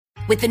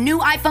With the new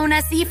iPhone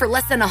SE for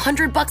less than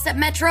 $100 at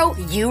Metro,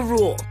 you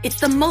rule.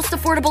 It's the most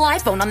affordable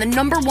iPhone on the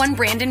 #1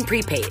 brand in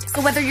prepaid.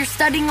 So whether you're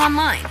studying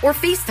online or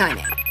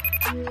FaceTiming.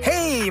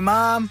 Hey,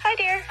 Mom. Hi,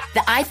 dear.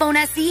 The iPhone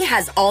SE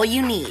has all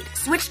you need.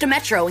 Switch to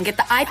Metro and get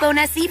the iPhone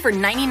SE for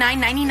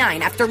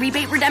 $99.99 after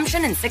rebate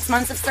redemption and 6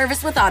 months of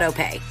service with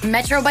AutoPay.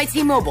 Metro by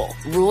T-Mobile.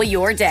 Rule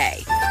your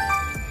day.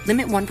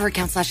 Limit 1 per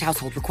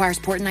account/household. Requires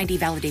port and ID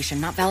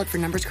validation. Not valid for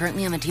numbers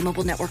currently on the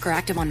T-Mobile network or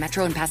active on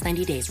Metro in past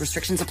 90 days.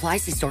 Restrictions apply.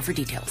 See store for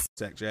details.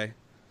 Sec, Jay.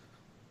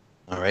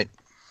 All right.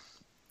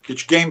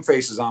 Get your game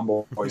faces on,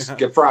 boys.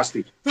 Get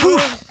frosty.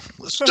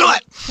 Let's do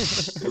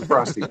it. Get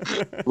frosty.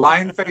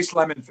 Lion face,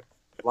 lemon face.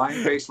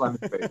 Lion face, lemon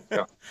face.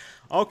 Yeah.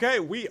 Okay,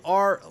 we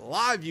are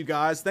live, you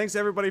guys. Thanks,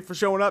 everybody, for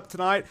showing up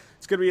tonight.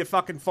 It's going to be a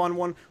fucking fun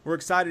one. We're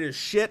excited as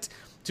shit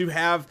to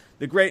have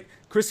the great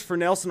Christopher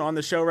Nelson on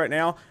the show right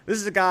now. This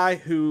is a guy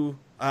who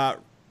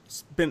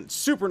been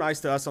super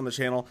nice to us on the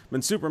channel,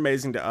 been super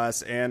amazing to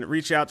us, and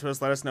reach out to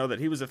us, let us know that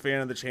he was a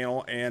fan of the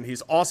channel, and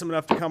he's awesome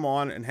enough to come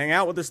on and hang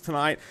out with us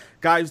tonight.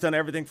 Guy who's done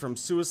everything from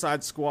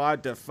Suicide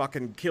Squad to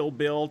fucking Kill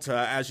Bill to,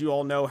 as you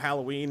all know,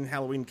 Halloween,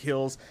 Halloween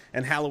Kills,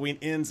 and Halloween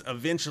Ends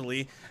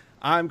eventually.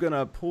 I'm going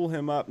to pull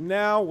him up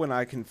now when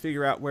I can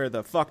figure out where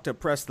the fuck to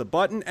press the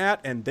button at,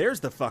 and there's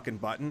the fucking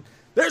button.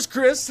 There's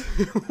Chris.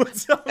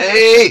 What's up?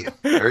 Hey,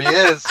 there he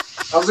is.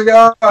 How's it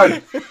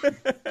going?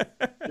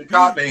 You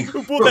caught me.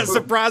 Who pulled that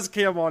surprise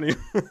cam on you?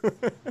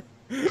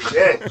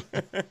 Yeah.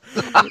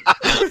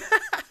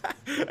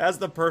 That's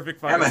the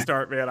perfect fucking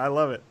start, man. I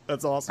love it.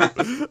 That's awesome.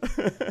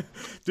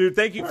 Dude,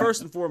 thank you.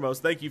 First and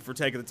foremost, thank you for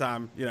taking the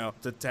time,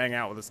 to hang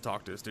out with us,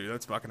 talk to us, dude.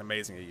 That's fucking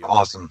amazing of you.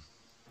 Awesome.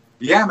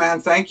 Yeah, man.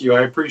 Thank you.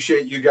 I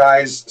appreciate you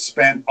guys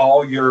spent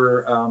all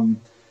your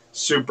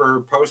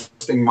super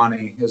posting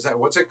money. Is that,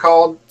 what's it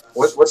called?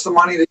 What's the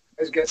money that you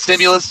guys get?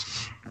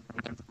 Stimulus.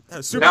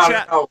 Super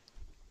chat. No.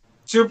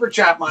 Super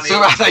chat money.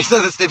 So I thought you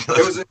said the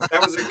stimulus.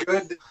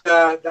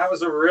 That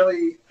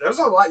was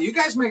a lot. You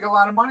guys make a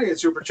lot of money at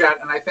Super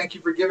Chat, and I thank you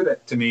for giving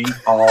it to me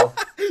all.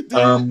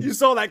 Dude, you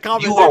saw that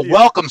comment. You are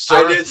welcome,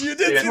 sir. I did. You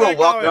did. You are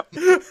welcome.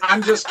 No,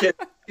 I'm just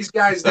kidding. These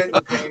guys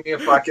didn't pay me a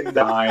fucking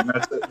dime.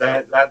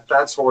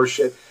 That's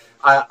horseshit.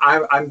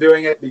 I'm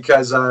doing it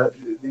because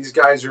these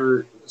guys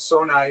are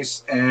so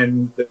nice,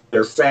 and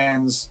they're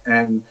fans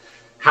and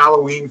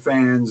Halloween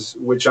fans,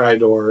 which I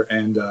adore,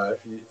 and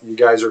you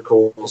guys are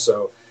cool.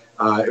 So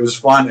it was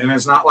fun, and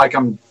it's not like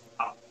I'm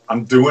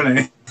doing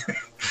anything,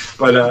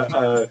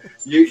 but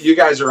you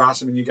guys are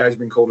awesome, and you guys have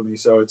been cool to me.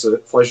 So it's a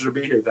pleasure to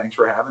be here. Thanks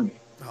for having me.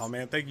 Oh,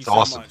 man, thank you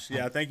awesome. much.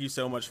 Yeah, thank you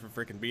so much for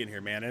freaking being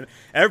here, man. And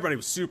everybody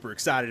was super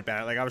excited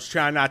about it. Like, I was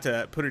trying not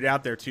to put it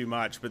out there too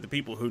much, but the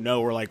people who know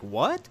were like,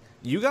 what?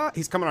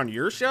 He's coming on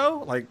your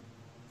show? Like,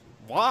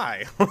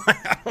 why?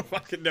 I don't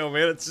fucking know,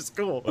 man. It's just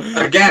cool.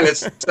 Again,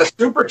 it's the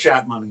Super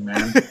Chat money,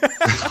 man.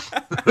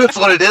 That's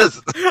what it is.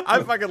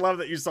 I fucking love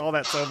that you saw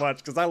that so much,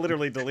 because I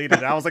literally deleted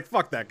it. I was like,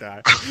 fuck that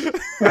guy.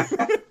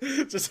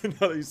 Just to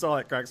know that you saw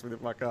that cracks me the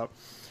fuck up.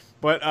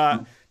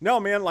 But, no,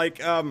 man,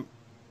 like,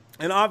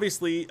 and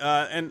obviously,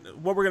 and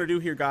what we're going to do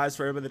here, guys,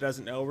 for everybody that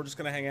doesn't know, we're just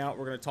going to hang out.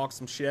 We're going to talk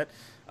some shit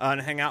and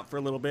hang out for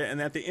a little bit.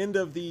 And at the end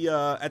of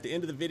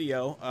the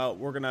video,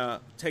 we're going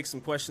to take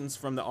some questions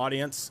from the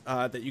audience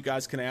that you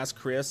guys can ask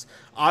Chris.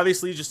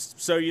 Obviously,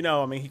 just so you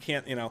know, I mean, he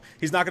can't,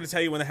 he's not going to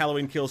tell you when the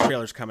Halloween Kills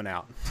trailer's coming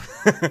out.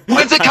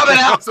 When's it coming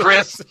out,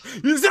 Chris?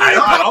 It's in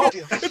your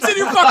pocket. It's in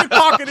your fucking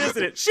pocket,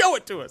 isn't it? Show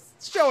it to us.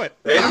 Show it.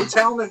 They don't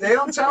tell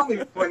me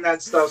when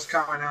that stuff's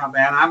coming out,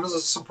 man. I'm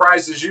as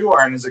surprised as you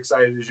are and as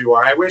excited as you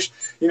are. I wish,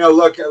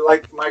 look,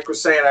 like Mike was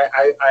saying,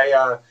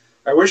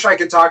 I wish I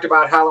could talk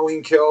about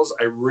Halloween Kills.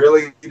 I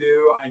really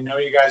do. I know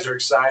you guys are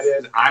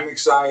excited. I'm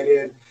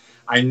excited.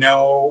 I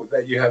know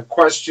that you have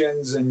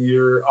questions and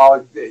you're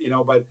all,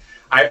 but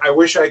I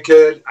wish I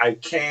could. I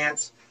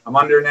can't. I'm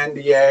under an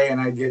NDA and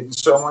I get in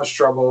so much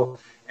trouble.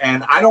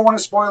 And I don't want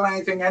to spoil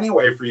anything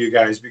anyway for you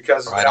guys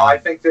because I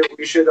think that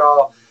we should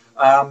all,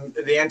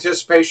 the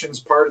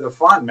anticipation's part of the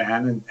fun,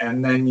 man.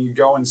 And then you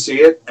go and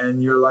see it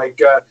and you're like,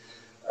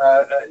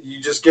 you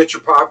just get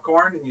your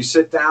popcorn and you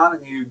sit down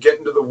and you get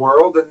into the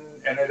world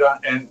and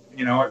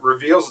it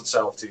reveals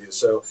itself to you.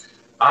 So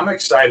I'm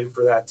excited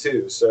for that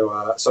too.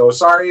 So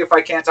sorry if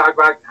I can't talk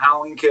about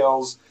Halloween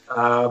Kills,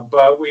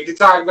 but we could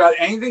talk about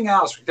anything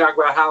else. We could talk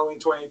about Halloween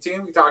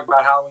 2018. We could talk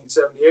about Halloween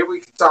 78.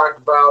 We could talk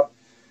about,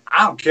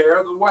 I don't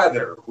care, the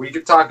weather. We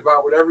could talk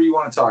about whatever you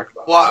want to talk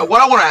about. Well,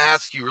 what I want to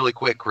ask you really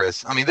quick,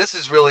 Chris. I mean, this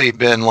has really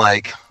been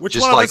like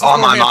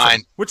on my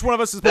mind. Which one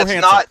of us is more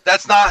handsome?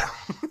 That's not.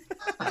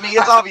 I mean,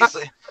 it's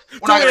obviously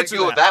we're not going to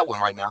deal with that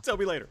one right now. Tell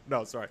me later.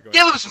 No, sorry. Go ahead.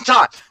 Give him some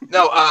time.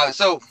 No.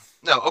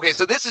 Okay.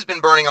 So this has been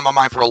burning on my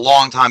mind for a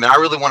long time, and I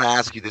really want to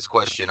ask you this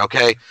question.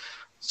 Okay.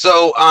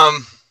 So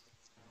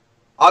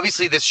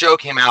obviously this show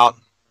came out,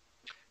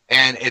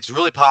 and it's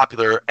really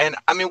popular, and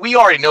I mean we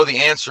already know the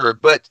answer,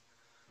 but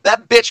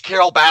that bitch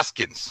Carol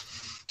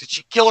Baskins, did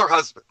she kill her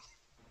husband?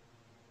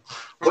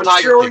 What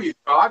show are you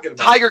talking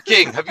about? Tiger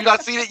King. Have you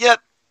not seen it yet?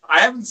 I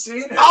haven't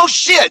seen it. Oh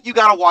shit! You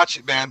gotta watch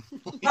it, man.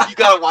 You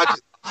gotta watch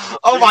it.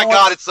 Oh my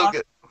god, it's so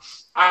good.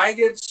 I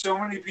get so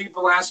many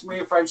people ask me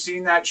if I've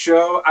seen that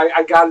show.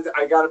 I got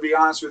to be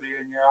honest with you,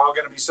 and you're all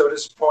going to be so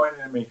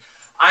disappointed in me.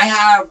 I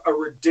have a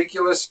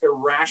ridiculous,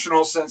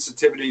 irrational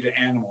sensitivity to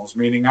animals,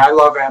 meaning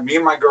me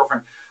and my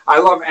girlfriend, I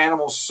love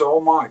animals so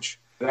much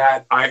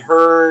that I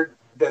heard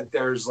that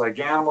there's like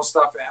animal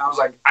stuff, and I was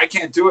like, I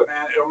can't do it,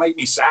 man. It'll make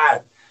me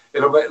sad.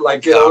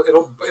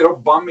 It'll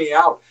bum me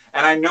out.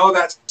 And I know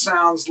that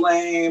sounds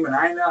lame, and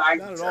I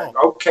know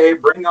okay,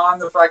 bring on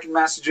the fucking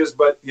messages,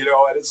 but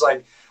and it's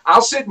like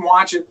I'll sit and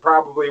watch it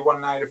probably one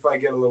night if I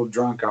get a little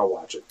drunk. I'll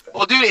watch it.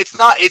 Well, dude, it's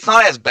not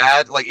as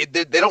bad. Like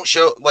they don't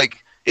show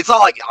like it's not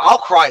like I'll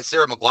cry at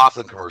Sarah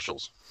McLachlan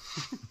commercials.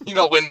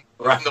 When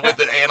with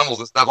the animals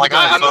and stuff. Like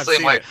I'm the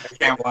same way. I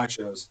can't watch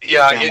those.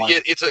 Yeah,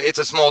 it's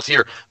a small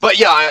tier. But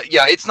yeah,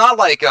 it's not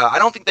like I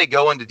don't think they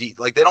go into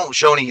deep. Like they don't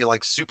show any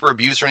like super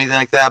abuse or anything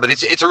like that. But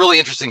it's a really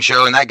interesting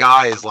show, and that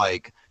guy is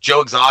like Joe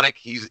Exotic.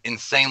 He's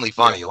insanely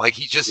funny. Like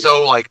he's just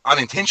so like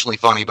unintentionally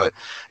funny. But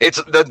it's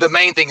the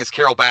main thing is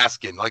Carol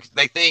Baskin. Like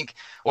they think.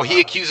 Well, he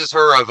accuses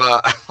her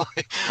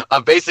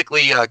of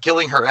basically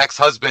killing her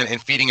ex-husband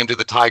and feeding him to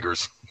the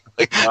tigers.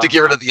 To get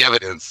rid of the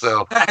evidence.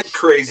 So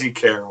crazy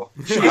Carol.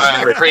 She's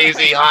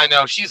crazy. I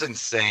know. She's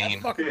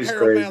insane. Fucking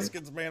Carol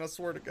Baskins, man. I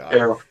swear to God.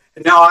 Carol.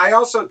 Now, I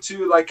also,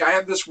 too, like, I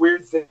have this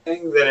weird thing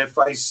that if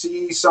I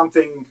see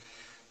something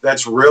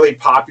that's really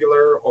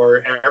popular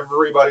or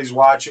everybody's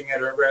watching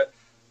it,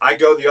 I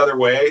go the other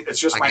way. It's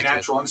just my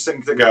natural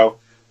instinct to go,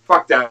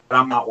 fuck that.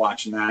 I'm not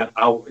watching that.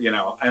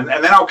 And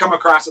then I'll come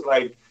across it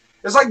like,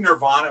 it's like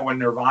Nirvana when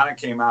Nirvana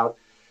came out.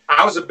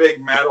 I was a big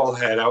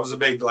metalhead. I was a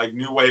big like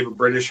new wave of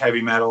British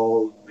heavy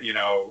metal,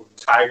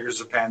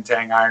 Tigers of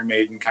Pantang, Iron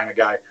Maiden kind of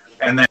guy.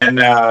 And then,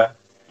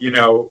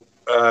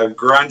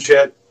 grunge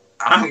hit.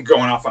 I'm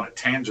going off on a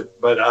tangent,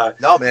 but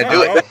no, man,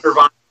 do it.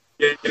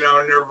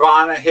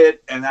 Nirvana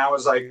hit, and I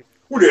was like,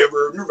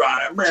 whatever,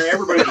 Nirvana, man,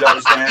 everybody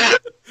does, man.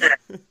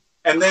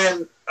 And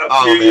then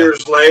a few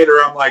years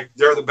later, I'm like,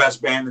 they're the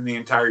best band in the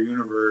entire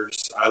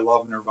universe. I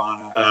love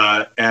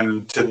Nirvana.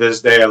 And to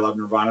this day, I love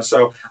Nirvana.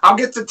 So I'll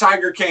get to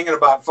Tiger King in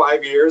about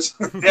 5 years.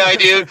 Yeah, I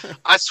do.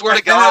 I swear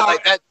to God.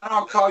 Like that.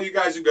 I'll call you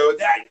guys and go,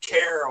 that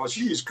Carol,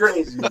 she's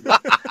crazy.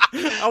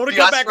 I want to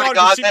go back on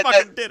because she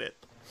fucking did it.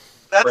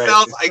 That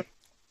sounds like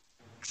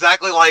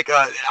exactly like,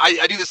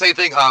 I do the same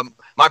thing.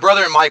 My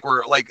brother and Mike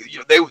were like,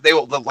 they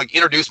will like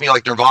introduce me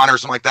like Nirvana or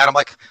something like that. I'm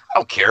like, I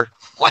don't care.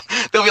 Like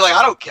they'll be like,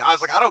 I don't care. I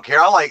was like, I don't care.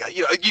 I like,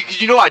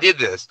 I did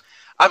this.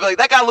 I'd be like,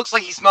 that guy looks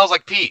like he smells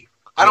like pee.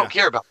 I don't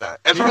care about that.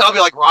 And I'll be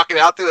like rocking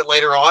out to it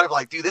later on. I'm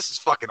like, dude, this is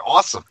fucking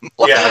awesome.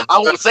 I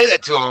won't say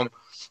that to him.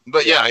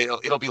 But yeah,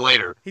 it'll be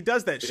later. He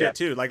does that shit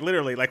too. Like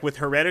literally, like with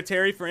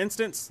Hereditary, for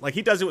instance. Like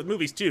he does it with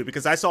movies too.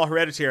 Because I saw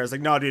Hereditary, I was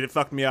like, no, dude, it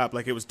fucked me up.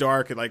 Like it was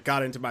dark. It like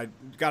got into my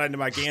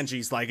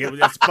Ganges. Like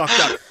it's fucked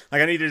up.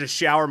 Like I needed to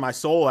shower my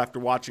soul after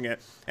watching it.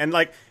 And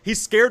like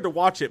he's scared to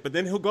watch it, but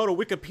then he'll go to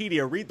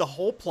Wikipedia, read the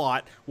whole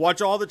plot,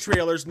 watch all the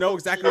trailers, know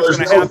exactly what's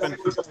going to happen.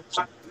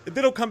 And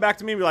then he'll come back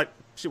to me and be like,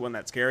 shit wasn't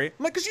that scary.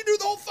 I'm like, because you knew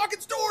the whole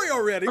fucking story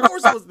already. Of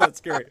course it wasn't that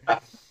scary.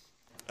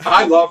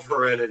 I love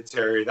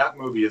Hereditary. That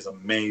movie is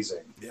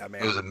amazing. Yeah,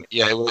 man. It was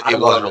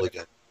really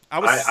good.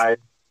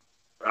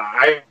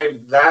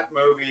 That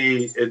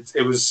movie,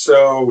 it was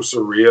so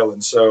surreal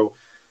and so.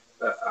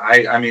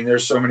 I mean,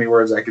 there's so many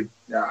words I could.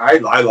 I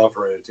love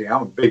Hereditary.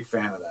 I'm a big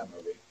fan of that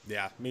movie.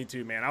 Yeah, me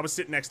too, man. I was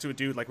sitting next to a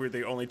dude, like we were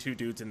the only two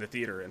dudes in the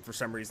theater, and for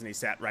some reason he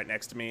sat right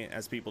next to me,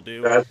 as people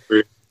do. That's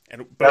weird.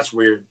 That's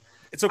weird.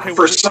 It's okay.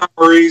 For some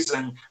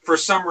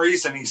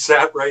reason, he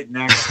sat right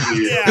next to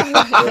you.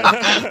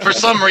 Yeah. For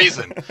some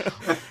reason.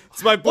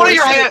 It's my what are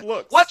your hand?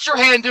 What's your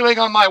hand doing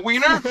on my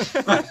wiener?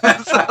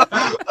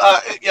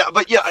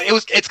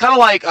 It's kind of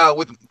like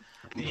with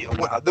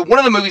one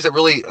of the movies that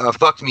really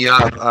fucked me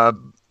up.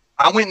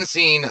 I went and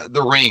seen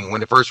The Ring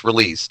when it first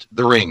released.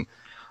 The Ring,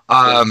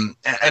 and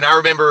I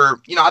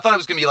remember, I thought it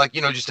was gonna be like,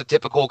 just a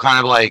typical kind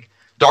of like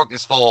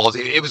Darkness Falls.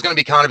 It was going to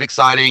be kind of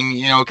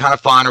exciting, kind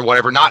of fun or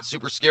whatever, not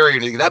super scary or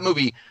anything. That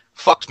movie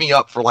fucked me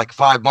up for like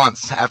 5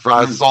 months after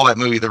I saw that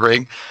movie, The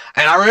Ring.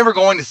 And I remember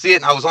going to see it,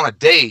 and I was on a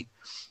date,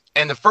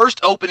 and the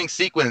first opening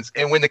sequence,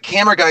 and when the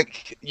camera guy,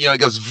 it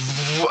goes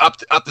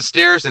up the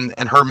stairs, and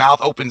her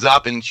mouth opens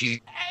up, and she's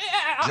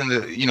in the,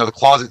 the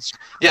closet.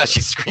 Yeah,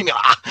 she's screaming.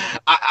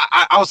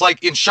 I was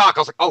like in shock. I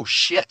was like, oh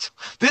shit,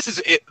 this is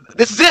it.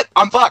 This is it.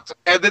 I'm fucked.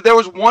 And then there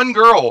was one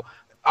girl.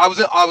 I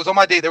was on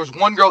my date. There was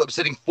one girl that was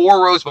sitting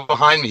 4 rows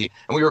behind me,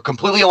 and we were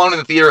completely alone in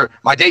the theater,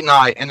 my date and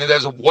I, and then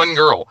there's one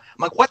girl.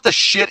 I'm like, what the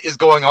shit is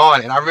going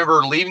on? And I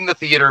remember leaving the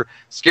theater,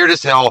 scared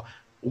as hell,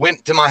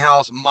 went to my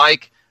house.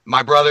 Mike,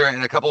 my brother,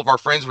 and a couple of our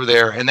friends were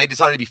there, and they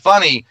decided to be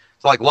funny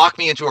to like lock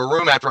me into a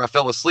room after I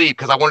fell asleep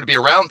because I wanted to be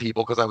around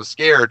people because I was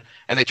scared,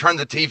 and they turned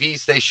the TV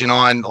station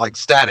on like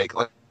static,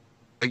 like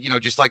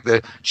just like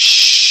the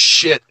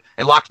shit,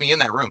 and locked me in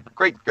that room.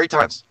 Great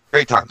times.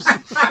 Great times.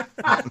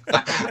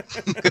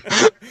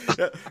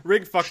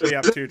 Ring fucked me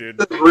up too, dude.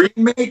 The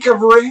remake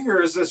of Ring,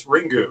 or is this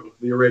Ringu,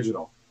 the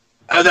original?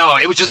 No,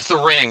 it was just The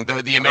Ring,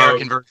 the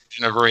American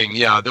version of Ring.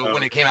 Yeah,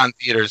 when it came out in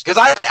theaters. Because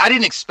I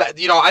didn't expect,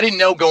 I didn't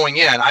know going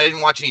in. I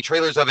didn't watch any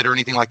trailers of it or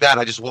anything like that.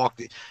 I just walked.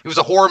 It was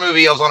a horror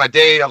movie. I was on a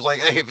date. I was like,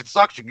 hey, if it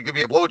sucks, you can give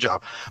me a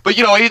blowjob. But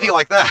anything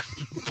like that.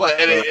 But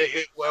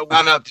it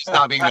wound up just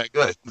not being that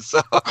good.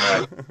 So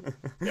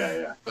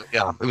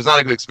yeah, it was not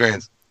a good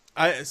experience.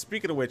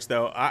 Speaking of which,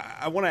 though,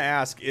 I want to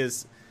ask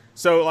is,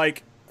 so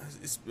like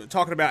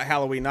talking about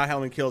Halloween, not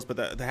Halloween Kills,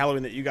 but the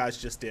Halloween that you guys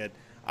just did.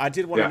 I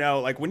did want to know,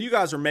 like, when you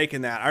guys were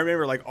making that, I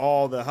remember, like,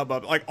 all the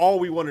hubbub, like, all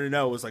we wanted to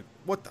know was, like,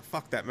 what the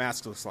fuck that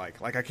mask looks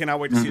like. Like, I cannot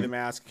wait to see the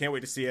mask. Can't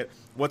wait to see it.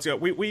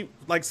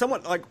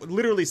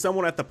 Literally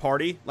someone at the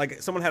party,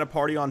 like, someone had a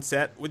party on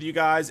set with you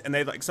guys,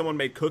 and someone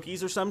made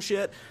cookies or some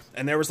shit,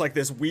 and there was, like,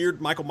 this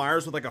weird Michael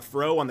Myers with, like, a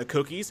fro on the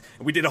cookies,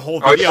 and we did a whole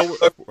video.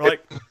 We're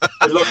like,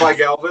 it looked like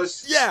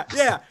Elvis.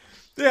 Yeah.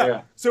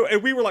 So,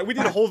 and we were like, we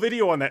did a whole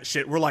video on that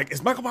shit. We're like,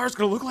 is Michael Myers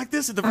going to look like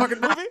this in the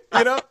fucking movie?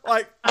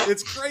 Like,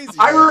 it's crazy.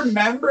 I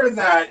remember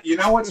that. You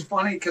know what's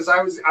funny? Because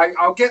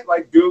I'll get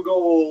like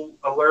Google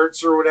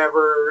alerts or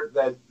whatever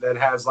that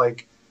has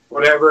like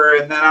whatever.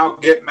 And then I'll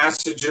get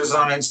messages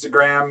on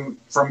Instagram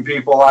from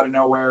people out of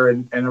nowhere.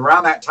 And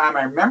around that time,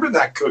 I remember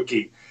that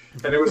cookie.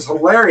 And it was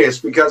hilarious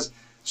because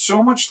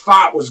so much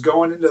thought was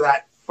going into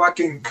that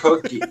fucking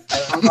cookie.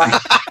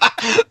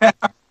 And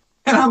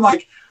I'm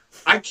like,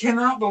 I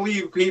cannot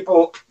believe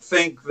people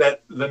think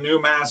that the new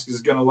mask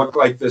is going to look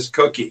like this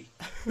cookie.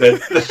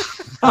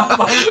 I'm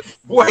like,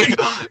 wait,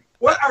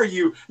 what are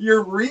you?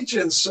 You're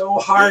reaching so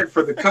hard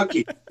for the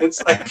cookie.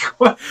 It's like,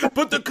 what?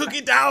 Put the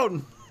cookie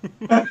down.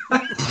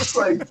 It's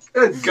like,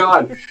 good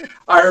God.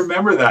 I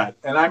remember that.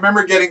 And I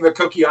remember getting the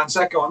cookie on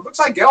set going, looks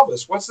like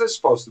Elvis. What's this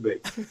supposed to be?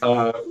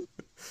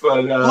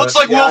 Looks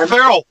like Will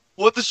Ferrell.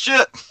 What the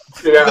shit?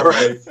 Yeah,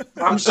 right.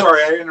 I'm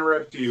sorry, I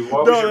interrupted you.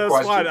 What was your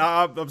question?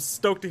 Fine. I'm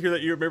stoked to hear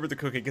that you remember the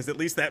cookie, because at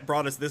least that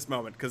brought us this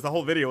moment, because the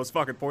whole video was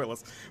fucking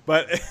pointless.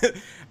 But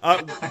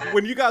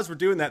when you guys were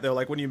doing that, though,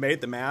 like when you made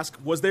the mask,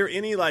 was there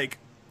any, like,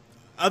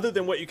 other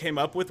than what you came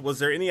up with, was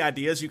there any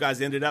ideas you guys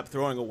ended up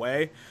throwing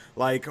away?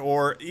 Like,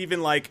 or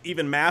even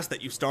masks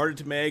that you started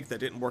to make that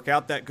didn't work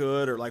out that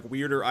good, or like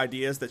weirder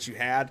ideas that you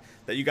had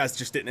that you guys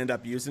just didn't end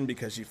up using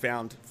because you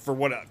found, for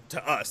what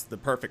to us, the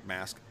perfect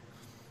mask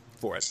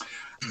for it?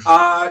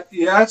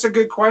 Yeah, that's a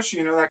good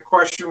question. That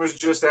question was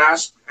just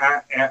asked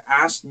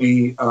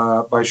me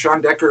by Sean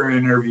Decker, who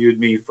interviewed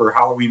me for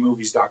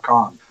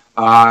HalloweenMovies.com.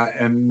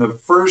 And the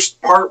first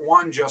part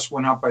 1 just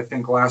went up, I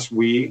think, last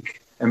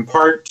week. And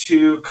part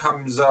 2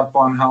 comes up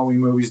on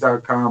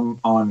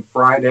HalloweenMovies.com on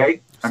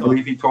Friday. I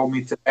believe he told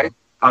me today.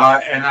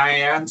 And I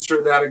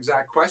answered that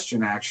exact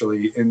question,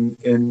 actually,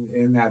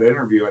 in that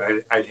interview.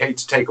 And I'd hate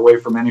to take away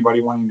from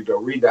anybody wanting to go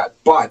read that.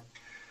 But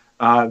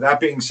that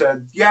being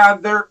said, yeah,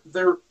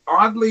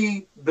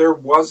 oddly, there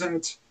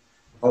wasn't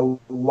a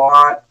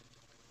lot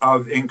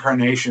of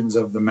incarnations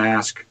of the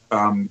mask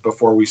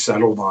before we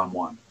settled on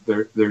one.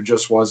 There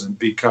just wasn't,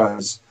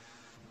 because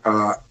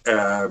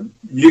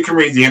you can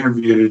read the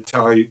interview to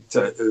tell you,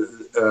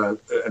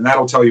 and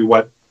that'll tell you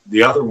what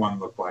the other one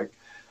looked like.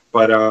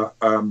 But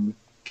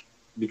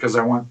because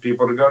I want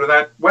people to go to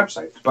that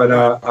website. But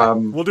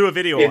we'll do a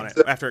video on it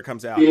after it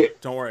comes out.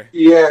 Don't worry.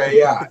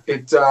 Yeah.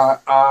 It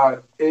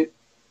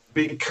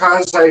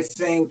because I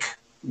think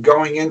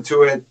going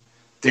into it,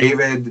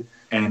 David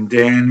and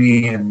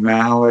Danny and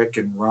Malik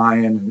and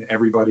Ryan and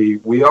everybody,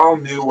 we all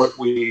knew what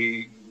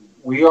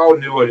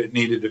it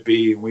needed to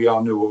be, and we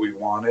all knew what we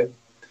wanted.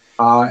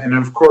 And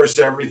of course,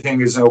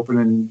 everything is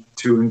open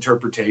to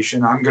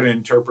interpretation. I'm going to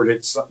interpret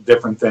it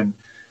different than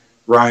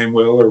Ryan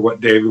will or what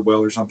David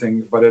will or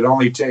something, but it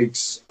only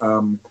takes,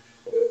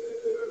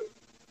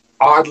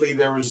 oddly,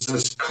 there was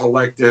this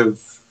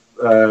collective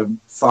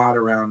thought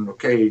around,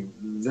 okay,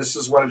 this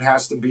is what it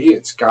has to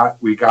be.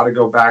 We got to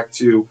go back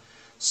to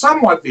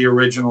somewhat the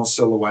original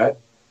silhouette,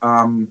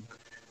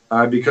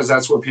 because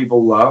that's what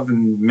people love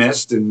and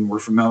missed and were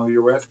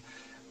familiar with.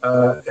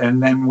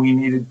 And then we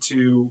needed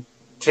to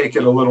take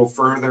it a little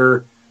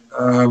further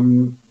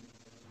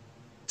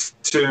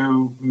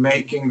to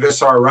making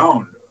this our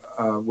own,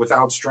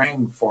 without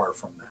straying far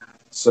from that.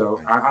 So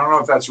I don't know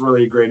if that's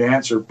really a great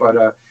answer,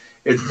 but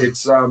it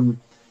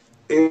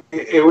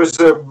was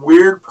a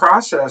weird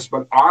process,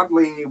 but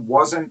oddly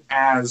wasn't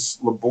as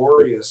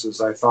laborious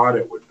as I thought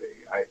it would be.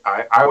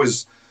 I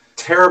was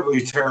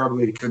terribly,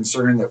 terribly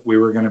concerned that we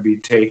were going to be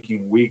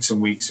taking weeks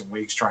and weeks and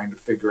weeks trying to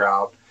figure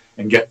out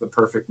and get the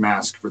perfect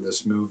mask for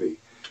this movie.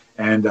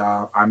 And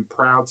I'm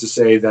proud to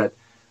say that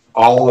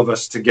all of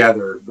us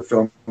together, the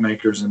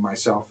filmmakers and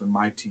myself and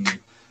my team,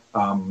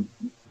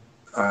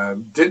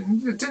 it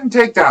didn't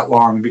take that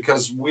long,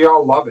 because we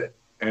all love it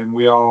and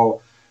we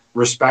all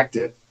respect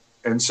it.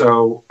 And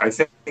so I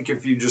think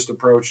if you just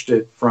approached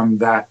it from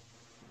that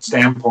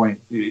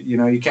standpoint,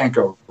 you can't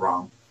go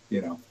wrong,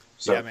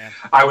 So yeah, man.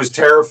 I was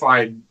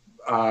terrified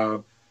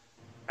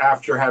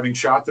after having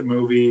shot the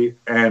movie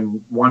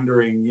and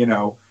wondering,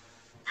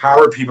 how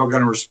are people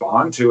going to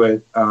respond to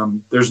it?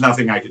 There's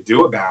nothing I could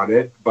do about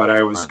it, but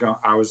I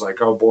was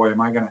like, oh boy,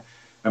 am I going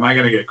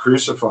to get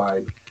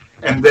crucified?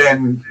 And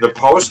then the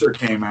poster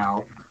came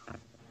out,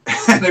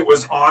 and it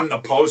was on the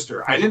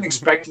poster. I didn't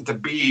expect it to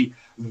be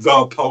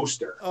the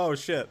poster. Oh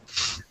shit!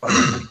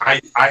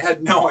 I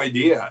had no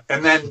idea.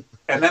 And then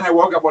I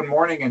woke up one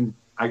morning and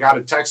I got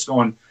a text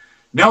going,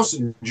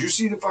 Nelson, did you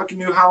see the fucking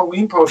new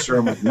Halloween poster?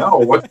 I'm like, no,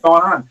 what's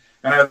going on?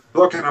 And I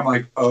look and I'm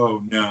like,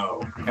 oh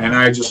no. And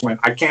I just went,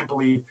 I can't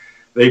believe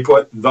they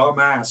put The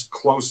Mask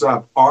close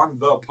up on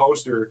the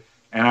poster,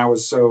 and I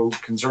was so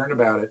concerned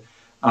about it.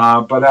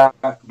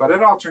 But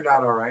it all turned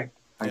out all right,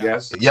 I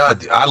guess. Yeah,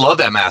 I love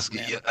that mask.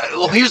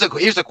 Well, here's a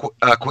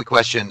quick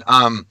question.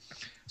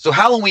 So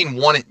Halloween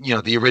 1,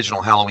 the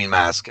original Halloween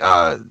mask,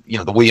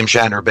 the William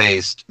Shatner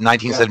based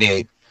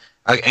 1978,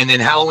 and then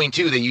Halloween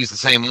 2 they used the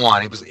same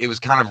one. It was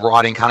kind of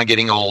rotting, kind of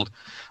getting old.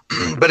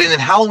 But then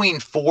Halloween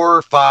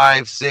 4,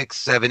 5, 6,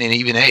 7, and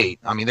even 8,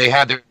 I mean, they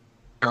had their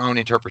own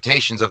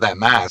interpretations of that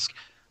mask,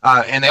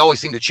 and they always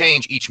seem to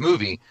change each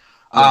movie.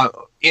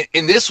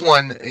 In this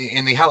one,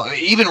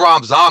 even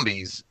Rob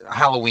Zombie's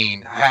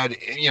Halloween had,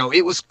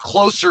 it was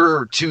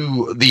closer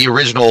to the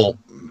original,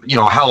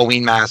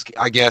 Halloween mask,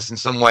 I guess, in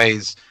some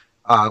ways,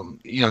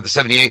 the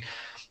 78.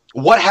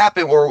 What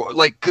happened,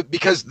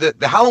 because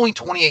the Halloween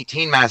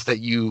 2018 mask that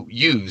you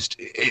used,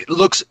 it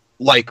looks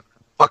like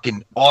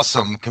fucking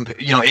awesome.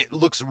 It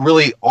looks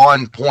really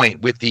on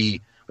point with the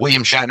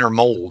William Shatner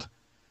mold.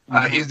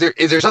 Is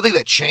there something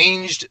that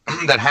changed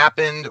that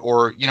happened,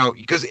 or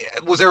because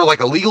was there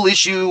like a legal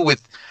issue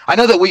with? I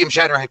know that William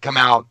Shatner had come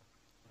out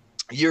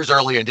years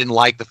earlier and didn't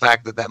like the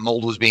fact that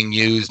mold was being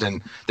used,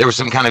 and there were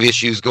some kind of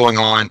issues going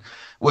on.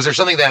 Was there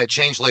something that had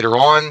changed later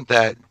on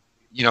that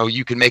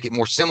you can make it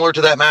more similar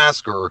to that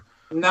mask, or?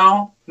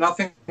 No,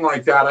 nothing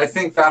like that. I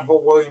think that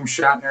whole William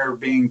Shatner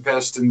being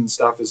pissed and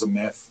stuff is a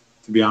myth.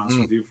 To be honest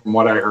with you, from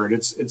what I heard,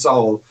 that's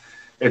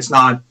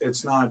not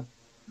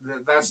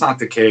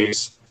the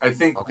case. I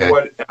think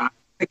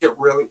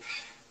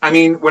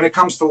when it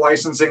comes to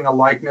licensing a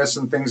likeness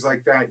and things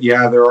like that,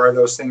 yeah, there are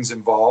those things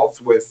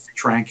involved with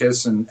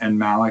Trancas and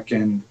Malik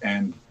and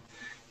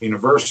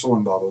Universal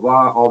and blah, blah,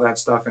 blah, all that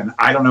stuff. And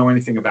I don't know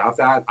anything about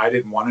that. I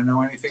didn't want to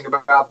know anything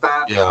about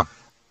that. Yeah.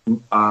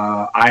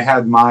 I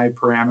had my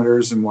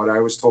parameters and what I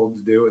was told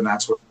to do, and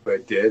that's what I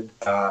did.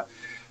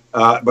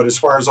 But as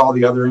far as all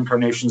the other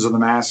incarnations of the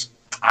mask,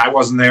 I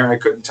wasn't there. I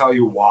couldn't tell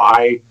you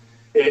why.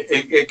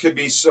 It could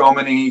be so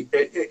many.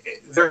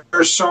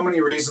 There's so many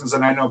reasons,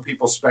 and I know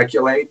people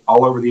speculate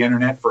all over the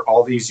internet for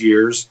all these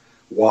years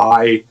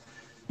why,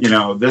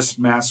 this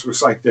mask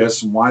looks like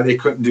this, and why they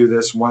couldn't do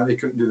this, and why they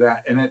couldn't do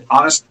that. And it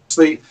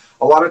honestly,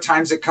 a lot of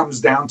times it comes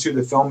down to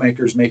the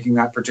filmmakers making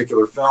that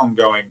particular film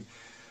going,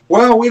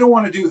 well, we don't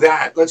want to do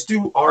that. Let's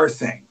do our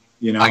thing.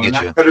 And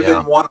that could have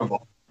been one of them.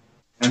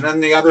 And then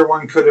the other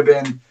one could have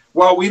been,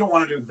 well, we don't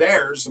want to do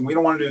theirs and we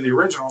don't want to do the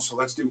original, so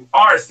let's do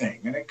our thing.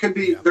 And it could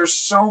be, there's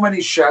so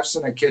many chefs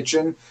in a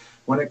kitchen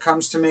when it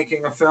comes to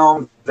making a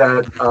film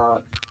that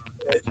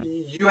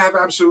you have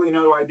absolutely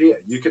no idea.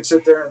 You could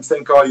sit there and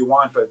think all you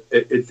want, but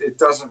it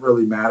doesn't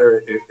really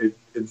matter.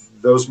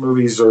 Those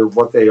movies are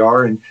what they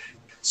are. And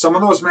some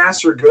of those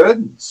masks are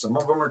good. Some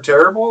of them are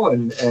terrible.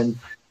 And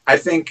I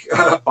think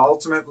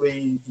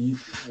ultimately,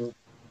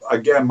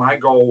 again, my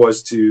goal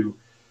was to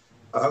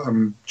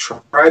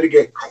try to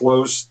get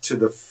close to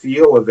the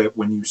feel of it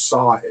when you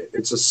saw it.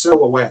 It's a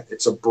silhouette.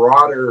 It's a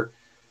broader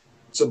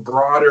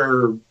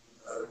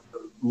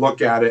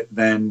look at it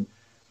than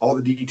all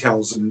the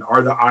details. And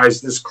are the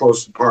eyes this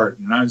close apart?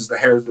 And is the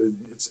hair?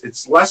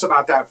 It's less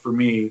about that for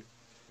me.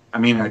 I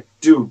mean, I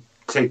do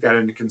take that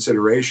into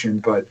consideration,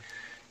 but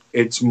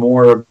it's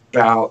more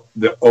about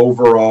the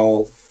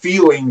overall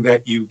feeling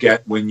that you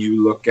get when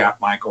you look at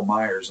Michael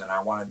Myers. And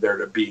I wanted there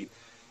to be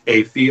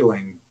a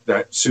feeling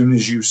that as soon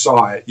as you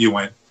saw it, you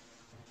went,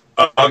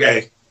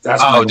 okay,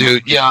 that's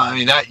dude. Yeah. I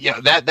mean,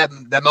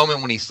 that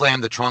moment when he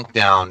slammed the trunk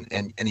down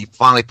and he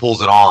finally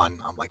pulls it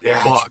on, I'm like,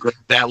 fuck,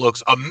 that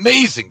looks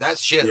amazing. That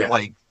shit,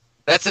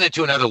 that's in it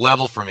to another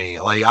level for me.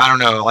 Like, I don't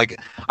know. Like,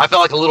 I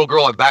felt like a little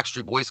girl at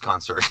Backstreet Boys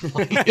concert.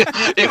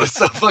 It was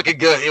so fucking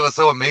good. It was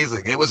so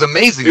amazing. It was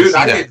amazing to see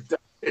that.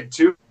 It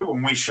too,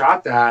 when we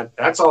shot that,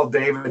 that's all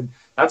David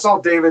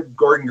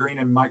Gordon Green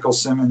and Michael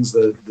Simmons,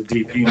 the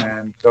DP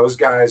man. Those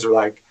guys are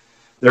like,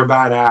 they're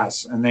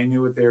badass, and they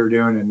knew what they were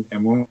doing.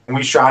 And when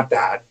we shot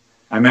that,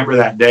 I remember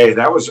that day.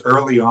 That was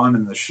early on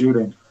in the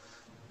shooting.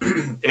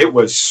 It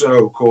was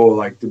so cool,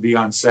 like, to be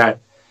on set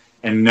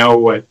and know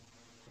what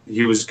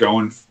he was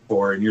going for.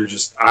 And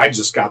I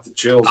just got the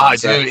chills.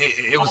 Dude,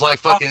 it was like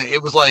fucking.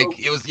 It was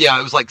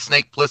like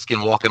Snake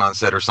Plissken walking on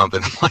set or something.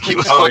 Like, it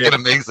was fucking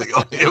amazing.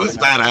 It was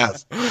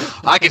badass.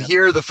 I could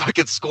hear the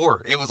fucking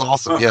score. It was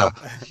awesome. Yeah.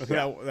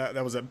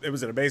 It was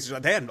an amazing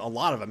shot. They had a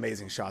lot of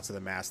amazing shots of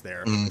the mask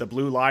there. The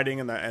blue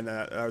lighting and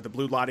the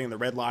blue lighting and the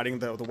red lighting.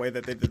 The way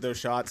that they did those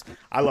shots,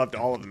 I loved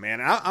all of them,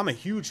 man. I'm a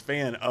huge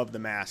fan of the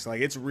mask.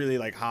 Like, it's really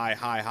like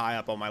high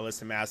up on my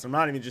list of masks. I'm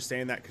not even just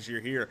saying that because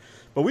you're here,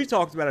 but we've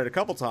talked about it a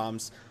couple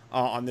times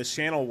on this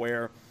channel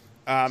where,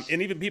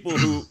 and even people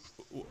who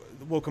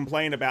will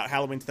complain about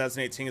Halloween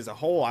 2018 as a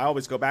whole, I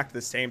always go back to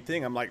the same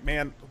thing. I'm like,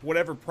 man,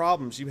 whatever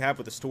problems you have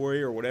with the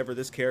story or whatever,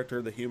 this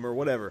character, the humor,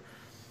 whatever,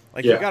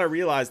 like you got to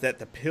realize that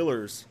the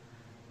pillars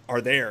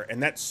are there,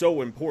 and that's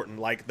so important.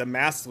 Like the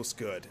mask was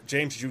good.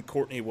 James Jude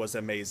Courtney was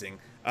amazing.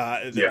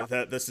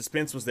 The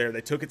suspense was there.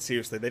 They took it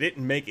seriously. They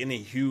didn't make any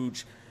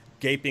huge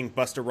gaping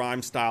Busta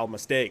Rhymes style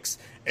mistakes,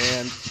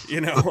 and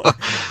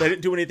they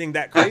didn't do anything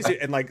that crazy,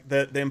 and like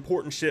the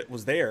important shit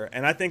was there.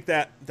 And I think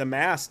that the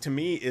mask to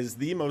me is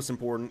the most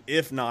important,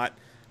 it's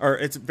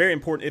very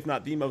important, if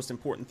not the most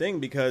important thing,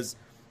 because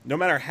no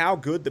matter how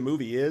good the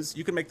movie is,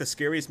 you can make the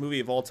scariest movie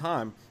of all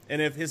time,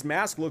 and if his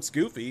mask looks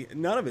goofy,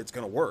 none of it's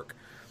going to work.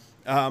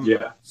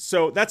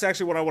 So that's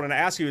actually what I wanted to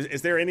ask you.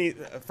 Is there any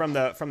from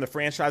the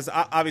franchise,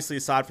 obviously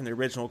aside from the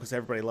original, because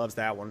everybody loves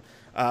that one,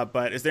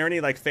 but is there any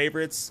like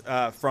favorites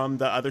from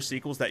the other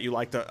sequels that you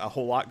liked a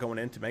whole lot going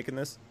into making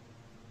this?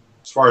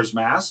 As far as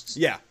masks?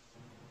 Yeah.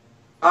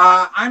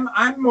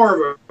 I'm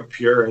more of a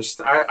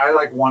purist. I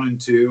like 1 and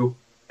 2,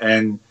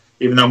 and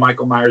even though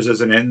Michael Myers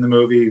isn't in the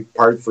movie,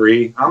 part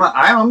 3,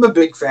 I'm a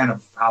big fan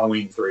of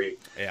Halloween 3.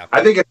 Yeah.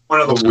 I think it's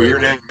one of the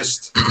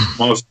weirdest,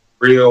 most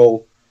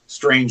real,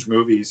 strange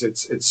movies.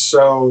 It's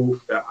so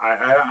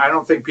I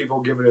don't think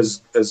people give it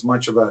as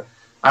much of a,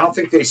 I don't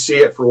think they see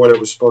it for what it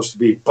was supposed to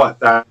be. But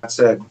that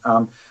said,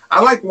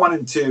 I like 1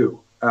 and 2.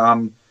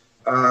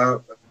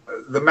 The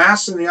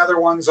masks and the other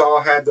ones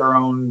all had their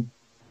own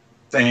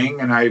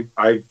thing, and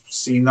I've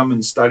seen them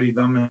and studied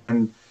them,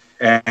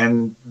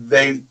 and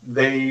they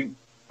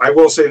I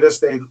will say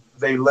this,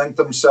 they lent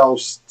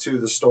themselves to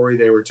the story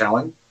they were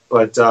telling.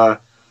 But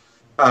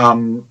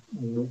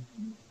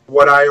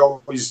what I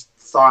always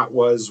thought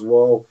was,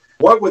 well,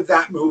 what would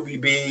that movie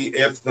be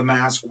if the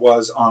mask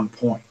was on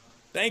point?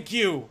 Thank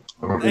you.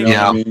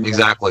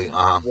 Exactly.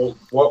 Well,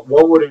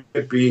 what would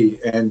it be?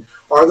 And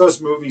are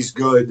those movies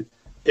good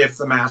if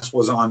the mask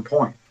was on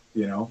point?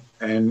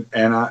 And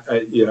I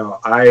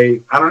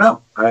don't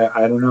know.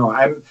 I don't know.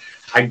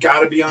 I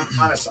gotta be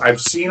honest. I've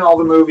seen all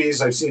the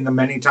movies. I've seen them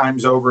many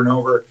times over and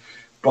over,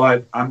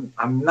 but I'm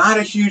not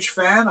a huge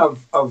fan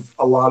of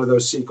a lot of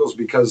those sequels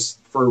because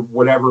for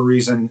whatever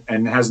reason,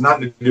 and it has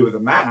nothing to do with the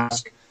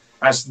mask, it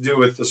has to do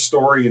with the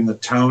story and the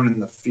tone and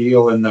the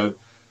feel and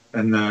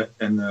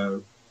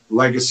the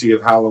legacy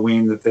of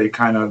Halloween, that they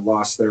kind of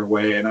lost their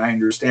way. And I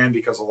understand,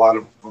 because a lot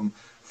of them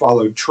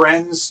followed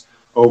trends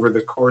over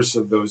the course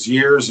of those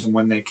years and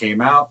when they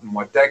came out and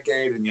what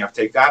decade, and you have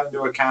to take that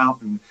into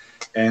account,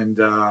 and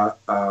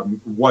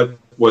what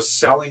was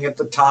selling at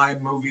the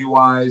time movie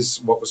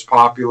wise, what was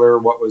popular,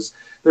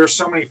 there's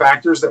so many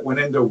factors that went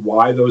into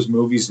why those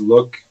movies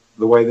look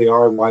the way they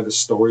are, why the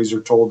stories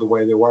are told the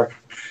way they were.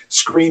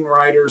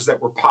 Screenwriters that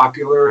were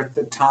popular at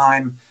the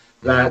time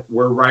that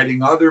were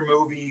writing other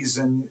movies,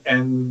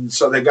 and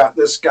so they got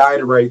this guy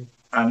to write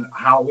a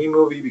Halloween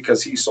movie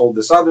because he sold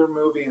this other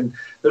movie, and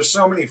there's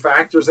so many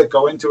factors that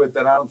go into it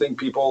that I don't think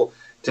people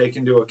take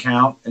into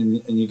account,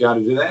 and you got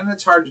to do that, and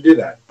it's hard to do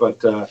that. But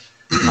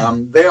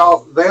they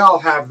all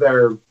have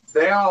their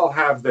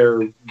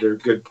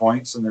good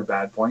points and their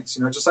bad points,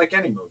 just like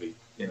any movie,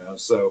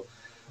 So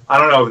I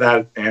don't know if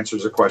that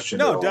answers the question.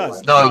 No, it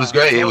does. No, it was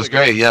great. It was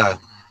great. Yeah.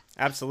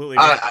 Absolutely.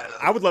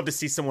 I would love to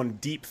see someone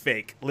deep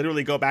fake,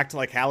 literally go back to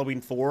like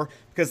Halloween 4,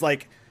 because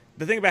like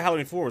the thing about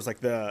Halloween 4 was like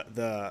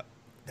the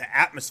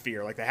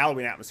atmosphere, like the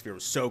Halloween atmosphere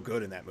was so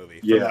good in that movie.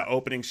 From the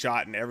opening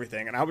shot and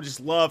everything. And I would just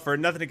love, for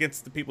nothing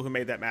against the people who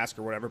made that mask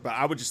or whatever, but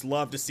I would just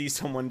love to see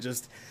someone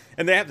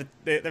and they have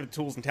the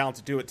tools and talent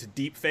to do it, to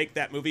deep fake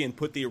that movie and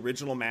put the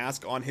original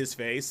mask on his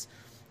face.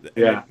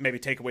 And maybe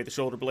take away the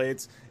shoulder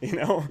blades,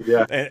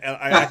 Yeah. And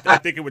I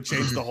think it would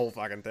change the whole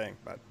fucking thing,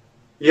 but.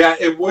 Yeah,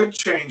 it would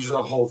change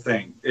the whole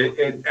thing.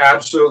 It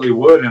absolutely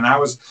would. And I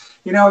was,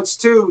 it's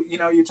too,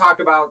 you talk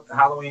about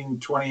Halloween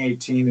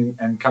 2018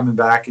 and coming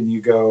back, and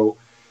you go,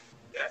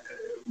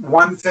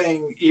 one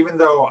thing, even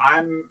though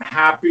I'm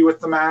happy with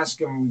the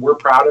mask and we're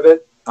proud of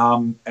it,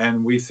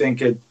 and we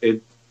think I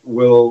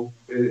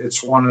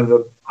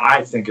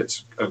think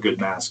it's a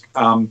good mask.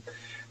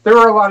 There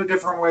are a lot of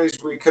different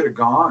ways we could have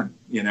gone,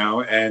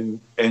 and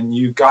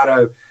you got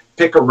to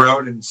pick a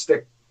road and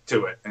stick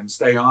to it and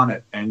stay on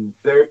it. And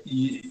there,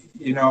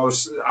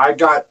 I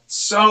got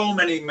so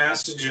many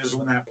messages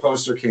when that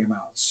poster came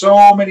out,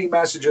 so many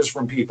messages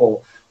from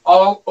people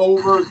all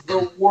over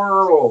the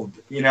world,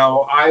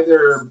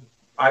 either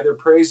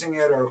praising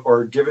it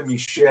or giving me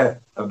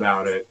shit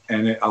about it.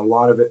 And a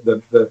lot of it,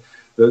 the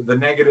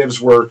negatives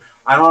were,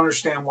 I don't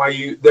understand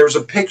why there's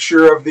a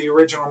picture of the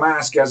original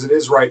mask as it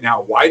is right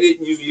now. Why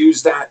didn't you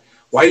use that?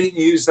 Why didn't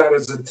you use that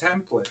as a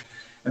template?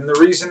 And the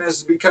reason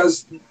is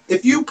because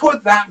if you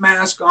put that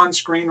mask on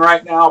screen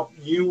right now,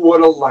 you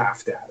would have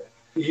laughed at it.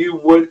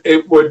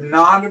 It would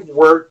not have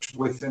worked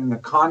within the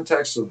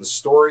context of the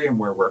story and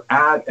where we're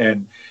at,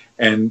 and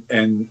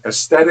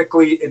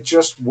aesthetically, it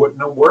just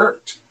wouldn't have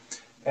worked.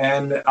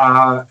 And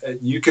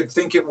you could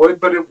think it would,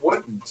 but it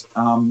wouldn't.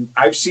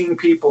 I've seen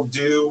people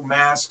do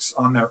masks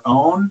on their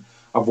own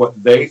of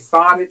what they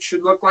thought it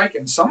should look like,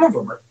 and some of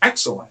them are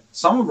excellent.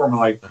 Some of them are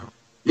like,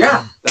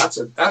 Yeah, that's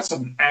an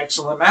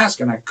excellent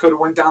mask, and I could have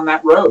went down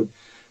that road,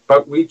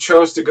 but we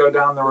chose to go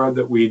down the road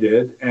that we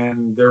did,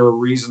 and there were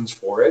reasons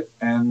for it,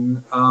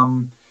 and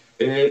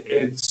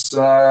it's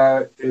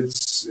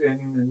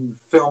in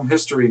film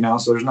history now,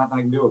 so there's nothing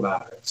I can do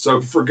about it.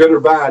 So for good or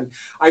bad,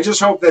 I just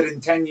hope that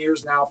in 10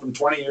 years now, from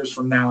 20 years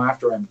from now,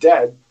 after I'm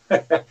dead,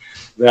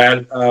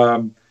 that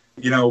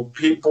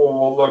people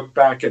will look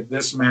back at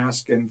this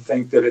mask and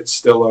think that it's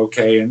still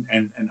okay,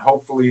 and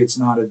hopefully it's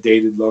not a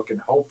dated look,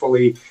 and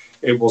hopefully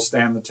it will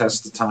stand the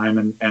test of time,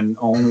 and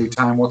only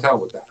time will tell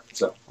with that.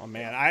 So, oh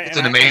man, it's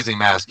an amazing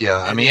mask. Yeah,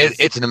 I mean,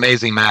 it's an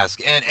amazing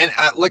mask, and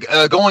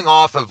going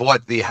off of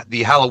what the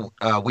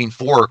Halloween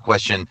 4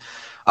 question,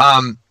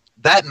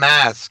 that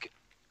mask,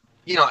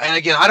 and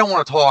again, I don't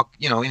want to talk,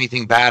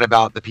 anything bad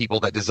about the people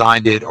that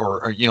designed it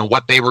or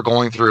what they were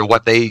going through, or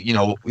what they,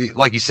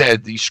 like you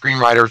said, the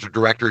screenwriters or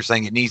directors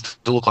saying it needs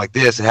to look like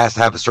this, it has to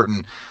have a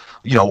certain,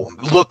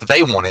 look that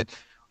they wanted.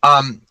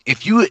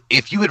 If you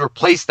had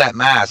replaced that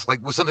mask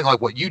like with something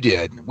like what you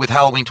did with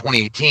Halloween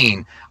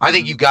 2018, I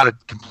think you've got a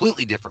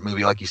completely different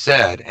movie, like you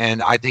said,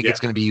 and I think it's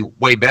going to be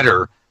way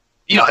better.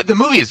 The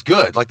movie is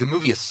good. Like, the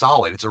movie is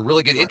solid. It's a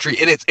really good entry,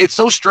 and it's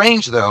so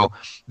strange though,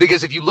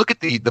 because if you look at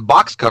the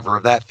box cover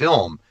of that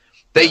film,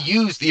 they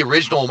use the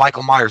original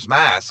Michael Myers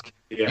mask.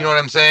 You know what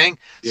I'm saying?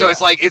 So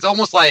it's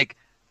almost like,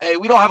 hey,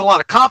 we don't have a lot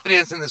of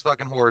confidence in this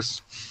fucking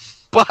horse.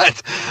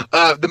 But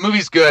the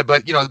movie's good,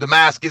 but the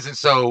mask isn't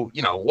so,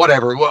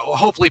 whatever. Well,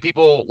 hopefully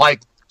people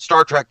like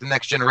Star Trek: The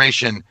Next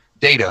Generation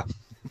Data.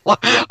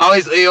 It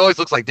always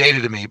looks like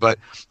Data to me, but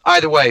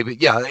either way,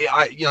 but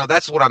yeah,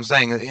 that's what I'm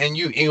saying, and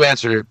you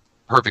answered it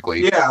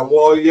perfectly. Yeah,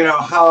 well,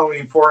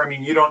 Halloween 4, I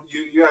mean,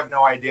 you have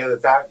no idea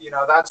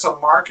that's a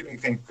marketing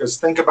thing, because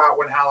think about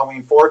when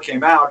Halloween 4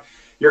 came out.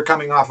 You're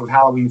coming off of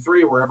Halloween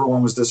 3, where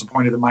everyone was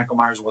disappointed that Michael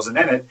Myers wasn't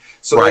in it.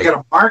 So They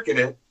got to market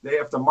it. They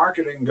have to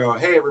market it and go,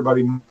 "Hey,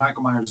 everybody,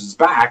 Michael Myers is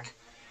back,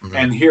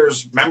 and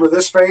remember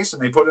this face?"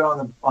 And they put it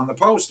on the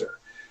poster.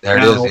 There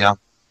it is, yeah.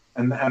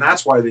 And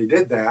that's why they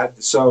did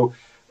that. So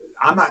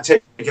I'm not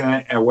taking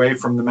it away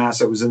from the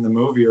mask that was in the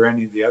movie or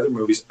any of the other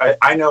movies.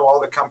 I know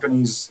all the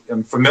companies.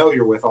 I'm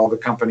familiar with all the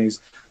companies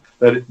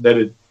that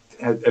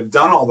have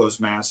done all those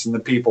masks, and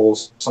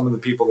some of the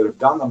people that have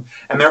done them,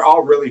 and they're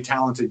all really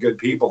talented, good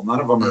people.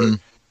 None of them are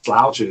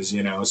slouches,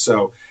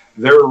 so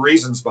there are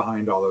reasons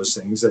behind all those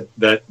things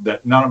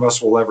that none of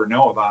us will ever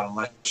know about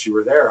unless you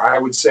were there. I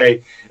would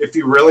say, if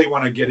you really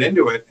want to get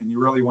into it and you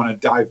really want to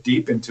dive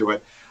deep into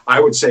it,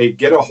 I would say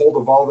get a hold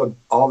of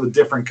all the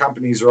different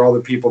companies or all the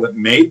people that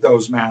made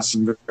those masks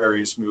in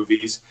various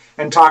movies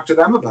and talk to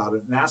them about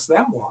it and ask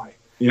them why.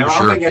 I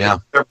don't think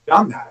anyone's ever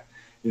done that.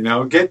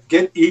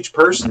 Get each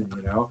person,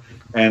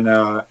 and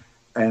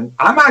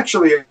I'm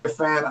actually a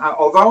fan,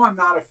 although I'm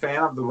not a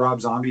fan of the Rob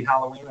Zombie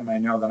Halloween, and I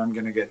know that I'm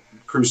going to get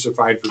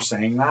crucified for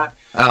saying that.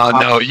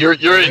 No,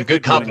 you're in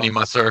good company,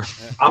 my sir.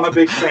 I'm a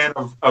big fan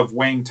of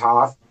Wayne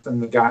Toth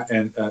and the guy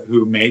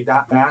who made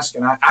that mask,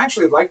 and I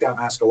actually like that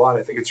mask a lot.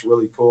 I think it's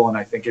really cool, and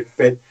I think it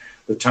fit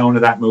the tone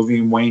of that movie,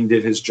 and Wayne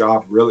did his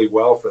job really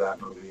well for that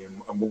movie,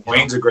 and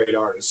Wayne's a great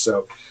artist,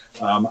 so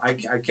I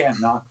can't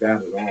knock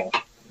that at all.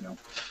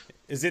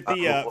 Is it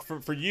the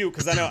for you?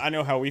 Because I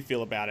know how we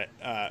feel about it.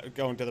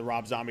 Going to the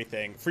Rob Zombie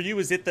thing. For you,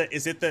 is it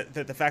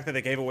the fact that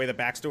they gave away the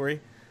backstory?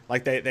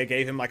 Like they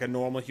gave him like a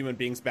normal human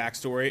being's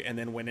backstory and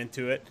then went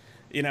into it.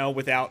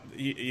 Without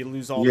you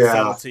lose all the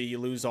subtlety, you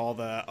lose all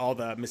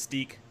the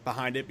mystique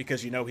behind it,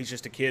 because he's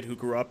just a kid who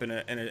grew up in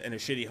a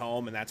shitty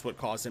home, and that's what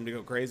caused him to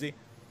go crazy.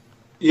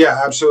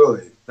 Yeah,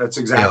 absolutely. That's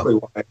exactly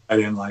why I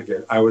didn't like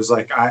it. I was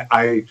like,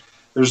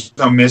 there's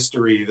no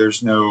mystery.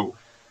 There's no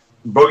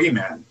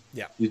boogeyman.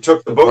 Yeah, you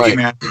took the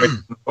boogeyman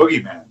from the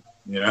boogeyman.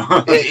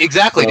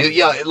 Exactly. So,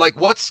 yeah, like,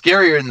 what's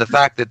scarier than the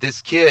fact that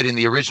this kid in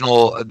the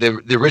original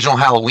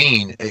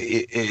Halloween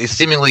is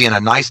seemingly in a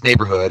nice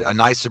neighborhood, a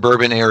nice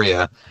suburban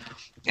area,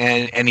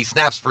 and he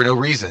snaps for no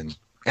reason.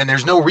 And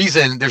there's no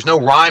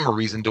rhyme or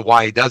reason to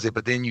why he does it.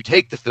 But then you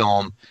take the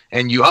film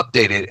and you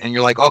update it, and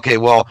you're like, okay,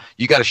 well,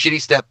 you got a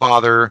shitty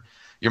stepfather,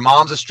 your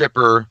mom's a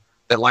stripper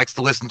that likes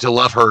to listen to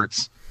Love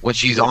Hurts when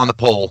she's on the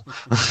pole,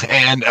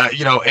 and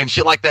and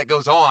shit like that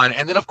goes on,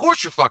 and then of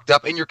course you're fucked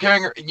up, and you're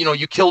carrying her.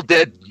 You kill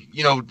dead.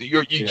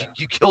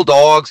 You kill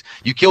dogs.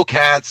 You kill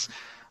cats.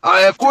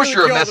 Of course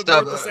you're a messed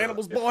up.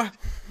 Animals, boy.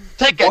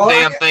 Take that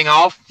damn thing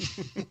off.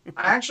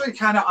 I actually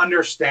kind of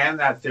understand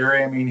that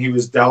theory. I mean, he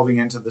was delving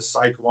into the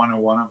Psych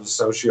 101 of a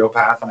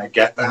sociopath, and I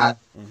get that.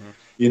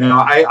 Mm-hmm.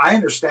 I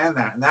understand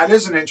that, and that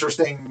is an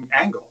interesting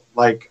angle.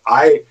 Like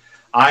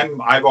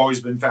I've always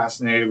been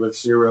fascinated with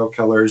serial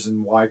killers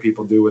and why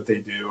people do what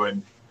they do,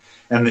 and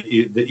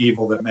the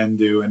evil that men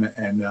do,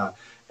 and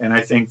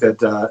I think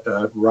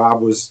that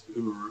Rob was,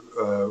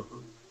 or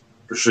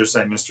should I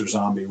say, Mr.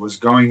 Zombie was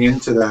going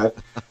into that.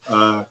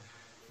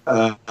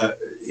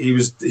 He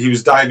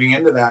was diving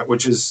into that,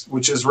 which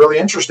is really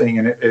interesting,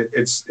 and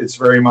it's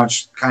very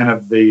much kind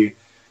of the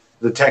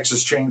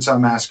Texas Chainsaw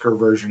Massacre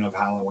version of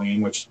Halloween,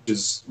 which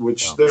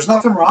there's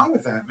nothing wrong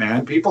with that,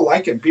 man. People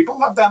like it. People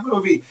love that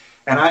movie.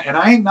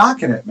 I ain't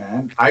knocking it,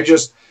 man. I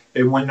just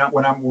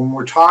when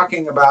we're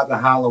talking about the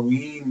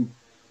Halloween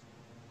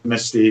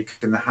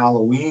mystique in the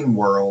Halloween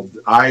world,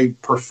 I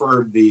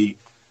prefer the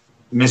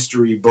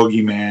mystery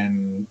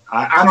boogeyman.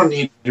 I don't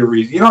need to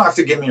reason. You don't have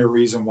to give me a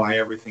reason why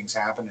everything's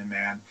happening,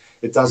 man.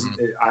 It doesn't.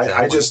 Exactly.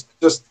 I just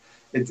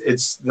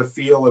it's the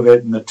feel of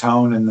it and the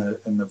tone and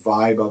the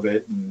vibe of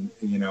it. And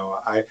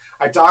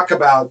I talk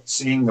about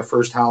seeing the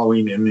first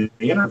Halloween in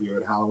the interview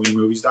at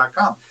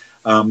HalloweenMovies.com,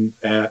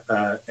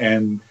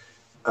 and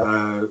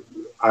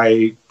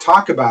I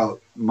talk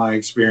about my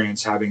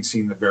experience having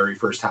seen the very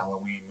first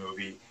Halloween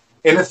movie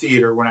in a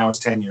theater when I was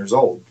 10 years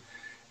old,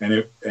 and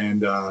it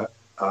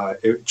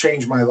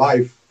changed my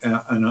life in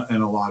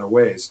a lot of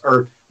ways.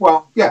 Or,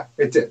 well, yeah,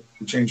 it did.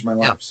 It changed my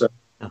life. Yeah. So,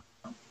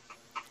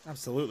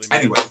 Absolutely.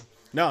 Man. Anyway,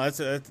 no,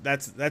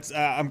 that's.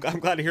 I'm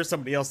glad to hear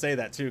somebody else say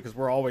that too, because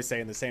we're always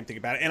saying the same thing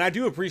about it. And I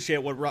do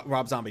appreciate what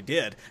Rob Zombie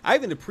did. I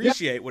even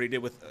appreciate what he did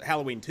with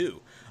Halloween 2.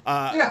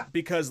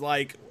 Because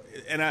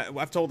and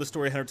I've told this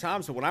story 100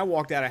 times, but when I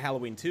walked out of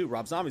Halloween 2,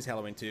 Rob Zombie's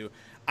Halloween 2,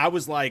 I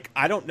was like,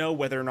 I don't know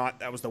whether or not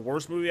that was the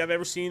worst movie I've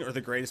ever seen or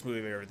the greatest movie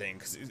I've ever seen.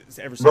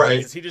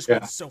 Because he just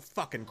went so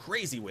fucking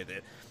crazy with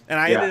it. And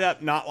I ended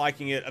up not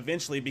liking it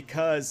eventually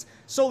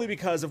solely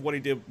because of what he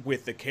did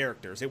with the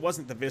characters. It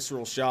wasn't the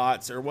visceral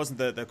shots or it wasn't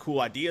the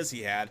cool ideas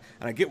he had.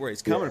 And I get where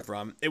he's coming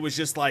from. It was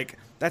just like,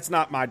 that's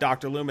not my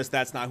Dr. Loomis,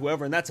 that's not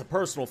whoever. And that's a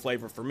personal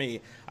flavor for me.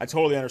 I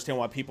totally understand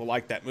why people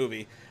like that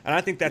movie. And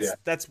I think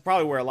that's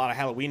probably where a lot of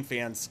Halloween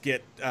fans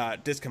get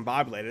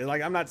discombobulated.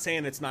 Like, I'm not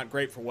saying it's not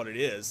great for what it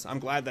is. I'm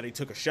glad that he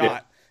took a shot. Yeah.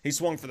 He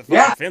swung for the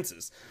fucking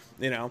fences,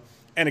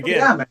 And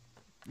again,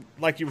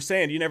 like you were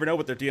saying, you never know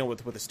what they're dealing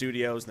with the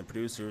studios and the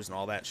producers and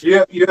all that shit.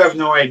 Yeah, you have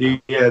no idea.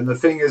 And the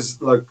thing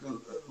is, look,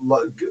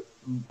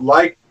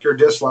 like or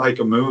dislike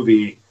a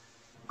movie,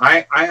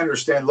 I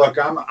understand. Look,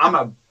 I'm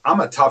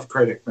a tough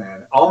critic,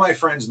 man. All my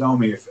friends know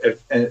me.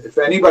 If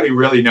anybody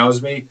really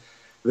knows me,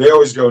 they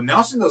always go,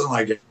 Nelson doesn't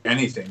like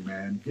anything,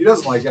 man. He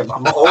doesn't like it.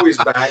 I'm always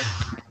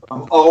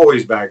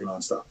bagging on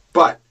stuff.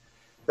 But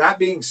that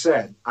being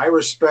said, I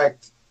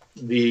respect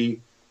the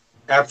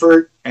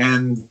effort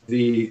and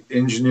the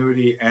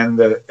ingenuity and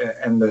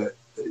the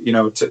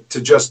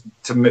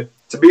to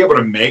be able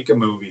to make a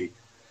movie.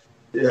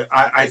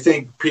 I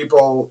think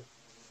people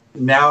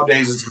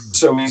nowadays, it's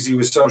so easy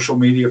with social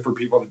media for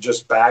people to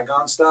just bag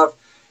on stuff.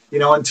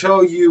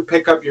 Until you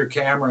pick up your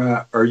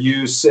camera or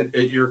you sit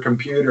at your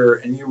computer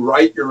and you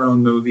write your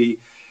own movie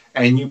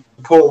and you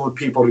pull the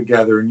people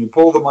together and you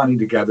pull the money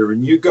together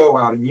and you go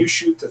out and you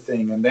shoot the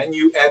thing and then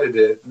you edit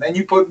it and then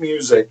you put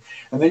music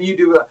and then you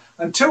do it.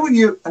 Until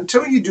you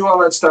do all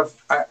that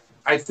stuff,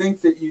 I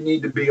think that you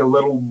need to be a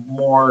little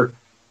more,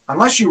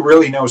 unless you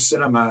really know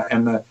cinema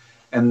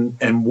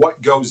and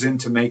what goes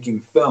into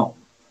making film.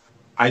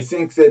 I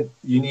think that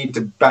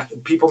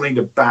people need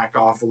to back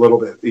off a little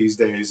bit these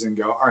days and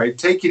go, all right,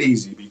 take it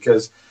easy,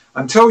 because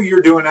until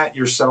you're doing that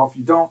yourself,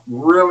 you don't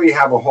really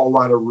have a whole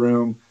lot of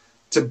room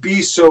to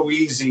be so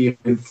easy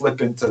and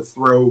flippant to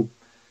throw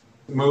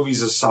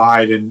movies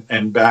aside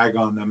and bag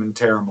on them and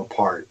tear them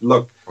apart.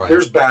 Look,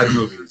 There's bad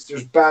movies.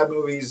 There's bad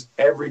movies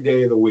every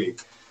day of the week.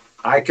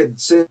 I could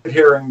sit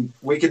here and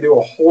we could do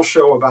a whole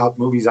show about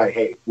movies I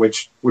hate,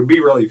 which would be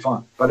really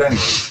fun. But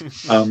anyway,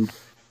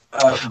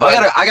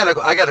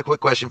 I got a quick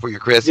question for you,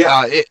 Chris.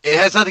 Yeah. It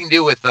has nothing to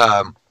do with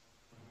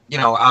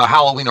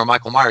Halloween or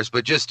Michael Myers,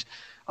 but just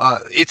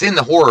it's in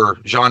the horror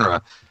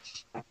genre.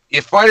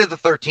 If Friday the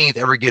 13th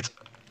ever gets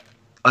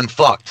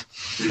unfucked,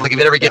 like if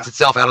it ever gets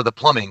itself out of the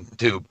plumbing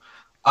tube,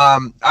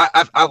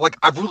 I've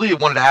really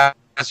wanted to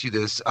ask you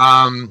this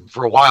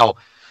for a while.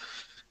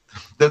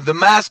 The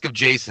mask of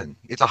Jason,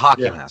 it's a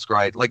hockey mask,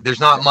 right? Like there's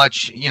not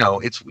much,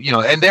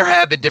 and there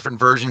have been different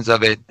versions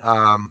of it.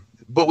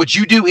 But would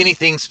you do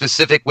anything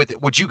specific with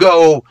it? Would you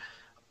go,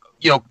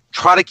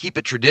 try to keep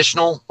it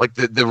traditional, like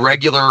the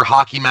regular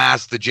hockey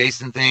mask, the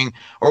Jason thing?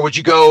 Or would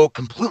you go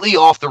completely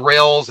off the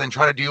rails and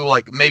try to do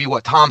like maybe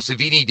what Tom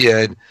Savini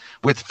did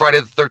with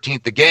Friday the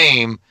 13th, the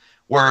game,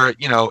 where,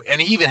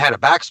 and he even had a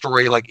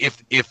backstory, like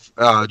if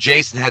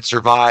Jason had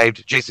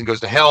survived, Jason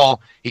Goes to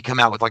Hell, he'd come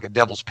out with like a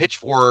devil's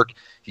pitchfork,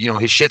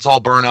 his shit's all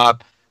burn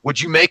up. Would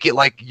you make it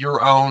like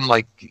your own,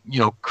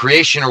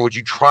 creation, or would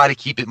you try to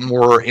keep it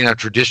more in a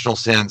traditional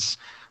sense,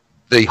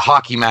 the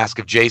hockey mask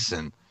of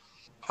Jason?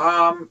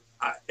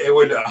 It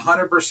would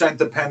 100%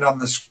 depend on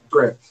the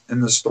script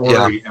and the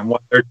story and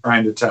what they're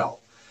trying to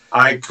tell.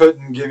 I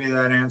couldn't give you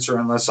that answer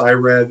unless I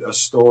read a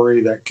story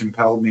that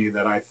compelled me,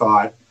 that I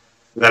thought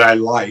that I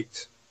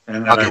liked,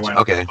 and that I went,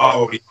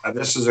 oh, yeah,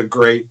 this is a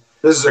great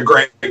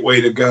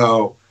way to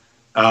go.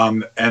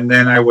 And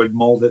then I would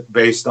mold it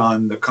based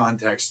on the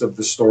context of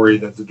the story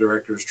that the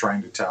director is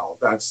trying to tell.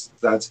 That's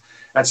a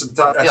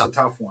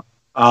tough one.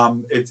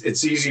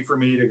 It's easy for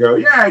me to go,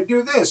 yeah, I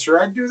do this or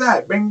I do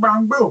that, bing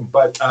bong boom.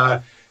 But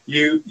I'm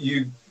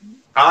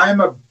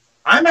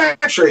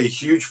actually a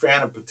huge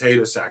fan of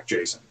Potato Sack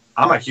Jason.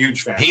 I'm a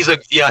huge fan. He's a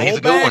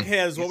good one.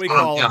 He's what we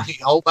call him.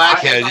 Old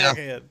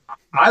baghead.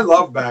 I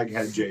love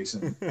Baghead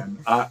Jason, and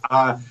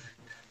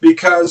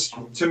because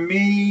to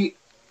me,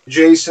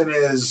 Jason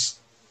is,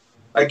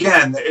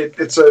 again,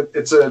 it's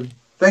a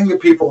thing that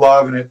people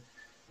love, and it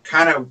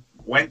kind of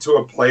went to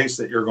a place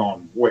that you're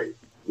going, wait,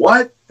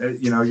 what?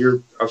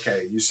 You're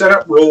okay. You set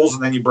up rules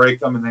and then you break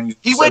them, and then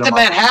he went to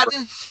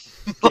Manhattan.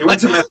 He went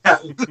to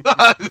Manhattan.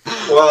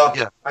 Well,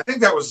 yeah. I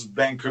think that was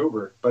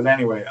Vancouver, but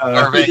anyway.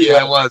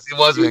 It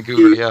was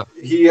Vancouver.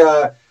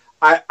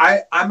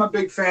 I'm a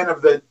big fan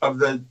of the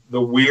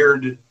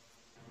weird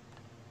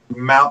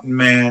mountain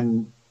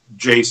man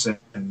Jason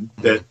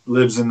that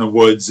lives in the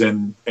woods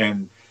and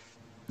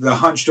the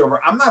hunched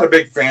over. I'm not a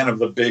big fan of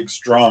the big,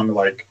 strong,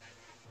 like,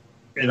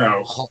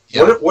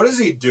 what is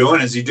he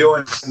doing? Is he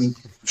doing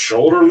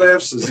shoulder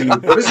lifts? Is he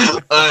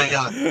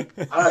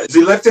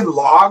lifting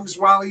logs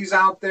while he's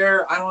out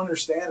there? I don't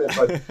understand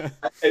it,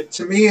 but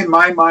to me, in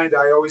my mind,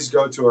 I always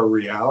go to a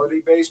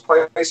reality-based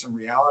place, and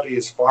reality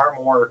is far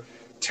more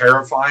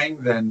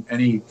terrifying than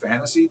any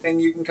fantasy thing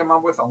you can come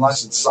up with,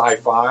 unless it's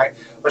sci-fi,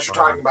 unless you're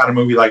talking about a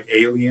movie like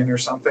Alien or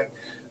something.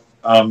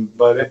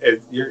 But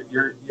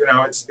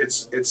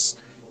it's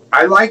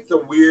I like the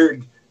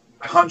weird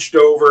hunched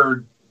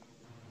over,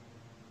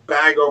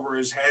 bag over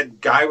his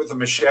head guy with a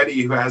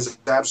machete who has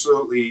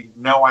absolutely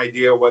no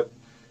idea what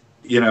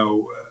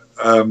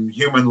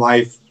human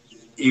life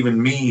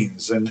even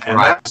means, and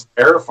that's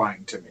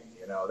terrifying to me.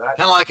 That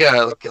kind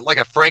of like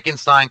a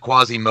Frankenstein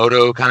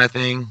Quasimodo kind of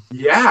thing.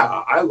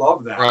 Yeah, I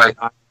love that. Right.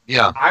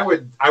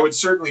 I would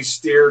certainly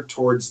steer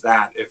towards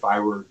that if I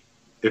were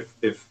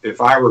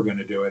going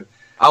to do it.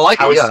 I like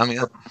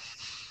it.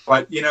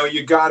 But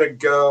you got to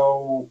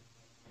go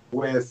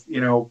with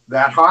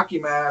that hockey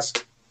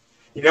mask.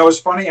 It's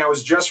funny. I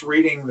was just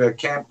reading the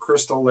Camp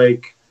Crystal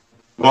Lake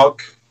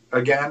book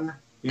again.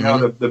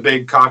 The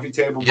big coffee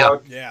table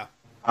book. Yeah.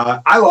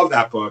 I love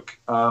that book.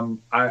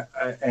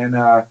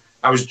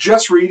 I was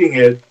just reading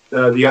it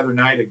the other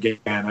night again.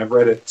 I've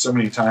read it so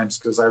many times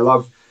because I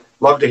love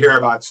to hear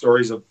about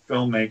stories of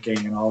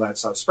filmmaking and all that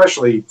stuff,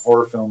 especially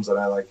horror films that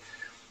I like.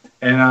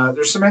 And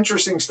there's some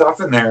interesting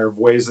stuff in there of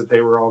ways that they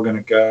were all going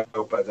to go.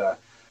 But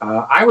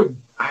I don't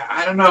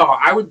know.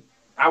 I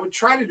would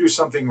try to do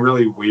something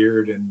really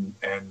weird and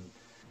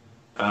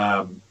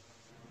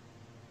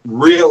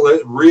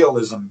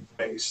realism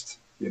based.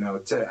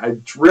 I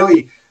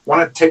really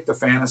want to take the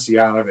fantasy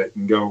out of it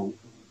and go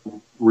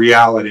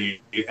reality,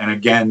 and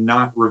again,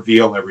 not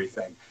reveal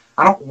everything.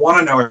 I don't want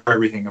to know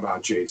everything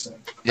about Jason.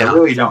 I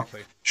really don't.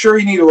 Sure,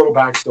 you need a little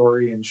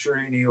backstory, and sure,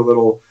 you need a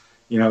little,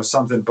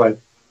 something, but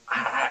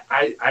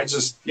I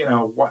just,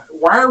 why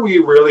are we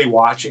really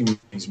watching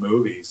these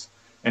movies?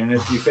 And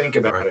if you think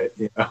about it,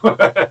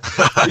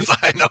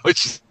 I know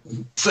it's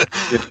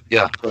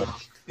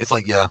it's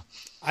like,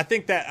 I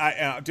think that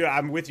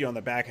I'm with you on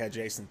the backhead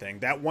Jason thing.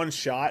 That one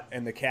shot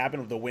in the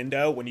cabin of the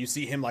window when you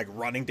see him like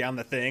running down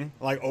the thing,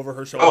 like over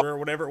her shoulder or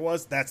whatever it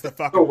was, that's the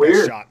fucking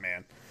best shot,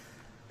 man.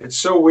 It's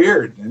so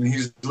weird. And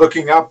he's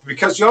looking up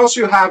because you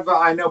also have,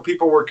 I know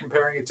people were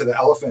comparing it to the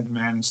Elephant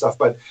Man and stuff,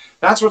 but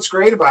that's what's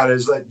great about it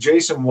is that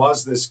Jason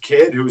was this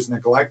kid who was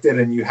neglected,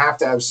 and you have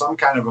to have some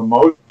kind of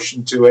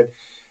emotion to it.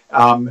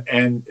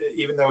 And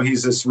even though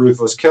he's this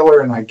ruthless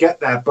killer, and I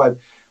get that, but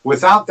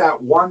without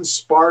that one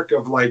spark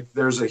of like,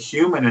 there's a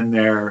human in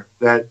there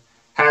that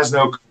has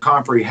no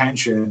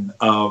comprehension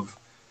of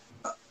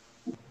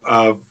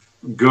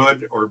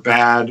good or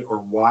bad or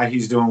why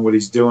he's doing what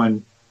he's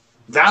doing.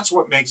 That's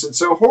what makes it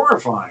so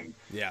horrifying.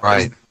 Yeah.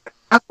 Right.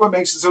 That's what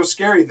makes it so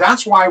scary.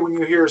 That's why when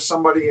you hear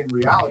somebody in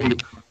reality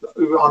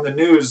on the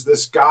news,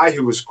 this guy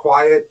who was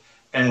quiet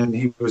and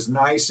he was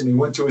nice and he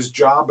went to his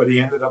job, but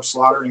he ended up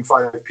slaughtering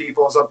 5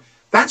 people and stuff.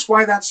 That's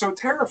why that's so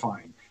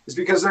terrifying. Is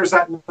because there's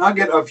that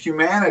nugget of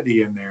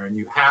humanity in there, and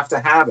you have to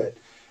have it.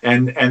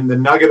 And the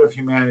nugget of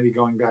humanity,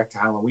 going back to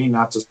Halloween,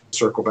 not to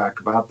circle back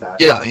about that.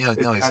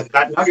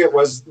 That nugget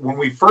was when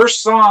we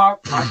first saw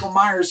Michael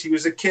Myers. He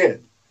was a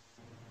kid,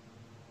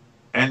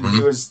 and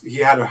he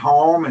had a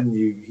home, and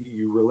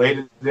you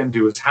related him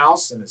to his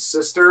house and his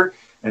sister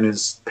and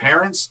his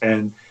parents,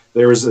 and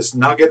there was this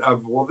nugget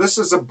of, well, this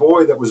is a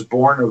boy that was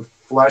born of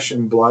flesh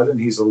and blood,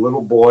 and he's a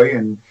little boy,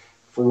 and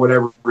for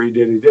whatever he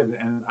did.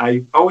 And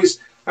I always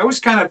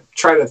kind of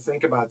try to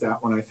think about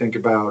that when I think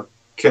about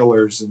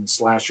killers and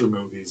slasher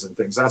movies and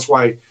things. That's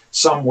why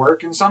some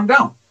work and some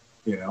don't.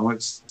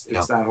 It's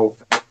that whole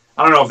thing.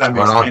 I don't know if that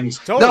makes any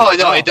sense. No,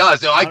 it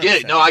does. No, I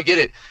get it. No, I get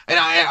it. And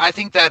I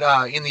think that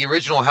in the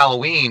original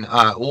Halloween,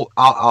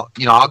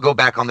 I'll go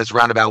back on this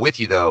roundabout with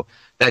you though.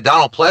 That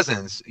Donald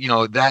Pleasence,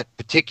 that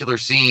particular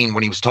scene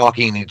when he was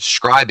talking and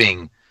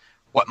describing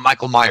what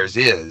Michael Myers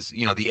is,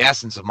 the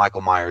essence of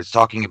Michael Myers,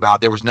 talking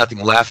about there was nothing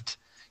left.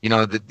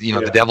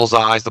 The devil's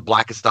eyes, the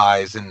blackest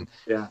eyes, and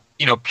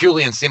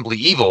purely and simply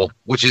evil,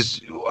 which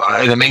is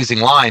an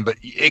amazing line, but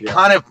it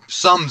kind of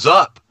sums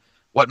up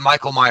what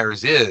Michael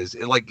Myers is.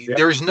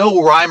 There's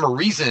no rhyme or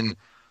reason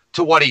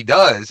to what he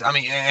does. I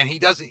mean, and he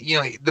doesn't,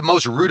 the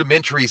most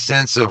rudimentary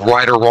sense of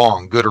right or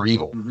wrong, good or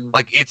evil.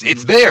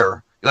 It's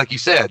there, like you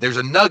said. There's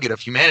a nugget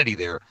of humanity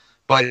there,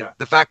 but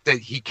the fact that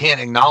he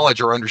can't acknowledge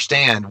or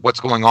understand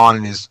what's going on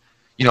in his,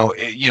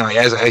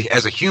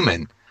 as a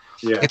human.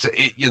 Yeah.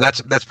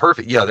 That's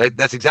perfect. Yeah,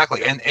 that's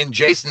exactly. And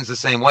Jason's the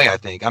same way, I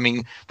think. I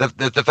mean,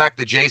 the fact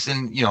that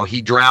Jason,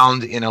 he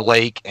drowned in a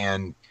lake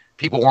and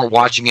people weren't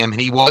watching him,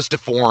 and he was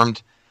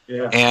deformed.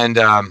 Yeah. And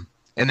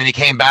then he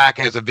came back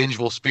as a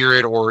vengeful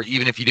spirit, or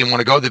even if you didn't want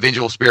to go the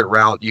vengeful spirit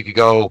route, you could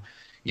go,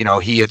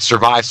 he had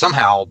survived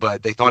somehow,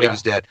 but they thought he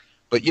was dead.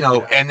 But,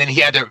 and then he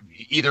had to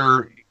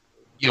either,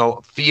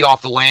 feed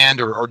off the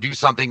land or do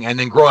something. And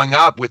then growing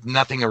up with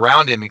nothing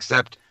around him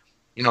except,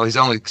 his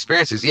own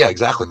experiences. Yeah,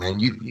 exactly, man.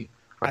 You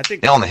I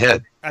think nail on the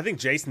head. I think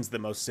Jason's the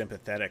most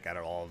sympathetic out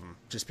of all of them,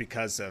 just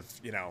because of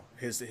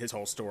his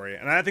whole story,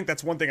 and I think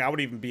that's one thing I would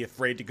even be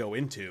afraid to go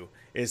into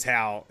is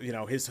how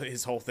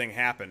his whole thing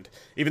happened,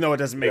 even though it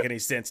doesn't make any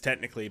sense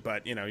technically.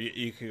 But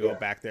you could go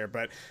back there.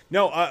 But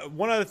no,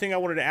 one other thing I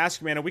wanted to ask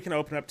you, man, and we can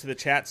open up to the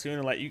chat soon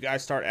and let you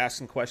guys start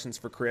asking questions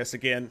for Chris.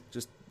 Again,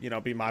 just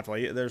be mindful.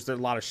 There's a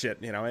lot of shit.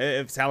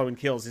 If it's Halloween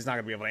Kills, he's not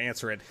gonna be able to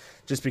answer it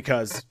just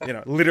because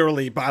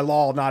literally by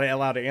law not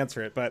allowed to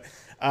answer it. But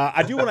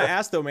I do want to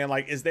ask though, man,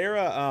 like, is there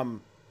a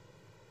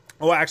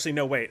oh, actually,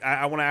 no, wait.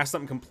 I want to ask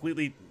something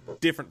completely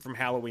different from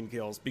Halloween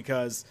Kills,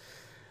 because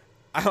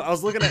I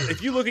was looking at,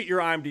 if you look at your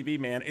IMDb,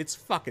 man, it's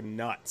fucking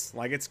nuts.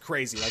 Like, it's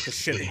crazy. Like, the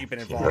shit that you've been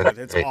involved with.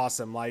 It's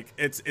awesome. Like,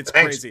 it's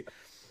crazy.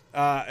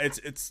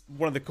 It's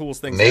one of the coolest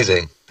things.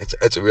 Amazing.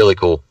 It's really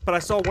cool. But I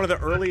saw one of the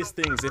earliest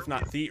things, if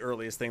not the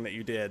earliest thing that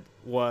you did,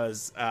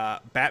 was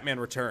Batman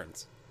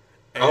Returns.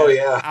 And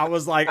I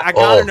was like, I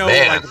gotta know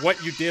like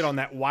what you did on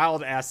that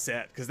wild ass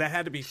set, because that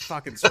had to be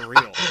fucking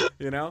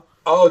surreal,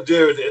 Oh,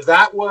 dude,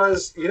 that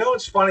was.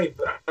 It's funny.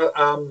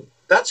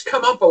 That's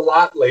come up a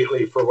lot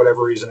lately for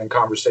whatever reason in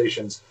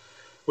conversations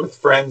with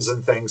friends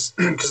and things,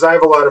 because I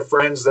have a lot of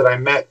friends that I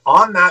met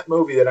on that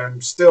movie that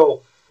I'm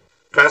still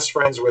best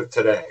friends with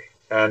today,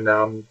 and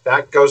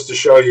that goes to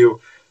show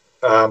you,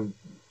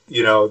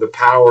 the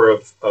power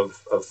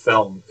of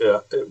film.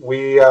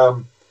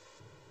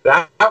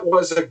 That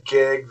was a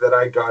gig that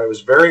I got. It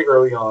was very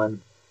early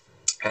on,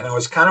 and I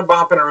was kind of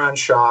bopping around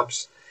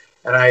shops,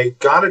 and I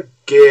got a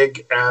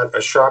gig at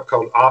a shop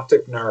called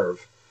Optic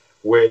Nerve,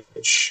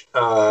 which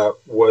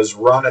was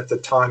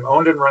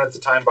owned and run at the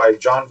time by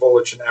John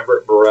Volich and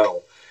Everett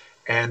Burrell.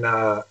 And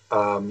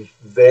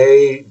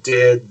they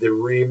did the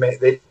remake.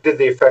 They did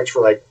the effects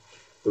for like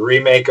the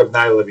remake of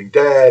Night of the Living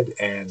Dead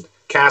and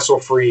Castle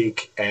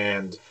Freak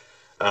and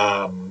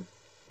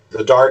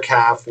The Dark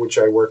Half, which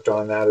I worked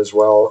on that as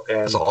well.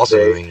 And that's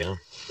awesome.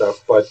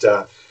 Stuff.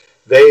 But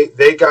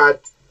they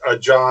got a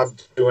job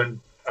doing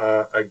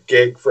a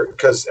gig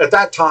because at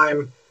that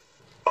time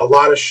a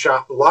lot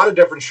of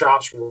different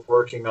shops were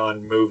working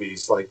on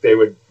movies. Like they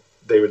would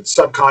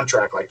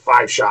subcontract like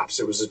 5 shops.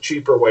 It was a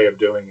cheaper way of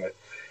doing it.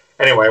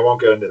 Anyway, I won't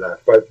go into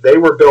that. But they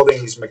were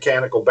building these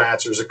mechanical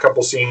bats. There's a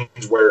couple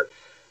scenes where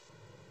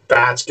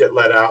bats get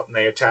let out and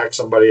they attack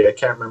somebody. I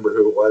can't remember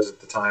who it was at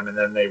the time, and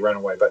then they run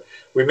away. But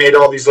we made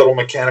all these little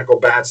mechanical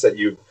bats that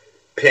you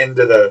pin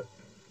to the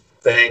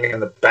thing,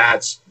 and the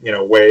bats,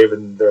 wave,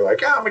 and they're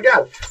like, oh my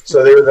god.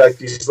 So they were like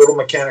these little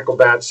mechanical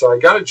bats. So I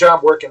got a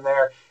job working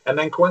there, and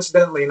then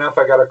coincidentally enough,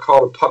 I got a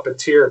call to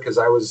puppeteer because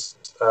I was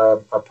a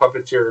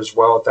puppeteer as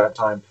well at that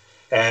time.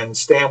 And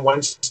Stan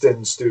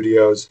Winston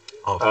Studios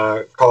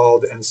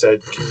called and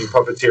said, can you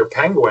puppeteer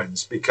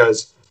penguins?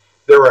 Because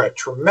there were a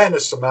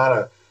tremendous amount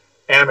of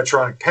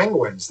animatronic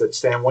penguins that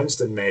Stan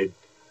Winston made.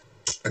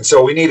 And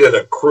so we needed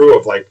a crew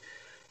of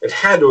it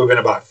had to have been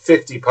about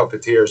 50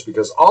 puppeteers,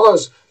 because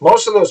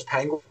most of those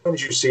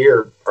penguins you see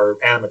are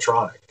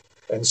animatronic.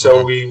 And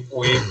so we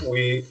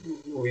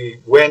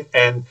went,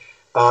 and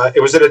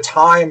it was at a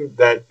time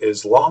that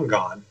is long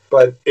gone,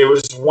 but it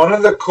was one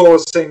of the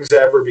coolest things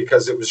ever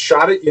because it was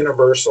shot at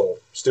Universal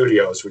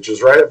Studios, which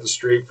is right up the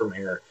street from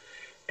here.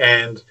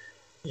 And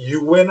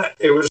it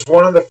was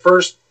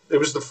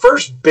the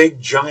first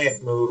big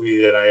giant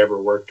movie that I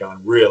ever worked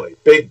on, really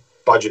big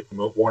budget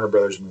Warner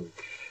Brothers movie.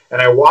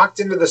 And I walked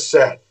into the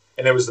set,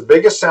 and it was the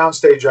biggest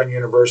soundstage on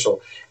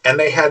Universal, and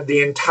they had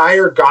the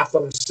entire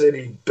Gotham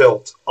City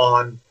built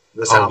on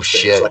the soundstage. Oh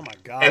shit! Oh my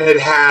god! And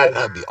it had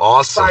that'd be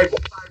awesome.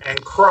 Sidewalks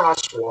and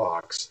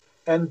crosswalks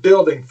and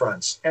building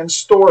fronts and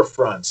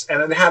storefronts,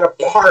 and it had a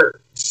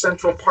park,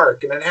 Central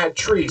Park, and it had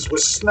trees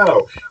with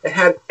snow. It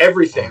had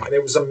everything, and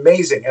it was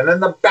amazing. And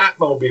then the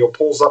Batmobile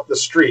pulls up the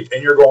street,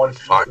 and you're going,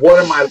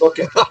 "What am I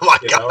looking at?" Oh my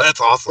god,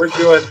 that's awesome! We're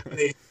doing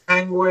these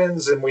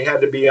penguins, and we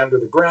had to be under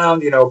the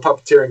ground,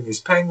 puppeteering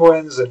these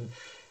penguins, and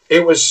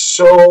it was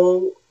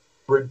so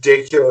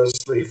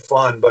ridiculously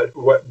fun. But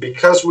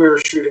because we were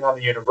shooting on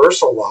the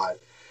Universal lot,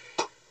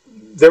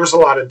 there was a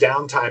lot of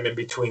downtime in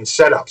between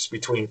setups,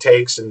 between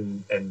takes,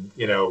 and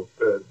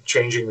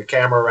changing the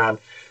camera around.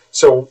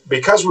 So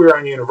because we were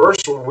on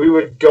Universal, we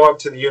would go up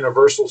to the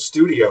Universal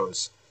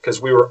Studios because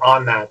we were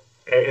in that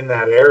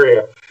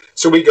area.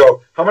 So we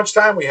go, how much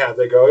time we have?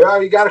 They go, oh,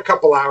 you got a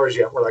couple hours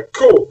yet. We're like,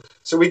 cool.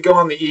 So we go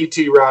on the ET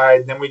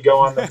ride, and then we go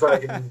on the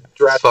fucking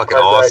Jurassic fucking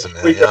Park awesome,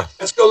 ride. man. We go, Yeah.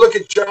 let's go look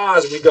at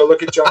Jaws. And we go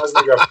look at Jaws,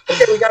 and they go,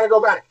 okay, we got to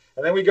go back.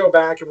 And then we go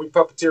back, and we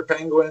puppeteer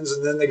penguins,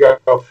 and then they go,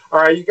 all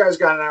right, you guys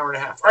got an hour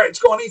and a half. All right, let's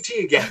go on ET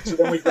again. So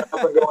then we go up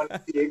and go on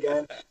ET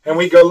again, and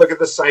we go look at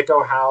the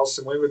Psycho house,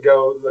 and we would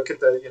go look at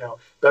the,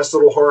 best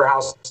little horror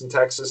house in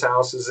Texas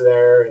houses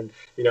there, and,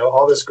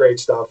 all this great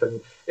stuff.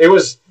 And it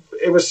was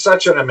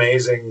such an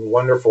amazing,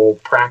 wonderful,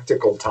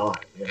 practical time.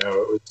 It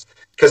was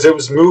because it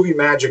was movie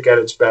magic at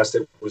its best.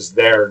 It was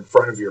there in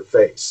front of your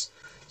face.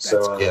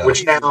 So,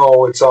 which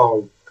now it's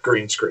all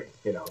green screen.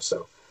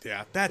 So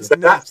yeah, that's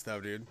nuts,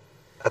 though, dude.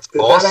 That's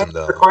awesome,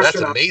 though. That's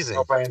amazing.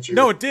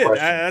 No, it did.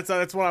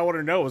 That's what I wanted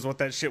to know was what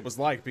that shit was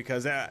like,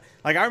 because I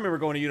remember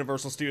going to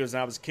Universal Studios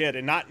when I was a kid,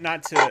 and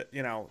not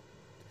to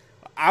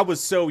I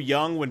was so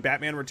young when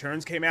Batman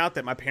Returns came out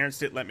that my parents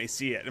didn't let me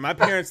see it, and my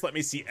parents let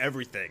me see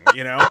everything,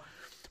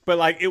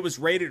 But it was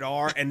rated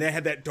R, and they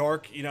had that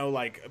dark,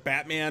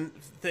 Batman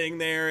thing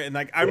there, and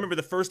I remember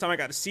the first time I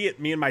got to see it,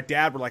 me and my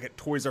dad were at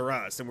Toys R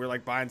Us, and we were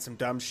buying some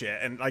dumb shit,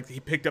 and he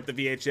picked up the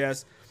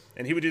VHS,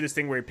 and he would do this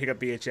thing where he'd pick up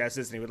VHSs,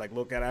 and he would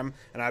look at them,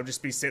 and I would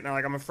just be sitting there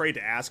I'm afraid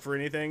to ask for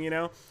anything,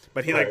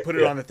 But he put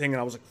it on the thing,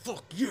 and I was like,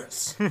 fuck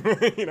yes,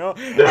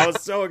 I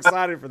was so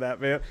excited for that,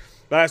 man.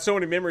 But I have so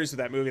many memories of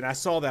that movie, and I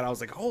saw that, I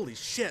was like, holy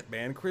shit,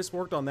 man, Chris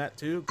worked on that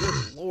too.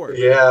 Good lord.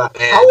 Yeah.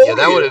 Man,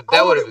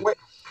 that would have.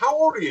 How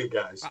old are you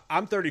guys?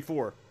 I'm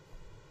 34.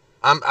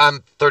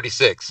 I'm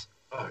 36.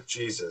 Oh,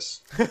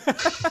 Jesus.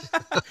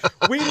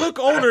 We look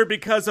older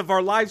because of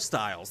our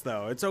lifestyles,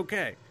 though. It's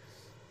okay.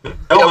 Yeah,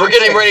 we're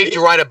getting ready to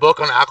write a book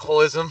on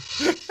alcoholism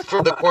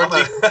for the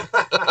quarantine.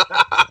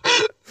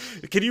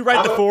 Can you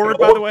write the foreword,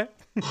 by the way?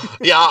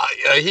 Yeah,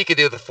 he could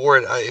do the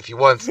foreword if he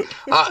wants.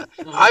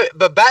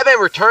 But Batman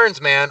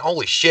Returns, man,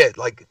 holy shit!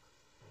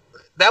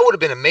 That would have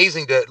been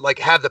amazing to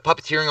have the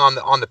puppeteering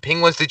on the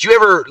penguins. Did you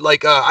ever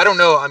I don't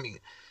know. I mean,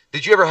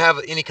 did you ever have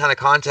any kind of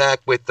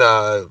contact with?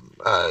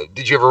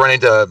 Did you ever run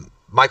into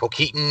Michael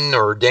Keaton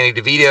or Danny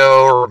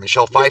DeVito or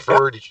Michelle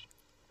Pfeiffer?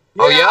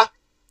 Oh yeah.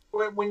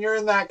 When you're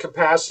in that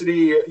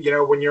capacity,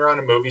 when you're on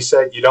a movie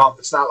set,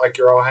 it's not like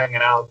you're all hanging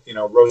out,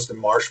 roasting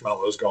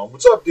marshmallows going,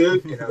 what's up,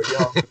 dude? You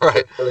don't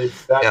right. really do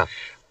that.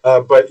 Yeah.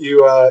 But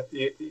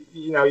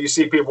you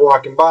see people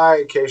walking by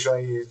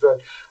occasionally.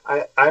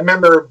 I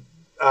remember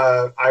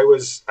I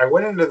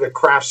went into the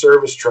craft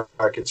service truck.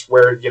 It's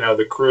where,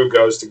 the crew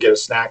goes to get a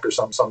snack or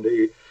something to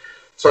eat.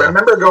 So yeah. I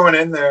remember going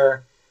in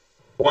there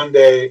one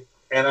day,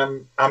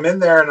 and I'm in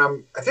there,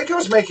 and I think I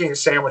was making a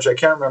sandwich. I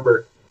can't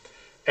remember.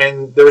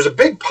 And there was a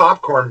big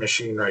popcorn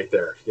machine right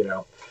there,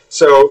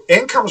 So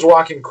in comes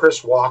walking Chris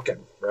Walken,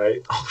 right?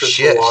 Oh,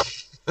 shit.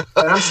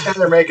 And I'm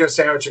standing there making a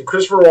sandwich, and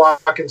Christopher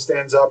Walken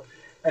stands up,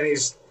 and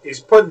he's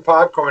putting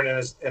popcorn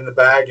in the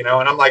bag, and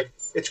I'm like,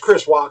 it's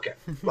Chris Walken.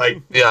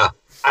 Yeah,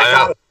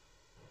 I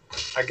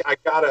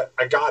got it.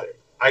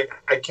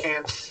 I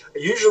can't.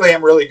 Usually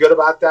I'm really good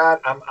about that.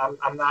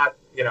 I'm not,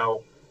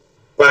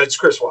 but it's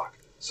Chris Walken.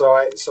 So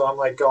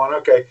I'm going,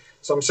 okay.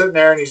 So I'm sitting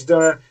there, and he's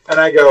doing it,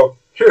 and I go,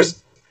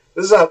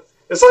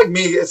 it's like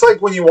me. It's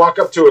like when you walk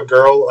up to a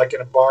girl,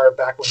 in a bar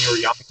back when you were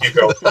young, and you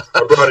go,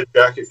 I brought a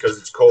jacket because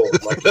it's cold.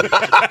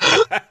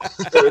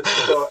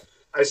 So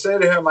I say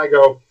to him, I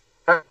go,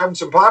 having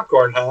some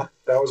popcorn, huh?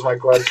 That was my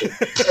question.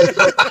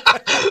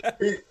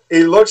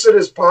 He looks at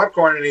his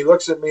popcorn, and he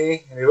looks at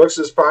me, and he looks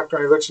at his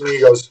popcorn, he looks at me, he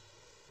goes,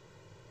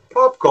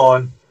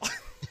 popcorn.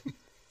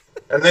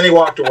 And then he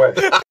walked away.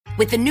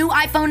 With the new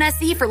iPhone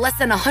SE for less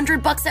than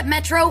 $100 at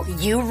Metro,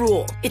 you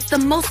rule. It's the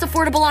most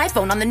affordable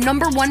iPhone on the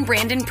 #1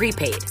 brand in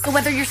prepaid. So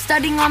whether you're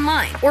studying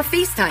online or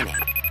FaceTiming.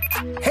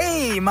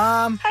 Hey,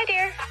 Mom. Hi,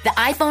 dear. The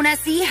iPhone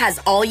SE has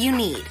all you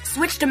need.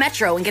 Switch to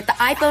Metro and get the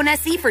iPhone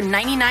SE for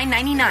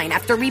 $99.99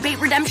 after rebate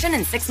redemption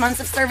and 6 months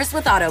of service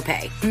with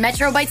AutoPay.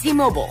 Metro by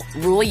T-Mobile.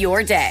 Rule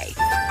your day.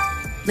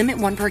 Limit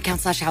 1 per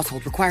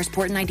account/household. Requires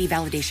port and ID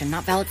validation.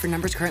 Not valid for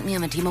numbers currently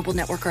on the T-Mobile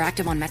network or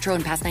active on Metro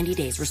in past 90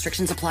 days.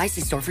 Restrictions apply.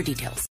 See store for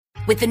details.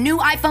 With the new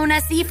iPhone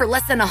SE for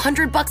less than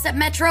 $100 at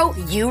Metro,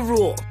 you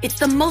rule. It's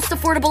the most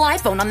affordable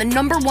iPhone on the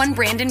 #1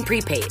 brand in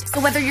prepaid. So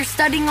whether you're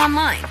studying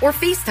online or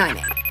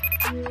FaceTiming.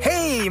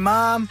 Hey,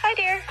 Mom. Hi,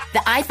 dear. The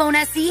iPhone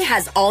SE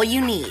has all you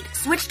need.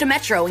 Switch to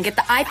Metro and get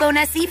the iPhone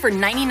SE for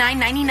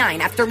 $99.99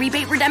 after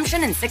rebate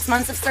redemption and 6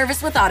 months of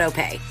service with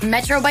AutoPay.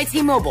 Metro by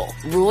T-Mobile.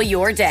 Rule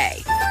your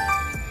day.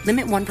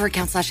 Limit 1 per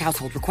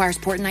account/household. Requires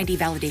port and ID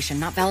validation.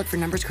 Not valid for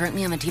numbers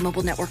currently on the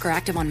T-Mobile network or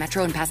active on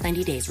Metro in past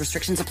 90 days.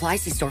 Restrictions apply.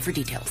 See store for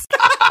details.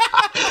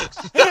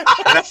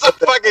 That's so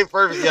fucking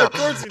perfect. Yeah,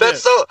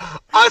 that's so.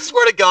 I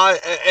swear to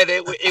God, and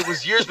it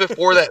was years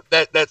before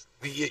that's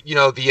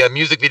the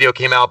music video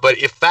came out. But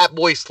if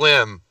Fatboy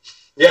Slim,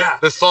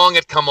 the song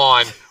had come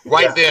on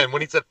then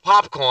when he said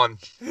popcorn,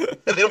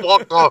 and then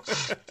walked off.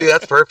 Dude,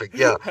 that's perfect.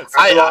 Yeah,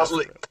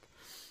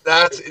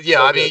 That's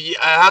yeah. I mean,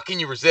 how can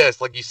you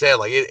resist? Like you said,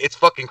 it's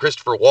fucking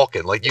Christopher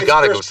Walken. You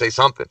gotta go say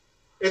something.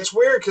 It's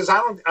weird because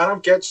I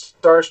don't get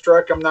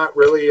starstruck. I'm not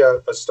really a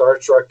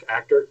starstruck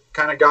actor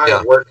kind of guy. Yeah.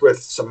 I've worked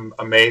with some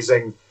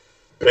amazing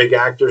big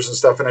actors and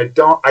stuff, and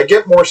I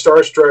get more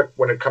starstruck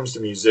when it comes to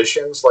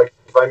musicians. Like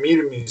if I meet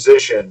a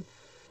musician,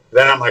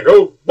 then I'm like,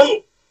 oh,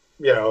 boom,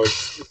 you know.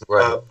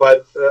 Right.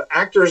 But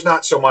actors,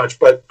 not so much.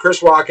 But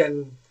Chris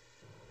Walken,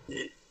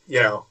 you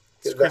know,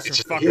 It's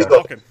Christopher fucking he's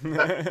Walken.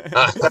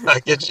 I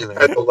get you there.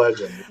 That's a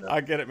legend. You know?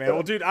 I get it, man.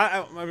 Well, dude,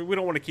 I mean, we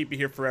don't want to keep you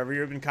here forever.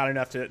 You've been kind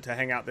enough to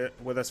hang out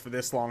with us for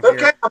this long. Okay,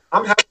 here.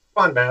 I'm having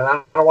fun, man.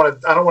 I don't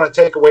want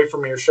to take away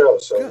from your show.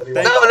 So what do you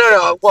Thank want?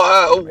 No.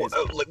 Well,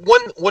 like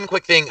one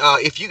quick thing.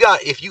 If you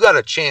got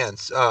a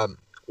chance,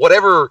 what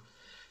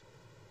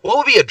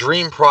would be a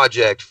dream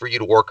project for you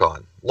to work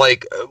on?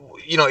 Like,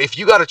 you know, if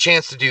you got a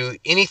chance to do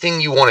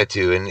anything you wanted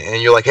to, and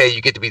you're like, hey,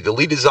 you get to be the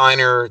lead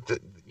designer,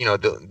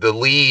 the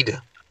lead,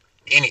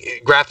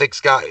 any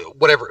graphics guy,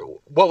 whatever.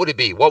 What would it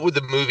be? What would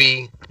the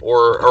movie,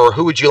 or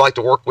who would you like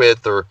to work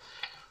with, or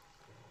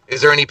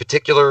is there any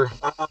particular?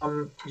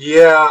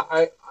 Yeah,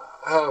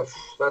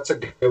 that's a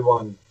good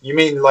one. You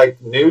mean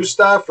like new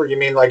stuff, or you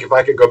mean like if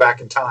I could go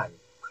back in time?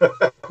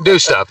 New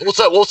stuff.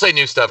 We'll say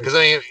new stuff because I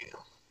mean,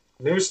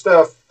 new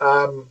stuff.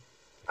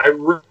 I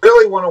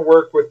really want to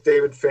work with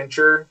David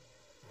Fincher.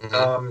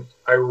 Mhm.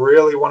 I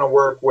really want to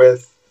work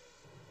with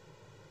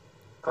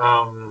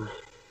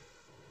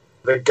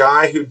the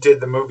guy who did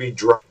the movie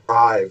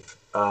Drive.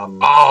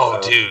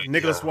 Dude,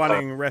 Nicholas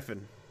Winding Refn,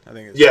 I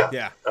think.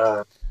 Yeah.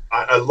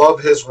 I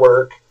love his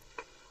work.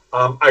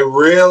 I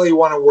really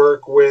want to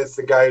work with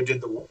the guy who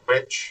did The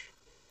Witch.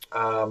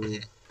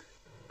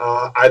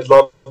 I'd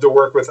love to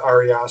work with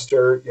Ari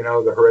Aster, you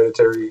know, the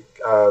Hereditary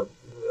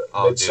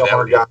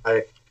Midsommar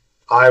guy.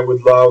 I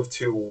would love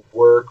to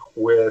work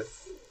with.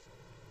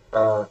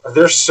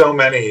 There's so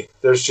many.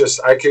 There's just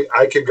I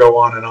could go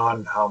on and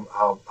on.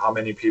 How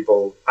many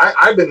people?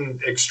 I've been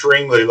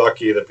extremely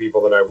lucky. The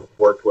people that I've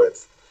worked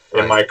with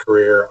in my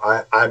career,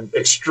 I'm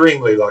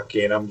extremely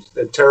lucky, and I'm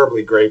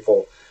terribly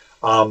grateful.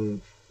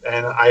 And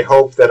I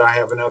hope that I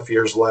have enough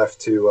years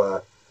left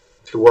to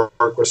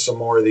work with some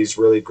more of these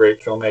really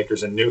great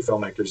filmmakers and new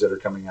filmmakers that are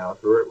coming out.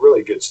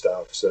 Really good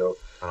stuff. So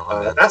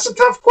that's a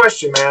tough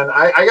question, man.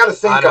 I got to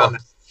think on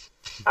that.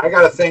 I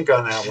got to think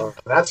on that one.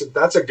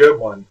 That's a good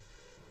one.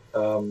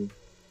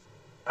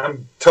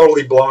 I'm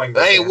totally blowing.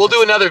 Hey, we'll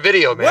do another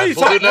video, man. What are you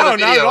We'll do talking? another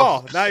No, not video. at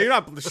all. No, you're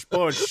not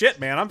blowing shit,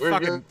 man. I'm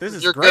fucking. This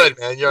is You're great. good,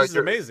 man. This is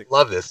amazing.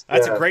 Love this.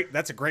 That's Yeah.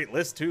 a great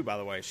list too, by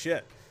the way.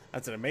 Shit.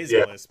 That's an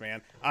amazing list,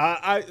 man.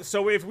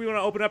 So if we want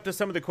to open up to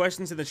some of the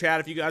questions in the chat,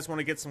 if you guys want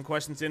to get some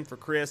questions in for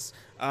Chris,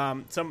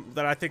 some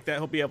that I think that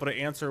he'll be able to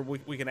answer,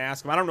 we can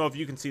ask him. I don't know if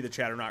you can see the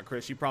chat or not,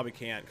 Chris. You probably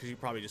can't because you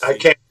probably just. I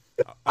can't.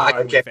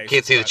 I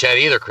can't see the chat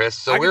either, Chris.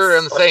 So I we're can-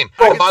 on the same.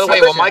 I Oh, can by the see way,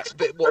 the well, chat.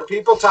 Mike's. Are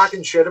people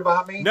talking shit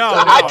about me? No,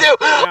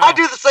 I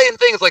do the same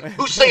thing. It's like,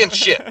 who's saying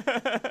shit? Like,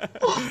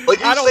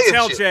 who's I don't saying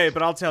tell shit? Jay,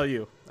 but I'll tell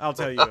you. I'll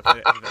tell you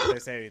if they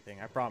say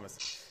anything. I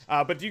promise.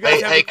 But do you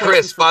guys have Hey, any questions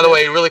Chris. for By the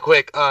Chris? way, really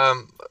quick.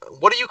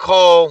 What do you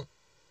call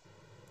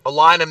a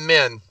line of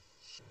men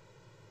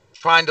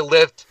trying to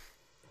lift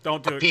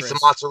Don't do a it, piece Chris. of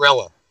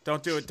mozzarella?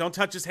 Don't do it. Don't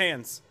touch his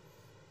hands.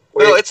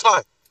 Wait, No, it's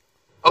fine.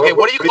 Okay,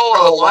 what do you what do you call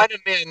call a line of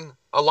men?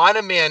 A line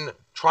of men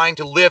trying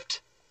to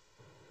lift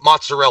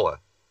mozzarella?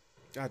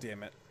 God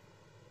damn it.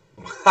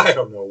 I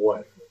don't know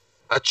what.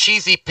 A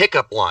cheesy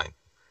pickup line.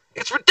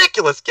 It's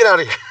ridiculous. Get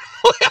out of here.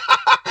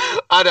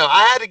 I know.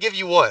 I had to give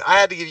you one.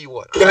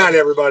 Good night,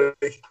 everybody.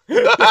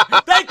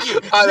 Thank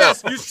you. I know.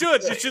 Yes, you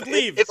should. You should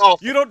leave. It's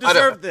awful. You don't I know.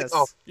 deserve It's this.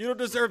 awful. You don't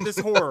deserve this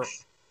horror.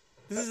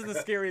 This is the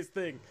scariest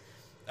thing.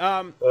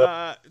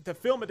 The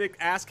Film Addict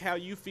asked how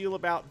you feel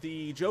about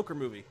the Joker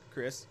movie,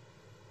 Chris.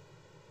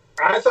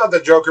 I thought the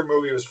Joker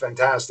movie was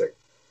fantastic.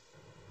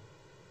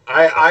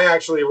 I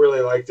actually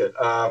really liked it.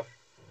 I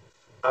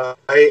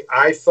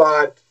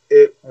thought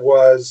it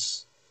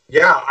was,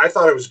 I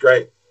thought it was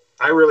great.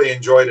 I really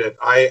enjoyed it.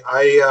 I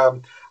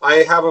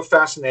have a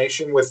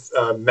fascination with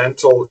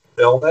mental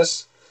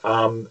illness.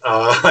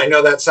 I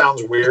know that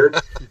sounds weird.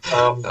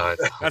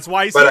 That's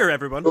why he's But- here,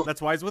 everyone.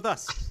 That's why he's with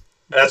us.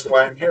 That's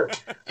why I'm here.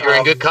 You're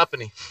in good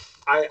company.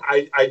 I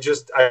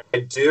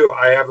do.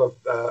 I have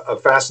a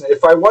fascination.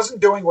 If I wasn't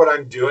doing what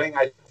I'm doing,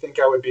 I think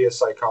I would be a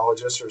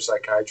psychologist or a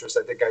psychiatrist.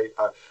 I think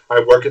I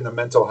work in the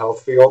mental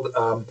health field.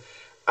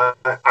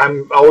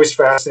 I'm always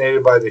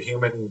fascinated by the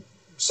human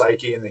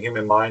psyche and the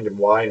human mind and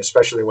why, and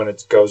especially when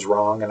it goes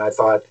wrong. And I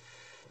thought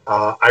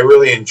I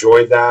really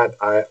enjoyed that.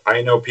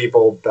 I know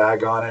people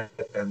bag on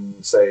it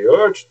and say,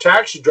 "Oh, it's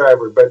Taxi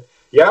Driver," but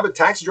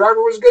Taxi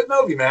Driver was a good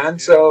movie, man.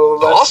 So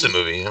It's an awesome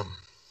movie. Yeah.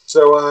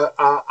 So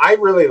I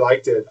really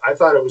liked it. I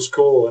thought it was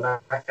cool, and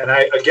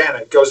I again,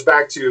 it goes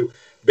back to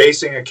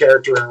basing a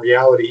character in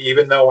reality.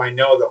 Even though I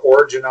know the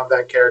origin of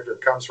that character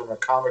comes from a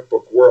comic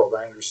book world,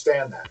 I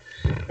understand that,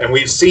 and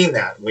we've seen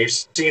that. We've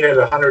seen it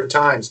 100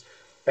 times,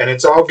 and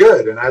it's all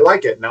good, and I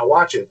like it, and I'll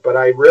watch it. But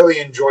I really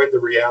enjoyed the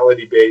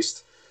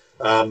reality-based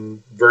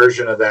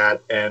version of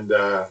that, and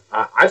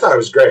I thought it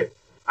was great.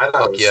 I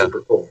thought it was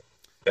super cool.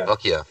 Yeah.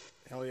 Fuck yeah.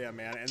 Hell yeah,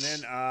 man. And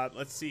then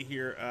let's see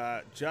here.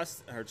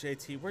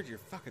 JT, where'd your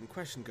fucking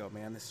question go,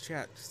 man? This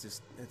chat is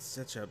just, it's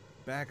such a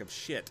bag of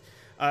shit.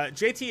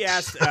 JT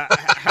asked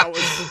how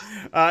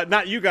was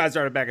not you guys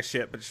are a bag of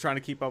shit, but just trying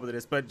to keep up with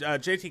this. But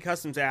JT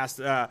Customs asked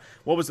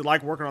what was it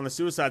like working on the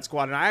Suicide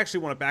Squad, and I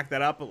actually want to back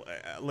that up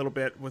a little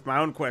bit with my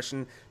own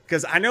question,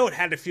 because I know it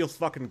had to feel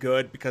fucking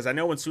good, because I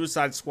know when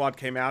Suicide Squad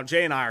came out,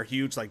 Jay and I are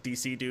huge like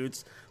DC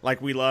dudes,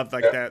 like we love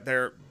like that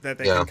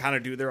they can kind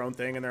of do their own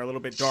thing, and they're a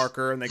little bit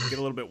darker and they can get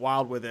a little bit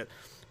wild with it.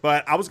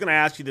 But I was going to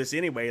ask you this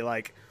anyway,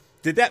 like,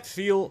 did that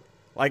feel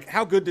like,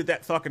 how good did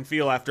that fucking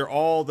feel after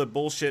all the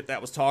bullshit that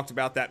was talked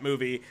about that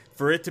movie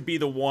for it to be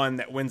the one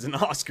that wins an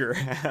Oscar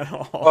at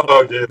all?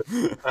 Oh, dude.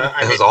 It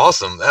was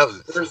awesome. That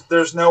was...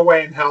 There's no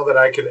way in hell that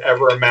I could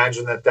ever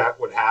imagine that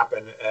would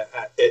happen.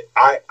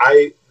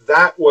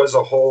 That was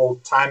a whole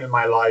time in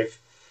my life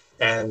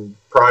and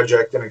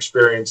project and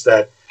experience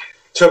that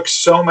took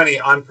so many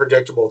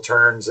unpredictable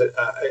turns.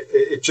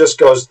 It just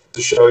goes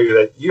to show you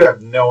that you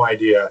have no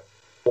idea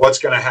what's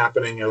going to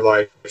happen in your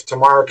life.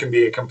 Tomorrow can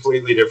be a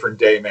completely different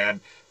day, man,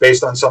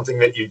 based on something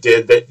that you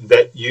did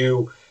that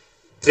you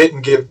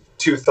didn't give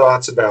two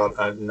thoughts about.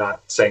 I'm not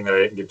saying that I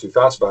didn't give two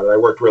thoughts about it. I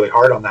worked really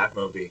hard on that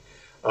movie.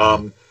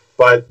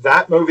 But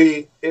that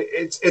movie,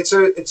 it's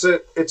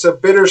a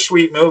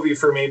bittersweet movie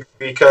for me,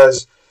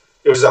 because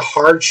it was a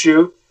hard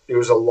shoot. It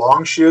was a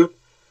long shoot.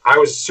 I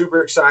was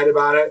super excited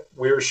about it.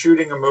 We were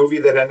shooting a movie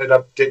that ended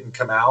up didn't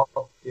come out.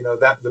 You know,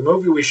 that the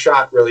movie we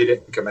shot really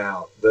didn't come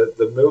out.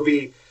 The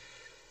movie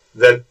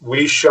that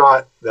we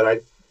shot, that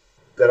I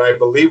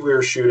believe we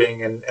were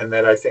shooting, and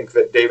that I think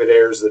that David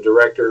Ayers, the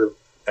director,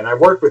 and I've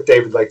worked with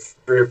David like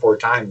 3 or 4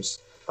 times.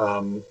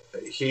 That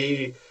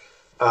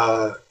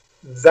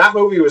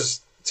movie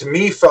was, to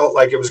me, felt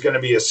like it was going to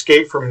be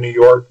Escape from New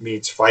York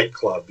meets Fight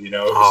Club. You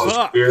know, it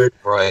was weird.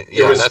 Right?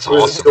 Yeah, that's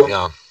awesome.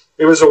 Yeah,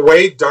 it was a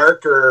way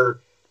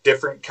darker,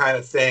 different kind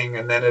of thing,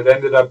 and then it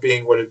ended up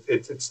being what it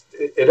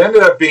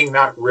ended up being,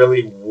 not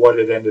really what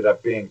it ended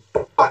up being.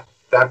 But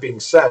that being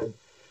said,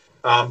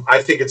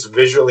 I think it's a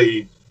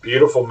visually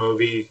beautiful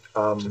movie.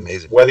 It's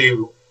amazing. Whether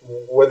you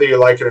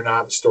like it or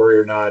not, the story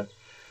or not,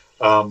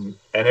 and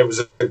it was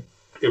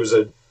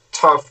a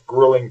tough,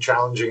 grueling,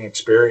 challenging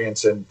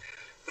experience. And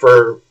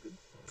for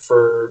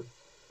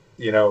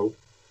you know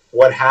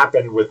what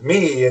happened with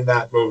me in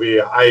that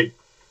movie, I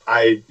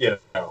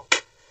don't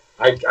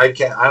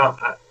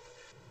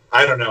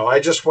know. I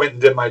just went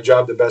and did my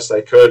job the best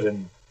I could,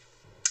 and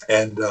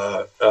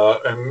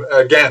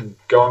again,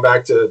 going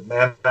back to,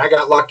 man, I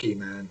got lucky,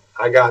 man.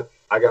 I got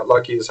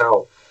lucky as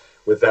hell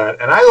with that.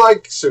 And I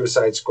like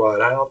Suicide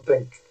Squad. I don't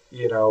think,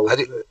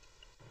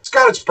 it's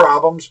got its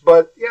problems,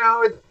 but it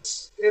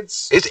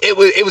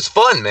was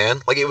fun, man.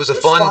 Like, it was a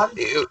fun.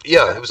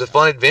 It was a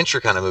fun adventure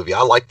kind of movie.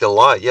 I liked it a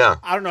lot. Yeah.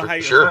 I don't know how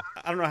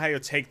you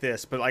take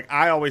this, but like,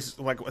 I always,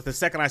 like, the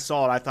second I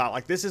saw it, I thought,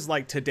 like, this is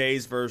like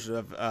today's version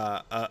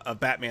of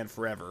Batman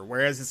Forever.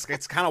 Whereas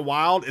it's kind of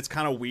wild, it's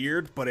kind of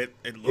weird, but it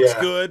looks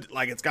good.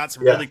 Like, it's got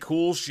some really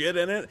cool shit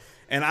in it.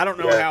 And I don't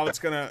know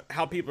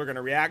how people are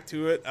gonna react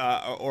to it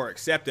or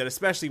accept it,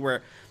 especially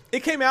where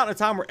it came out in a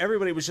time where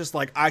everybody was just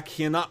like, I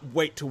cannot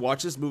wait to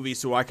watch this movie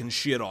so I can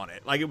shit on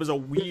it. Like, it was a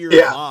weird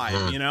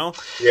vibe, you know?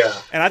 Yeah.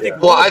 And I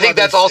think, I think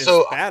that's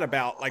also bad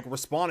about, like,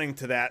 responding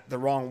to that the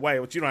wrong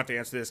way, which you don't have to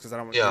answer this because I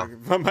don't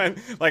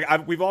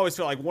we've always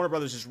felt like Warner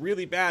Brothers is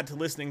really bad to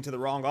listening to the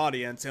wrong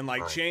audience and,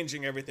 like,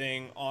 changing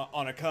everything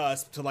on a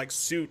cusp to, like,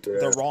 suit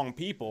the wrong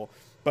people.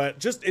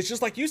 But it's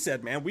just like you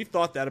said, man. We've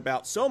thought that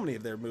about so many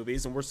of their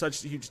movies, and we're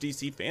such huge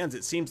DC fans.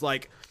 It seems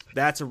like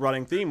that's a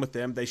running theme with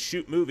them. They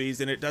shoot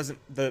movies, and it doesn't.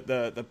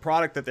 The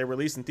product that they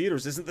release in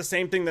theaters isn't the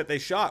same thing that they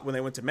shot when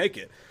they went to make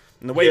it.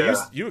 And the way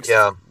you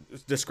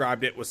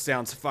described it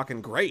sounds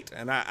fucking great.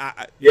 And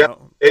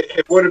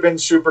it would have been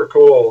super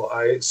cool.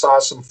 I saw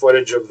some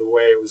footage of the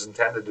way it was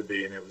intended to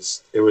be, and it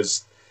was.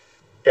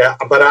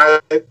 But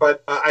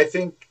I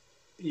think,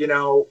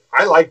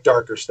 I like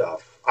darker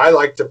stuff. I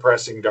like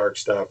depressing, dark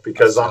stuff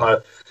because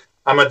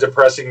I'm a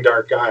depressing,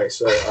 dark guy.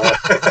 So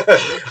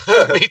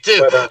me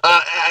too.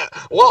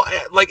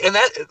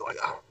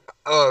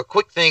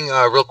 Quick thing,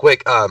 real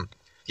quick.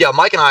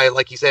 Mike and I,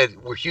 like you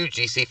said, we're huge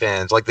DC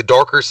fans. Like, the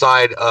darker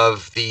side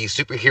of the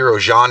superhero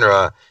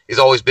genre has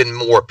always been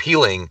more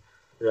appealing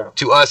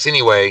to us,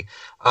 anyway.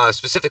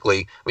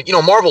 Specifically, but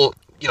Marvel.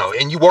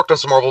 And you worked on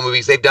some Marvel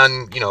movies. They've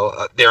done.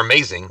 They're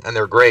amazing and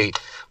they're great.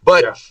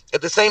 But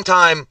at the same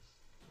time,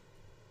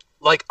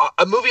 like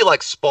a movie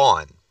like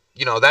Spawn,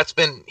 that's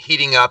been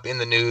heating up in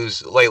the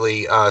news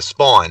lately.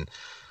 Spawn,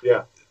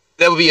 that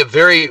would be a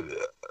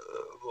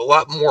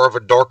lot more of a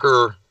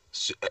darker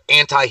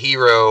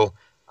anti-hero.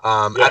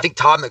 I think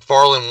Todd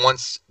McFarlane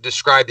once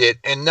described it,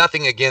 and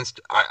nothing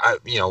against,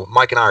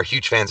 Mike and I are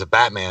huge fans of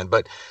Batman,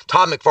 but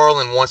Todd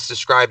McFarlane once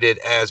described it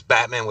as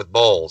Batman with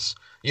balls.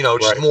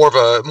 Just more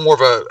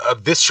of a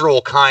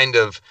visceral kind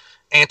of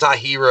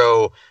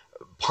anti-hero,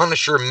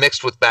 Punisher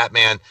mixed with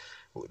Batman,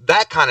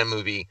 that kind of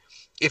movie.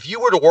 If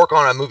you were to work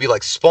on a movie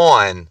like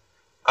Spawn,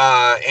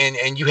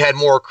 and you had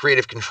more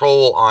creative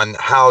control on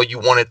how you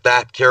wanted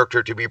that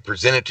character to be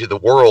presented to the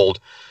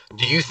world,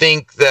 do you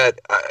think that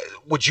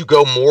would you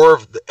go more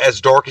of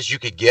as dark as you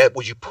could get?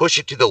 Would you push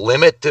it to the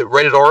limit to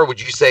rated R? Or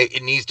would you say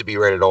it needs to be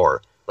rated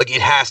R? Like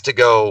it has to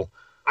go.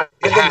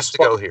 It has to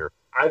go here.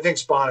 I think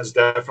Spawn is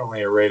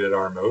definitely a rated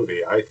R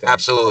movie. I think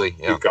absolutely.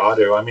 Yeah. You got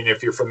to. I mean,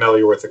 if you're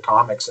familiar with the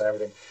comics and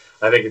everything,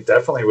 I think it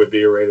definitely would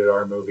be a rated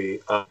R movie.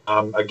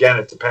 Again,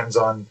 it depends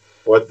on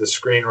what the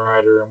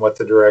screenwriter and what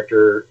the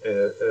director,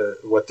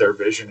 what their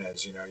vision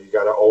is. You know, you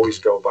got to always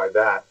go by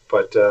that.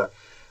 But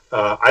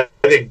I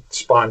think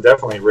Spawn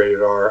definitely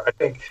rated R. I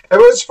think it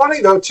was funny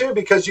though too,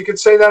 because you could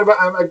say that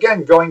about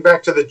again going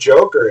back to the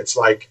Joker. It's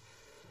like,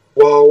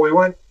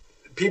 well,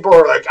 people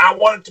are like, I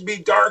want it to be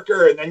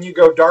darker, and then you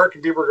go dark,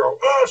 and people go,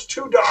 oh, it's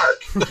too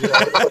dark. You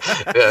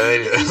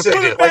know?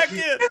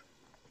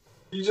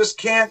 You just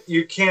can't.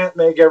 You can't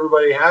make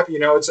everybody happy. You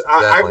know, it's.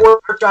 I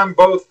worked on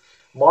both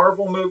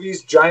Marvel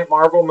movies, giant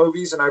Marvel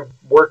movies, and I've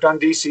worked on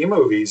DC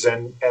movies,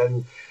 and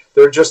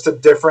they're just a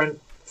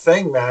different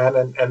thing, man,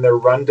 and they're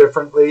run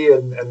differently,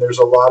 and there's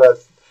a lot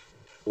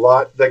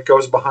that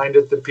goes behind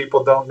it that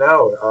people don't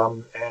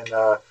know,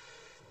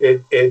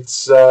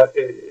 it's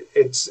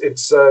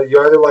you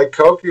either like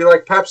Coke or you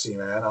like Pepsi,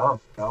 man. I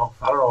don't know.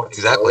 What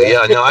exactly.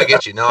 Yeah. No, I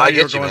get you. No, I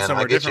get you, man.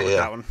 I get you.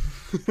 Yeah.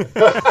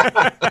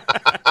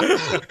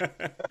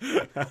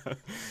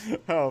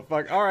 Oh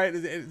fuck! All right.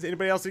 Is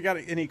anybody else got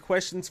any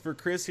questions for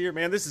Chris here,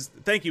 man?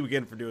 Thank you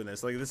again for doing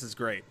this. Like, this is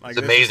great. Like,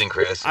 it's amazing,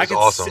 Chris. It's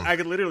awesome. I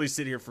could literally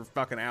sit here for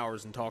fucking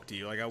hours and talk to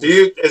you. Like,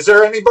 is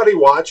there anybody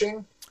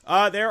watching?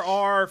 There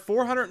are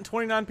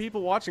 429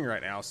 people watching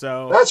right now,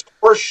 so that's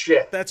horse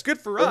shit. That's good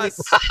for us.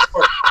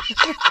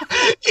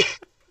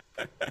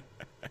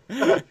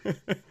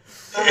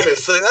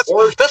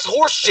 That's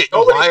horse shit,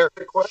 you liar.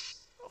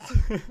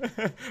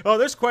 Oh,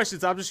 there's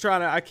questions. I'm just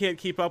I can't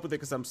keep up with it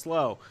because I'm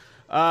slow.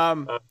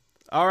 All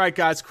right,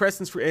 guys.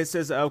 Crescent's it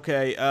says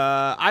okay.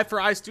 Eye for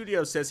Eye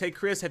Studio says, "Hey,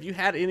 Chris, have you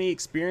had any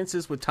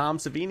experiences with Tom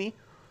Savini?"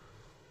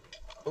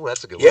 Oh,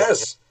 that's a good one.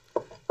 Yes,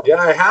 yeah,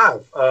 I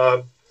have.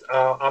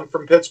 I'm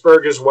from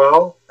Pittsburgh as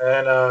well,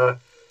 and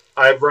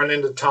I've run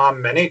into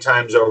Tom many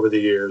times over the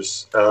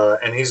years,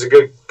 and he's a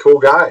cool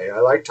guy. I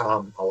like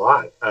Tom a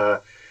lot.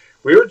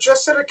 We were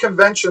just at a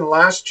convention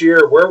last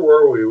year. Where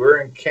were we? We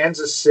were in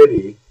Kansas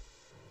City.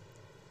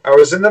 I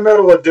was in the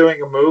middle of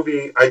doing a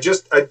movie.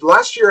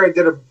 Last year I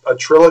did a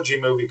trilogy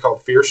movie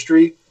called Fear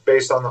Street,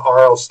 based on the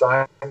R.L.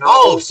 Stine novels.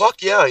 Oh,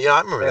 fuck yeah,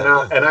 I remember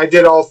that. And I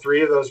did all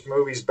three of those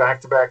movies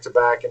back to back to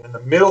back, and in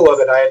the middle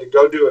of it, I had to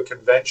go do a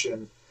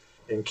convention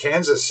in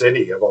Kansas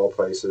City, of all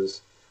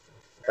places.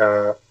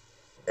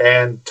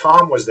 And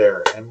Tom was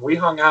there, and we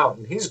hung out,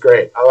 and he's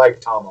great. I like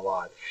Tom a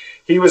lot.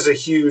 He was a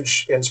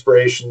huge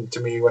inspiration to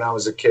me when I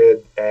was a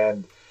kid,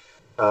 and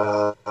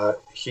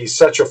he's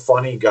such a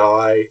funny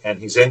guy, and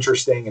he's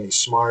interesting, and he's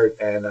smart,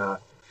 and I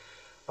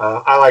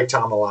like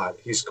Tom a lot.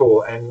 He's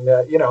cool, and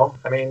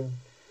I mean,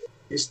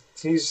 he's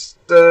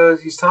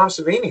Tom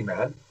Savini,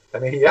 man. I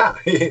mean, yeah,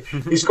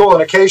 he's cool,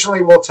 and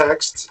occasionally we'll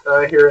text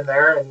here and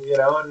there, and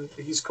and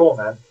he's cool,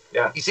 man.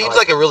 Yeah, he seems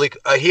like a really.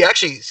 He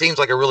actually seems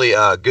like a really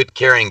good,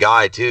 caring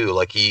guy too.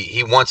 Like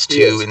he wants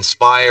to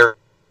inspire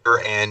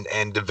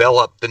and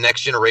develop the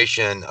next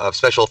generation of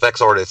special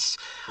effects artists.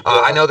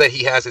 I know that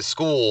he has his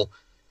school,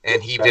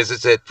 and he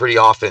visits it pretty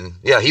often.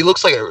 Yeah, he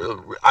looks like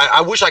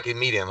I wish I could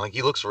meet him. Like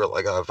he looks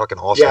like a fucking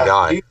awesome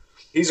guy.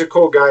 He's a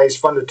cool guy. He's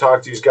fun to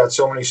talk to. He's got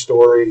so many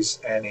stories,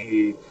 and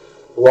he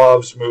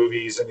loves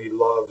movies, and he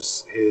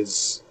loves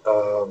his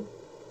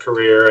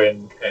career,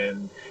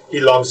 and he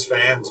loves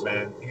fans,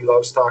 man. He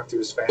loves talking to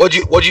his fans.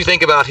 What'd you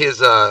think about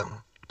his? I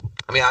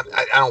mean, I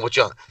don't know what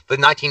the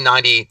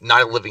 1990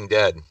 Night of the Living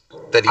Dead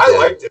that he did. I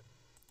liked it.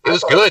 It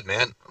was good,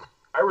 man.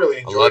 I really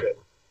enjoyed it.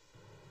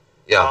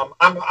 Yeah.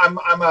 I'm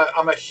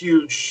a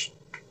huge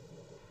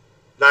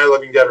Night of the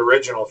Living Dead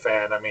original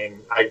fan. I mean,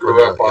 I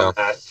grew up on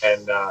that,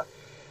 and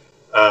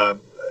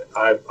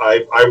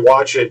I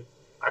watch it.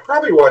 I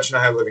probably watch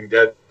Night of the Living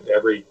Dead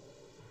every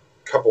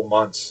couple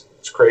months.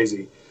 It's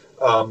crazy,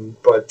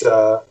 but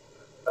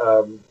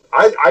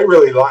I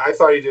really I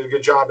thought he did a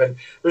good job. And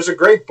there's a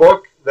great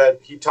book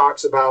that he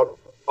talks about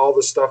all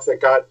the stuff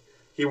that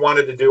he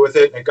wanted to do with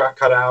it, and it got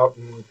cut out,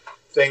 and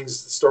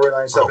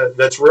storyline stuff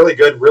that's really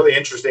good, really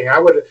interesting. I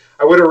would have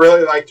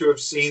really liked to have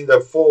seen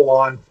the full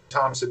on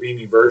Tom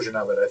Savini version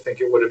of it. I think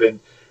it would have been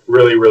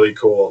really, really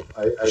cool.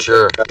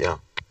 Sure, yeah.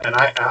 And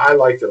I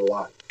liked it a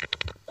lot.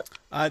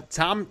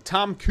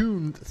 Thom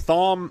Coons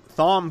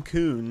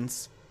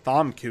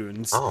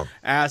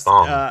asked,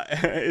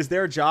 is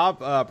there a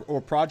job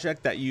or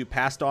project that you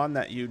passed on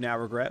that you now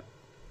regret?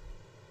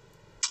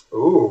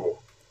 Ooh.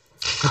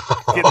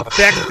 Getting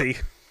sexy.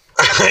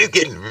 It's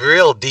getting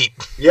real deep.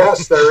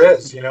 Yes, there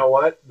is. You know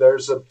what?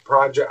 There's a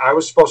project. I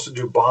was supposed to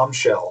do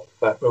Bombshell,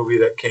 that movie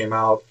that came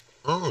out,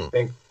 I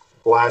think,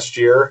 last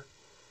year.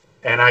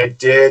 And I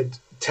did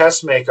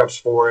test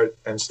makeups for it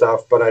and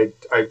stuff, but I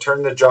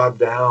turned the job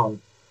down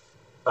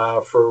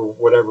for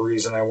whatever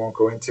reason I won't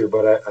go into.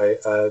 But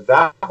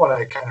that one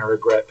I kind of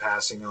regret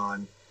passing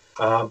on.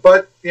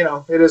 But,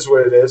 it is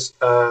what it is.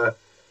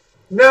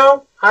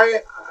 No,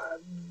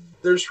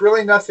 there's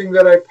really nothing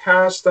that I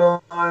passed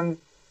on.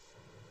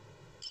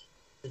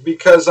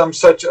 because I'm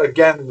such,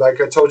 again,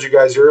 like I told you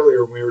guys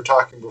earlier when we were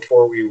talking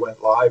before we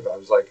went live, I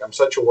was like, I'm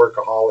such a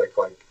workaholic.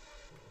 Like,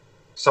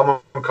 someone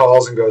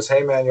calls and goes,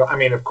 hey man, I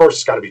mean, of course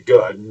it's got to be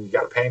good and you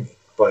got to pay me.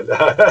 But,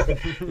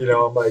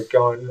 I'm like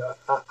going,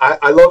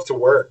 I love to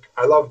work.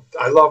 I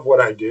love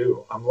what I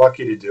do. I'm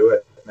lucky to do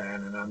it,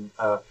 man. And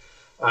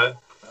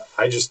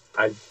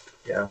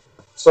yeah.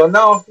 So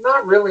no,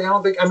 not really. I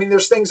don't think, I mean,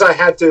 there's things I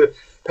had to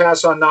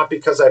pass on, not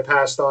because I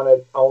passed on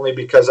it, only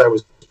because I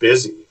was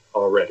busy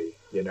already,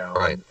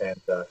 Right.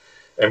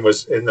 and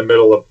was in the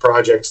middle of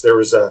projects.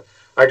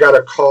 I got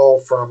a call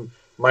from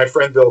my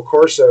friend Bill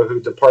Corso, who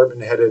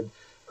department headed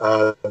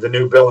the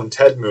new Bill and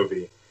Ted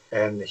movie.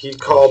 And he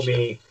called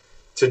me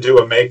to do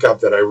a makeup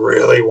that I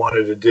really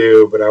wanted to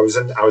do, but I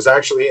was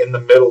actually in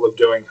the middle of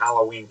doing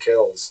Halloween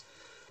Kills.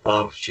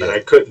 And I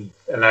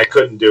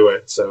couldn't do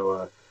it.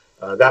 So,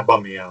 that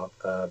bummed me out.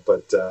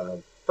 But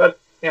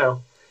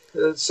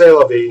c'est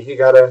la vie.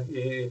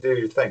 You do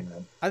your thing,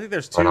 man. I think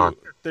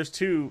there's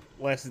two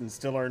lessons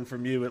to learn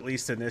from you, at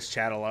least in this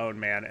chat alone,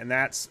 man. And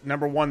that's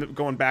number one,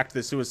 going back to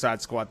the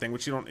Suicide Squad thing,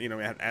 which you don't,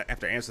 have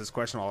to answer this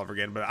question all over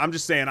again. But I'm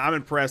just saying, I'm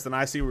impressed, and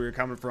I see where you're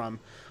coming from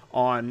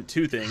on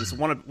two things.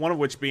 One of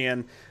which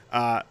being,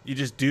 you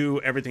just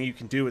do everything you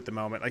can do at the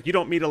moment. Like, you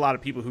don't meet a lot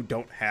of people who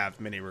don't have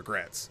many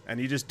regrets, and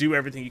you just do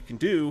everything you can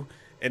do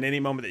in any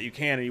moment that you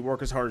can, and you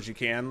work as hard as you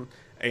can.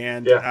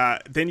 And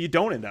then you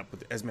don't end up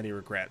with as many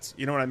regrets.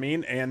 You know what I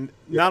mean? And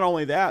not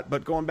only that,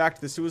 but going back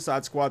to the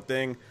Suicide Squad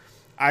thing,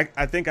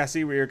 I think I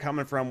see where you're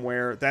coming from,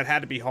 where that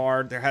had to be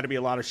hard. There had to be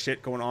a lot of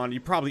shit going on.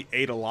 You probably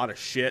ate a lot of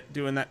shit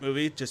doing that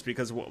movie just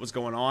because of what was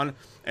going on.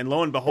 And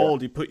lo and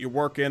behold, you put your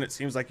work in. It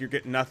seems like you're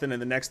getting nothing.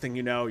 And the next thing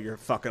you know, you're a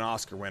fucking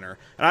Oscar winner.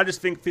 And I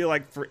just feel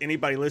like for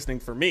anybody listening,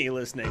 for me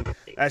listening,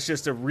 that's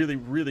just a really,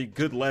 really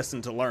good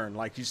lesson to learn.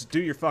 Like, you just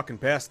do your fucking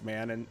best,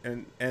 man.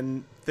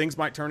 And things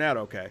might turn out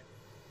okay.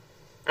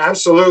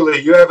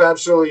 Absolutely. You have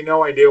absolutely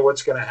no idea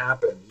what's going to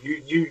happen.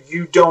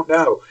 You don't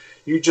know.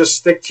 You just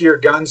stick to your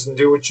guns and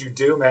do what you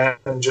do, man,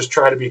 and just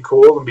try to be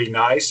cool and be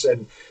nice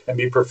and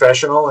be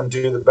professional and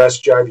do the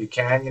best job you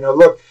can.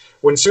 Look,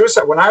 when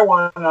I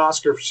won an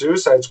Oscar for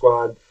Suicide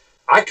Squad,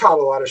 I caught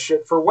a lot of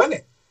shit for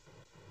winning.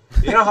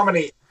 You know how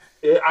many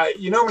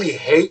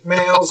hate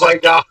mails I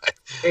got,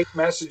 hate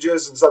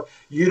messages and stuff.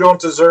 You don't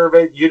deserve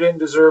it. You didn't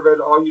deserve it.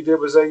 All you did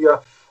was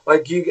to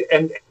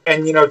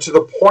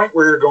the point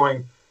where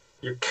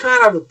you're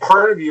kind of, a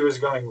part of you is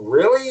going,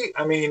 really?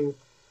 I mean,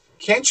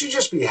 can't you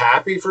just be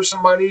happy for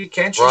somebody?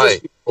 Can't you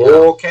just be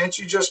cool? Yeah. Can't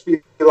you just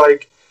be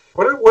like,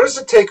 what does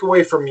it take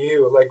away from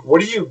you? Like,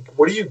 what are you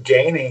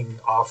gaining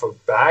off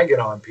of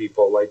bagging on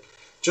people? Like,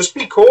 just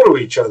be cool to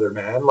each other,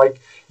 man. Like,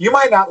 you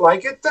might not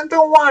like it, then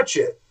don't watch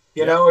it.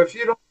 You know, if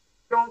you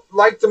don't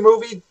like the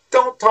movie,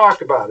 don't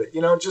talk about it.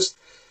 Just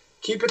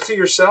keep it to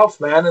yourself,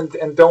 man,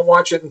 and don't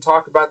watch it and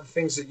talk about the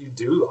things that you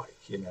do like.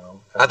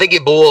 I think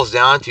it boils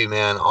down to,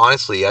 man,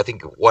 honestly, I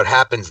think what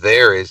happens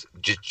there is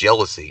just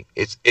jealousy.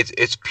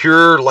 It's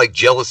pure, like,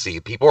 jealousy.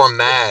 People are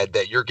mad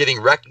that you're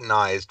getting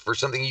recognized for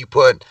something you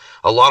put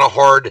a lot of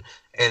hard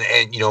and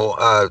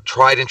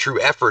tried and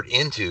true effort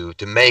into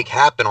to make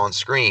happen on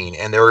screen,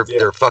 and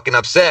they're fucking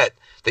upset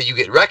that you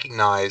get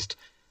recognized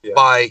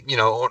by an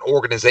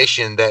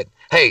organization that,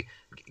 hey,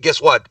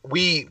 guess what?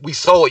 We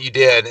saw what you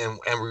did and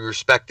we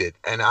respect it.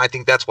 And I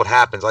think that's what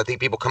happens. I think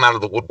people come out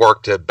of the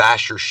woodwork to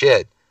bash your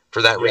shit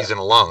for that reason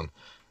alone.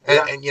 And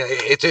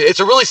it's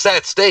a really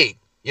sad state,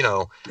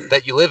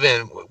 that you live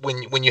in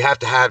when you have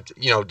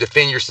to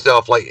defend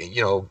yourself like,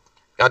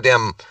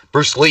 goddamn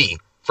Bruce Lee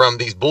from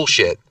these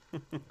bullshit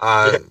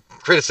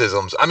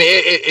criticisms. I mean,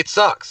 it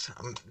sucks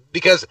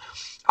because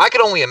I could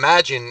only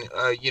imagine,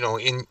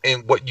 in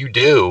what you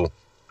do,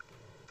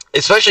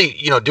 especially,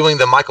 doing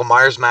the Michael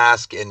Myers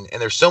mask, and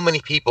there's so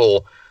many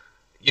people,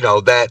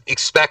 that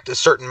expect a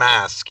certain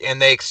mask,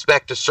 and they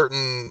expect a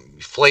certain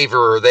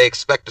flavor, or they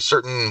expect a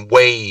certain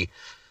way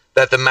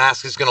that the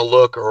mask is going to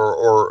look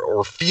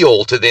or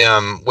feel to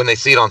them when they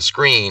see it on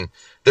screen.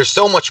 There's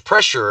so much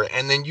pressure,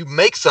 and then you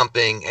make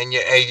something, and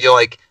you're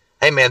like,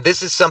 hey man,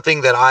 this is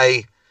something that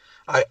I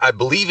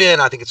believe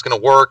in. I think it's going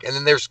to work. And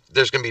then there's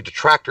going to be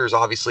detractors,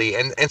 obviously,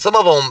 and some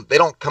of them, they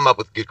don't come up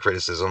with good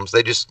criticisms.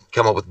 They just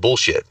come up with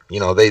bullshit.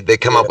 They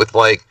come up with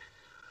like,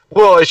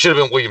 well, it should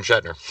have been William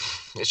Shatner.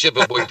 It should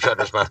have been William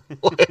Shatner's man.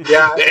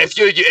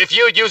 If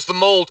you had used the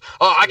mold,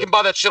 I can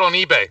buy that shit on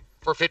eBay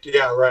for $50.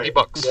 Yeah.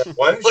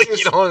 Why don't you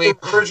use the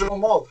original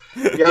mold?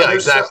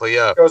 Exactly.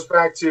 It goes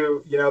back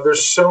to,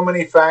 there's so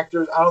many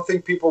factors. I don't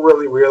think people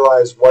really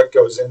realize what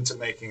goes into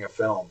making a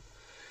film.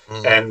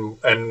 And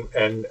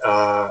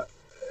I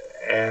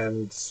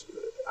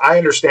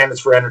understand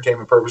it's for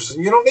entertainment purposes.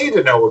 You don't need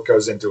to know what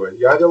goes into it.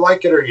 You either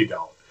like it or you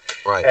don't.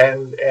 Right.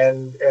 And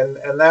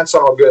that's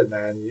all good,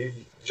 man. You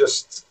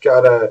just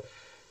gotta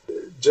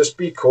just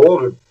be cool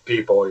to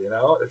people,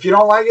 If you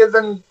don't like it,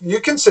 then you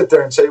can sit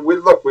there and say, we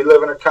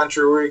live in a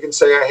country where you can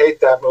say, I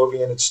hate that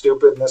movie and it's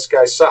stupid and this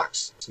guy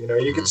sucks.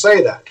 You can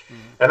say that.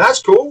 And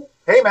that's cool.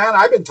 Hey man,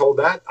 I've been told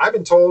that. I've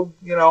been told,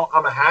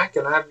 I'm a hack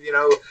and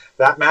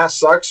that mask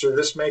sucks, or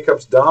this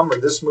makeup's dumb, or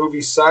this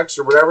movie sucks,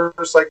 or whatever.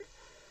 It's like,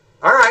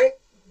 All right.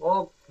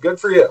 Well, good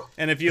for you.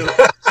 And if you'd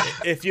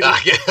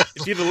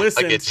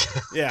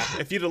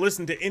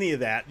listened to any of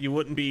that, you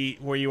wouldn't be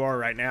where you are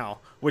right now,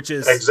 which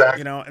is exactly.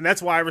 You know, and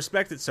that's why I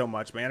respect it so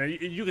much, man.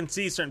 And you can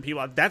see certain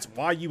people. That's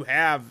why you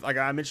have, like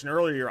I mentioned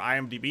earlier, your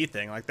IMDb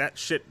thing. Like that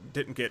shit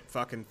didn't get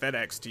fucking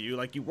FedEx to you.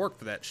 Like you worked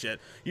for that shit.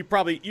 You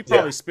probably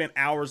spent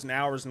hours and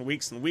hours and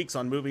weeks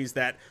on movies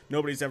that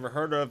nobody's ever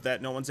heard of,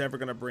 that no one's ever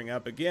going to bring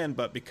up again.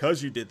 But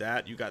because you did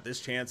that, you got this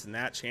chance and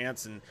that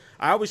chance. And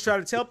I always try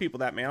to tell people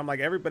that, man. I'm like,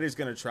 everybody's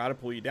going to try to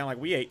pull you down.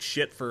 Like we ate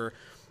shit for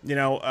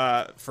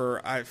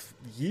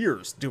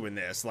years doing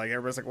this. Like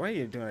everybody's like, why are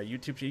you doing a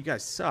YouTube show? You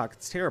guys suck.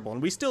 It's terrible.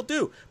 And we still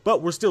do,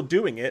 but we're still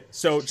doing it.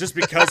 So just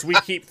because we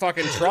keep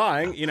fucking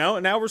trying, you know,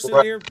 and now we're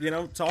sitting here, you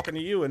know, talking to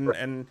you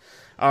and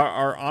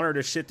are honored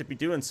as shit to be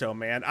doing so,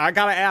 man. I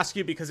got to ask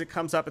you because it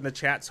comes up in the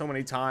chat so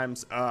many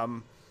times.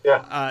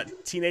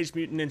 Teenage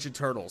Mutant Ninja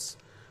Turtles.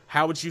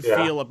 How would you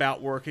feel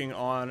about working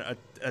on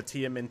a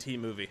TMNT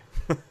movie?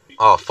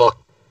 Oh,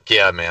 fuck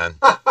yeah, man.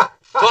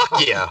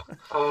 Fuck yeah.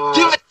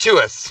 Give it to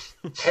us.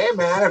 Hey,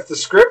 man, if the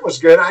script was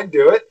good, I'd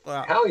do it.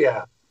 Wow. Hell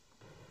yeah.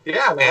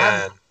 Yeah,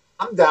 man.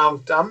 I'm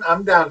down.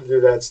 I'm down to do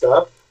that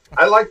stuff.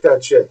 I like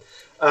that shit.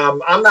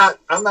 I'm not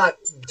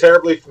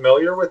terribly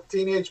familiar with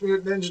Teenage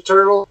Mutant Ninja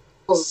Turtles.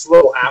 It's a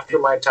little after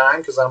my time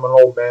because I'm an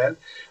old man.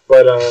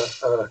 But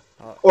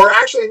or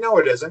actually, no,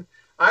 it isn't.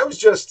 I was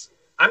just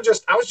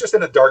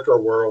in a darker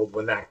world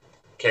when that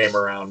came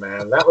around,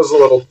 man. That was a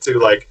little too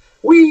like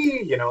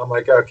you know. I'm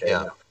like, okay,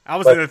 yeah. no. I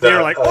was in the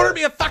theater like, order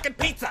me a fucking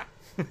pizza.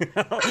 But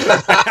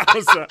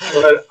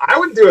I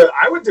would do it.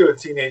 I would do a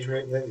Teenage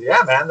Mutant Ninja.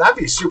 Yeah, man, that'd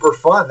be super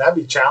fun. That'd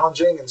be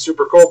challenging and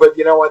super cool. But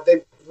you know what?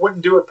 They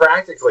wouldn't do it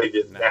practically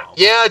now.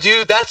 Yeah,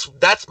 dude,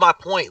 that's my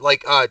point.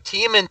 Like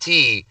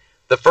TMNT,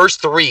 the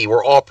first 3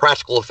 were all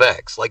practical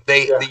effects. Like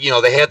they had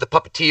the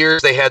puppeteers.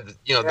 They had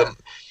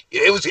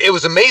It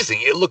was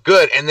amazing. It looked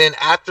good. And then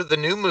after the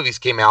new movies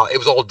came out, it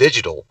was all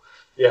digital.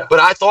 Yeah. But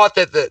I thought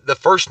that the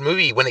first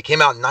movie, when it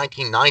came out in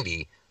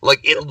 1990, like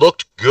it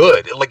looked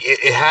good. Like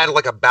it had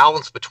like a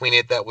balance between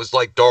it that was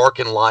like dark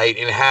and light,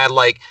 and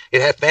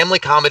it had family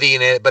comedy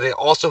in it, but it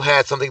also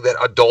had something that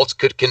adults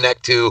could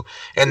connect to.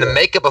 And the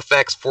makeup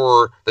effects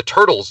for the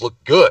turtles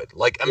looked good.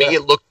 Like I mean,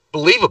 it looked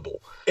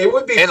believable. It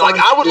would be, and fun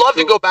like I would love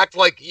to go back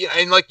to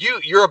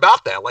you're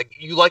about that. Like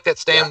you like that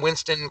Stan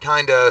Winston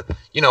kind of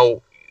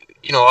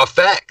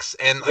effects,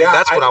 and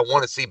that's what I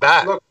want to see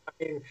back. Look, I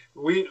mean,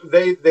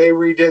 they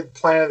redid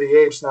Planet of the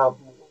Apes. Now,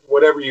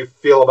 whatever you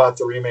feel about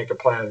the remake of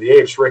Planet of the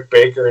Apes, Rick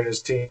Baker and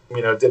his team,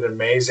 did an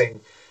amazing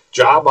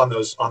job on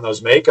those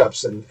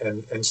makeups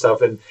and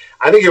stuff. And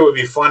I think it would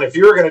be fun if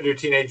you were going to do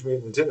Teenage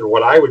Mutant Ninja.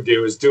 What I would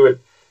do is do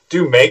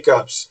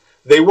makeups.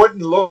 They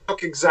wouldn't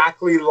look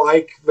exactly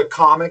like the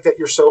comic that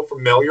you're so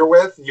familiar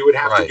with. You would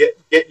have to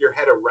get your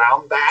head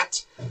around that.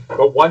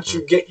 But once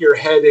you get your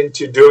head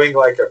into doing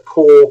like a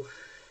cool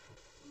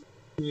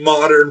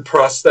modern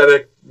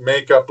prosthetic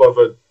makeup of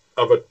a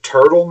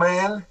turtle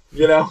man,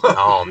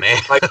 Oh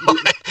man,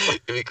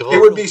 it'd be cool. It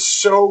would be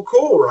so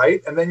cool,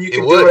 right? And then you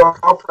can do it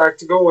all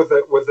practical with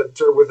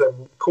a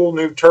cool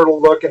new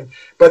turtle look,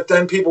 but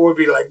then people would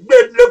be like,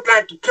 "Doesn't look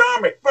like the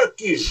comic.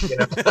 Fuck you."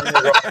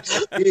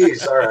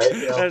 Jeez, all right.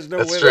 There's no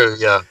That's way true.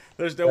 Yeah.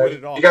 There's no way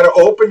at all. You got to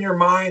open your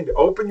mind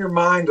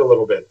a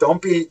little bit.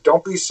 Don't be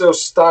so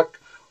stuck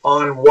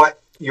on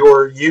what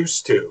you're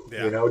used to.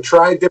 Yeah.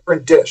 Try a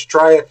different dish.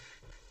 Try a.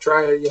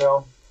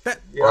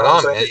 Right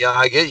on, man. Yeah,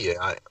 I get you.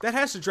 That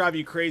has to drive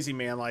you crazy,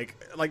 man.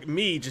 Like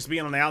me, just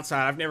being on the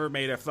outside, I've never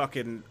made a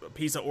fucking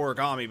piece of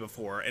origami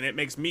before, and it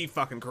makes me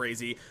fucking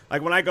crazy.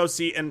 Like when I go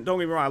see, and don't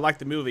get me wrong, I like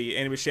the movie,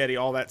 Andy Machete,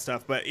 all that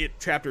stuff, but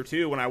Chapter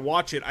 2, when I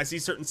watch it, I see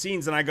certain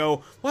scenes, and I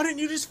go, why didn't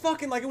you just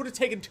fucking, it would have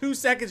taken 2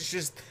 seconds to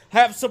just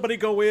have somebody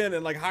go in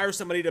and, hire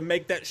somebody to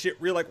make that shit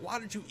real. Like, why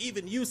did you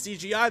even use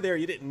CGI there?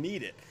 You didn't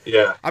need it.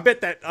 Yeah. I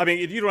bet that, I mean,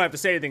 if you don't have to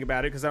say anything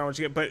about it, because I don't want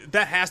you to but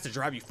that has to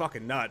drive you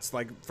fucking nuts,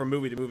 from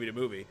movie to movie to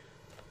movie.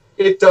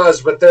 It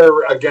does, but there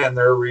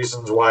are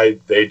reasons why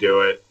they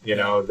do it.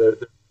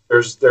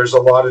 There's a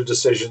lot of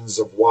decisions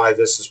of why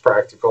this is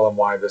practical and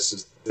why this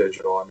is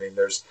digital. I mean,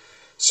 there's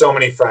so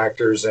many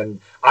factors, and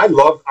I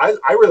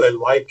really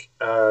like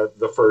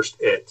the first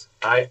It.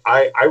 I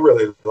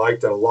really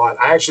liked it a lot.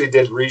 I actually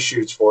did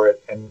reshoots for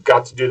it and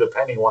got to do the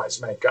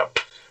Pennywise makeup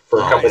for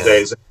a couple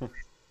days.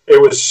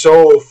 It was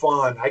so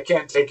fun. I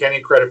can't take any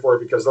credit for it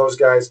because those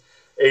guys,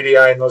 ADI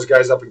and those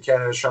guys up in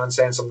Canada, Sean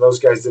Sansom, those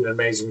guys did an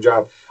amazing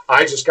job.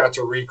 I just got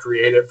to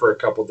recreate it for a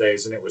couple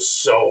days, and it was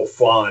so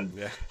fun.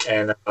 Yeah.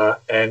 And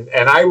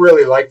I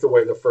really liked the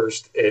way the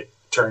first It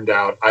turned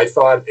out. I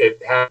thought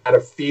it had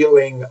a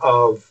feeling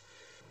of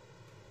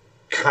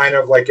kind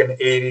of like an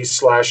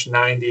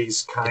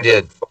 80s/90s kind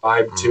of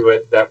vibe to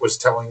it that was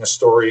telling a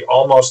story,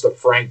 almost a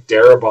Frank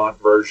Darabont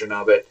version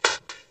of it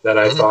that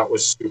I thought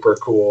was super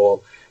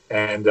cool.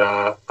 And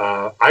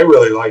I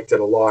really liked it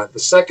a lot. The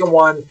second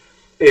one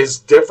is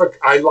difficult.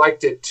 I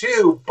liked it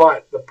too,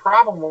 but the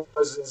problem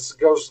was, it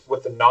goes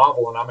with the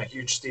novel, and I'm a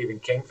huge Stephen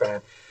King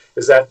fan,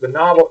 is that the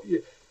novel,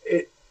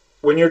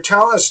 when you're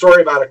telling a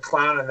story about a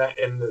clown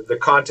in the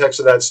context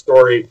of that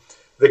story,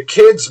 the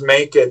kids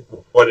make it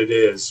what it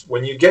is.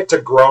 When you get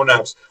to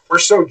grown-ups, we're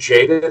so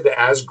jaded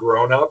as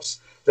grown-ups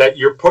that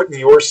you're putting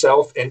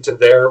yourself into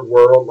their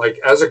world. Like,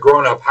 as a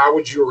grown-up, how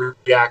would you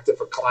react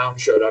if a clown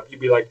showed up? You'd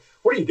be like,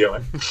 what are you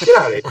doing? Get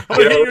out of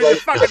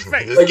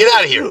here. Get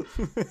out of here.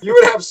 You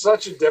would have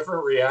such a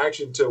different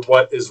reaction to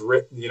what is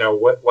written,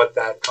 what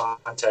that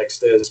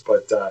context is.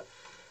 But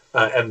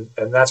and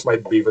that's my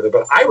beef with it.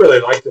 But I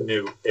really like the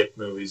new It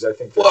movies. I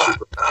think they're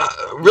super.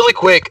 Really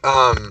quick,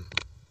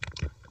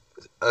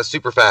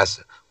 super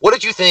fast. What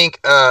did you think?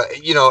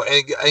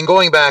 And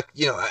going back,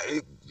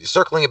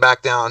 circling it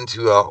back down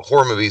to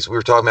horror movies, we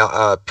were talking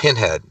about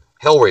Pinhead,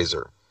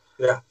 Hellraiser.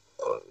 Yeah.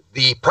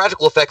 The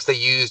practical effects they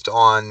used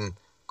on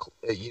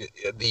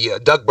the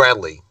Doug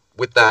Bradley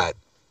with that.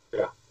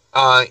 Yeah.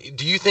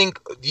 Do you think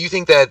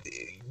that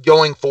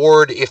going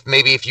forward,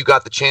 if you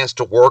got the chance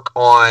to work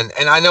on,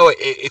 and I know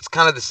it's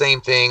kind of the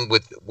same thing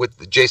with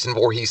the Jason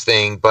Voorhees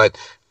thing, but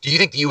do you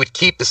think you would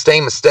keep the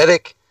same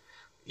aesthetic,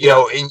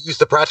 and use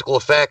the practical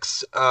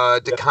effects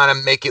to kind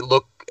of make it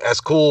look as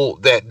cool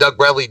that Doug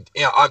Bradley,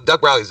 Doug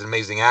Bradley is an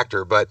amazing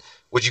actor, but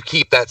would you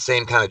keep that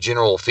same kind of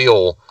general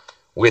feel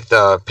with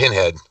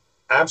Pinhead?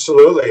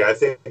 Absolutely. I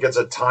think it's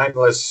a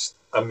timeless,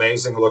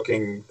 amazing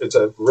looking, it's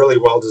a really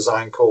well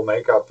designed, cool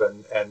makeup,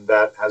 and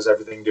that has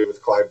everything to do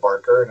with Clive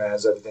Barker, and it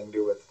has everything to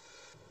do with,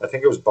 I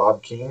think it was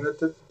Bob Keane that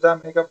did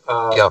that makeup.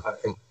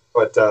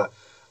 But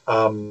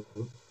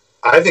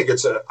I think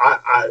it's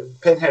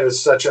Pinhead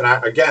is such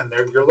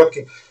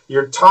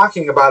you're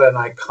talking about an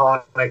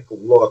iconic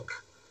look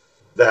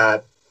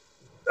that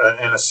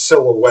and a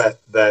silhouette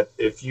that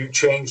if you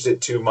changed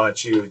it too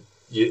much,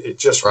 it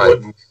just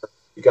wouldn't.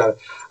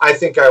 I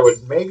think I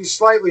would maybe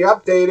slightly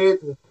update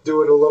it and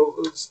do it a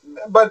little,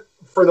 but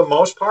for the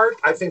most part,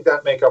 I think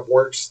that makeup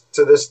works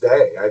to this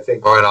day. I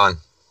think right on.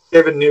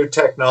 Given new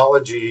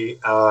technology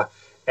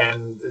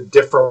and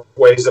different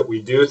ways that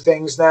we do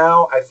things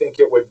now, I think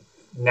it would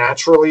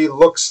naturally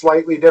look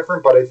slightly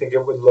different, but I think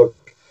it would look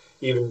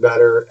even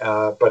better.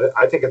 But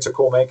I think it's a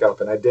cool makeup,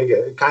 and I dig it.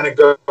 It kind of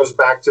goes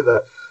back to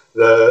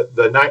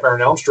the Nightmare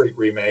on Elm Street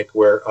remake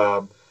where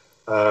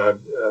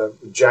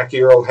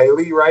Jackie Earle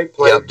Haley, right?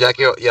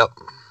 Jackie Earle, yep.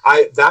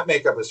 That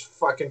makeup is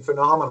fucking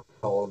phenomenal.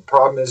 The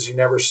problem is you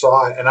never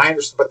saw it, and I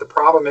understand. But the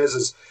problem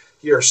is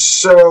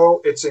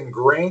it's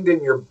ingrained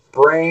in your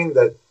brain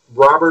that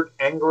Robert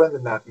Englund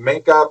and that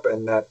makeup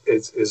and that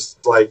is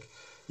like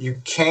you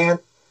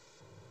can't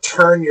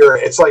turn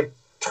it's like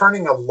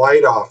turning a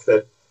light off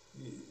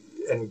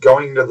and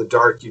going to the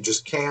dark. You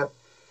just can't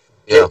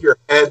get your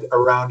head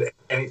around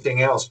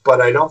anything else.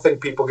 But I don't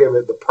think people give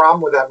it. The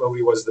problem with that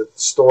movie was that the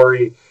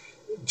story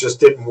just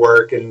didn't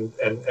work and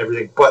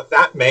everything. But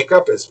that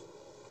makeup is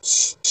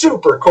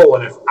super cool.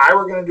 And if I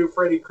were going to do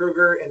Freddy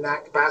Krueger in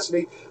that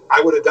capacity,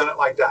 I would have done it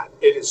like that.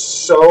 It is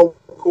so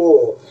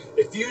cool.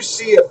 If you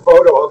see a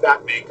photo of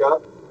that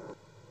makeup,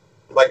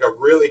 like a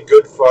really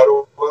good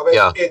photo of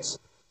it, it's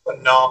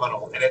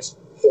phenomenal and it's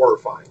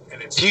horrifying.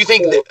 And it's. Do you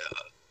think that?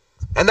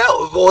 And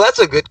that's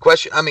a good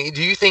question. I mean,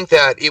 do you think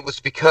that it was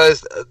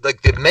because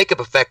the makeup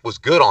effect was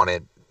good on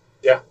it?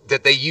 Yeah.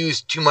 That they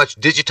used too much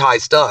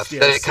digitized stuff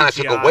that it kind of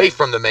took away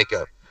from the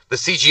makeup. The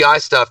CGI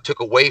stuff took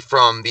away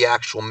from the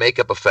actual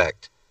makeup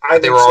effect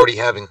they were already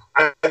having.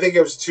 I think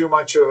it was too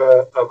much of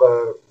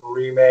a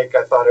remake.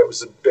 I thought it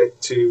was a bit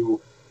too.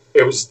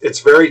 It's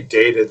very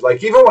dated.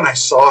 Like even when I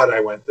saw it, I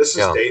went, "This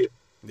is dated.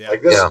 Yeah.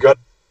 Like this is going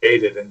to be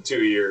dated in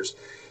 2 years."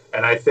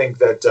 And I think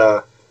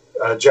that.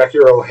 Jackie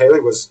Earle Haley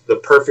was the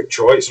perfect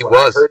choice. When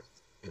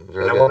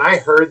I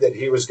heard that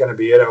he was going to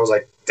be it, I was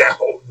like,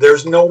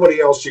 there's nobody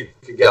else you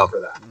could get for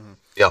that. Mm-hmm.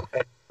 Yeah.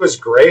 And it was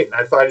great. And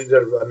I thought he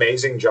did an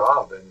amazing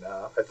job. And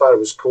I thought it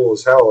was cool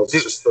as hell. It's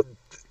just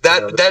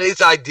that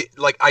is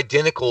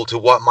identical to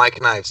what Mike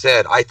and I have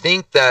said. I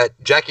think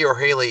that Jackie Earle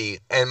Haley,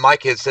 and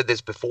Mike had said this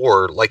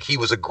before, like he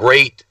was a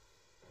great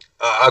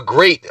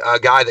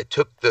guy that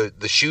took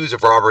the shoes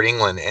of Robert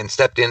Englund and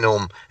stepped into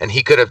him, and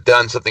he could have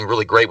done something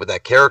really great with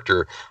that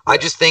character. Yeah. I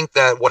just think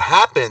that what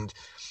happened,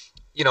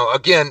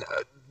 again,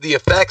 the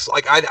effects.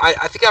 Like I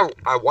think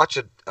I watched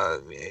it.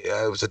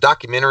 It was a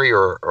documentary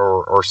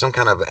or some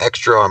kind of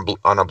extra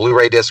on a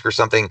Blu-ray disc or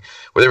something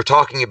where they were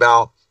talking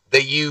about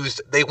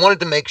they wanted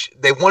to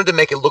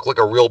make it look like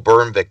a real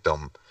burn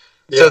victim,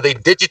 so they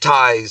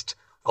digitized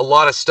a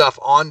lot of stuff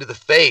onto the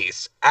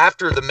face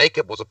after the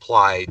makeup was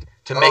applied.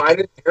 I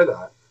didn't hear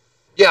that.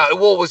 Yeah,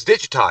 well, it was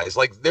digitized.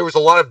 Like there was a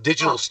lot of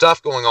digital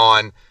stuff going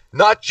on,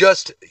 not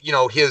just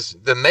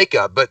the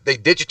makeup, but they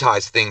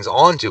digitized things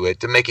onto it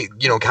to make it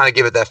kind of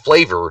give it that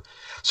flavor.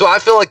 So I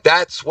feel like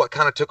that's what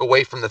kind of took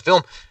away from the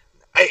film.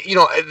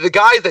 The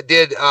guy that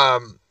did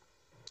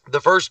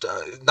the first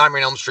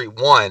Nightmare on Elm Street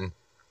 1,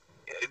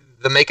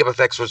 the makeup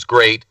effects was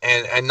great,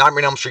 and Nightmare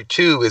on Elm Street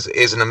 2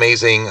 is an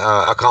amazing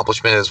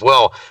accomplishment as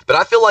well. But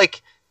I feel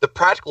like the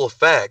practical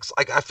effects,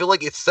 like I feel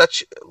like it's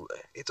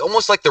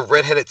almost like the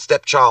redheaded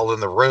stepchild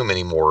in the room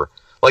anymore.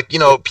 Like,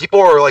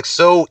 people are like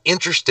so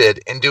interested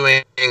in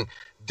doing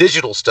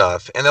digital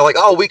stuff, and they're like,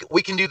 oh,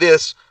 we can do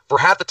this for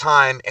half the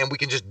time, and we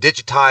can just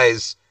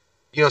digitize,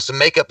 some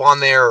makeup on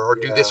there or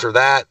do this or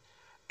that.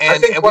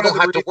 and we don't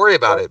have to worry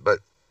about it. But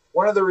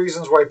one of the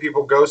reasons why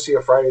people go see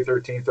a Friday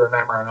 13th or a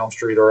Nightmare on Elm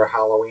Street or a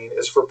Halloween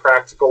is for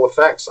practical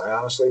effects. I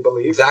honestly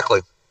believe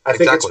exactly. I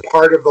think it's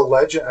part of the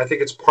legend. I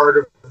think it's part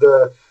of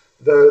the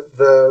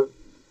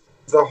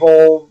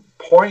whole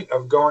point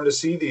of going to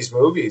see these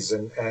movies.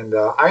 And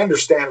I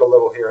understand a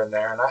little here and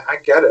there, and I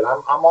get it.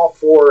 I'm all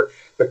for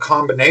the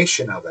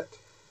combination of it.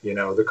 You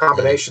know, the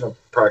combination of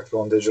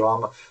practical and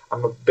digital.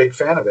 I'm a big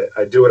fan of it.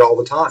 I do it all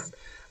the time.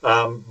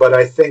 But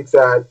I think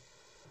that,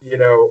 you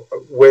know,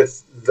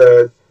 with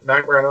the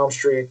Nightmare on Elm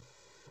Street,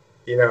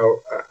 you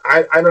know,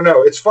 I don't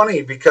know. It's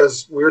funny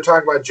because we were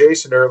talking about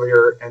Jason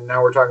earlier, and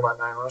now we're talking about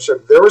Nightmare on Elm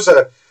Street. There was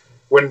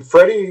when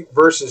Freddy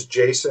versus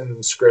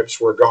Jason scripts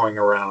were going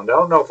around. I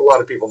don't know if a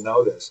lot of people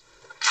know this,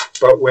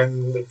 but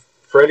when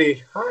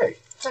Freddy, hi,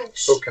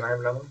 thanks. Oh, can I have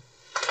another one?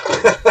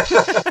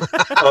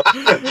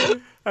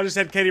 I just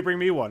had Katie bring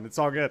me one. It's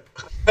all good.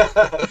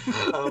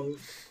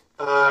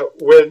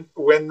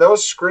 When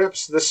those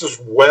scripts, this is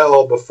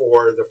well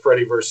before the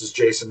Freddy versus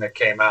Jason that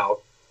came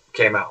out.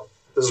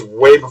 This is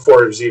way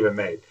before it was even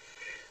made.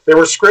 There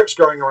were scripts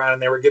going around,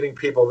 and they were getting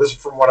people. This is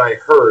from what I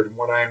heard and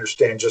what I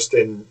understand just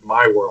in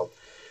my world.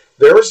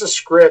 There was a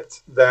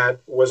script that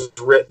was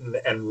written,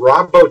 and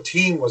Rob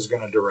Bottin was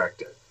going to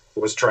direct it.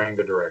 Was trying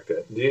to direct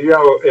it. Do you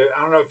know? I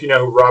don't know if you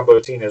know who Rob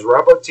Bottin is.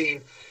 Rob Bottin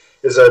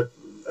is a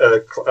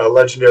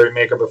legendary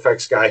makeup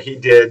effects guy. He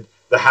did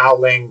The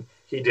Howling.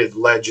 He did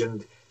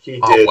Legend. He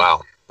did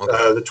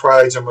the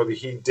Twilight Zone movie.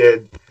 He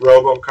did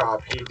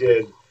RoboCop. He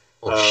did.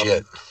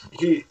 Shit.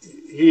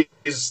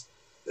 He's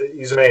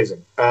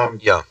amazing.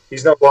 Yeah.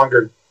 He's no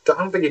longer. I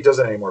don't think he does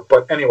it anymore.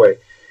 But anyway,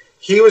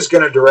 he was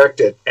going to direct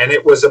it, and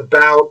it was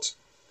about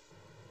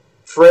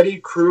Freddy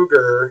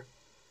Krueger.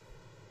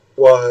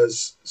 It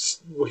was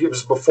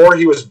before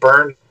he was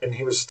burned, and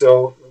he was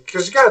still,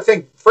 because you got to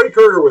think Freddy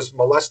Krueger was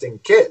molesting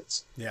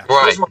kids. Yeah,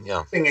 right. He was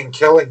molesting and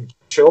killing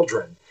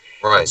children.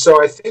 Right. And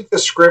so I think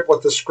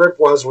what the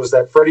script was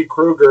that Freddy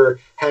Krueger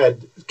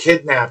had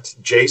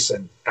kidnapped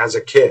Jason as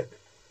a kid,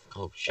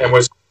 and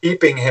was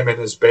keeping him in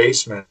his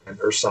basement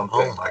or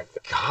something like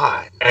that.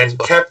 God. And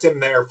kept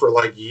him there for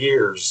like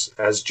years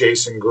as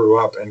Jason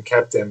grew up, and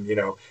kept him, you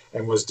know,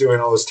 and was doing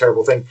all this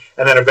terrible thing,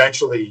 and then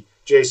eventually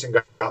Jason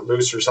got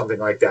loose or something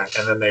like that,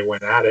 and then they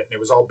went at it, and it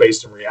was all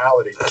based in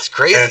reality. That's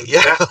crazy. And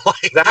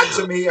that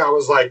to me, I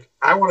was like,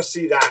 I want to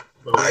see that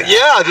movie.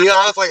 Yeah, dude,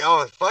 I was like,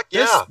 oh fuck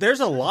yeah. There's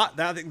a lot.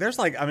 There's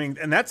like, I mean,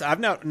 and that's I've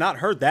not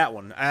heard that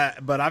one,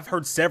 but I've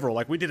heard several.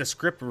 Like we did a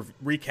script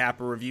recap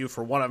or review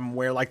for one of them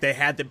where like they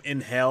had them in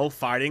hell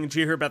fighting. Did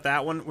you hear about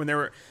that one? When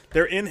they're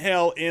in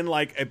hell in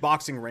like a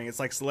boxing ring. It's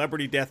like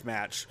celebrity death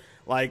match.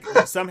 Like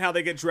somehow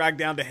they get dragged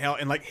down to hell,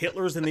 and like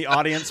Hitler's in the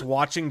audience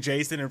watching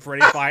Jason and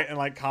Freddy fight and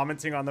like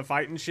commenting on the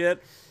fight and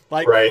shit.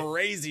 Like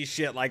crazy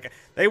shit. Like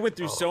they went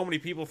through so many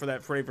people for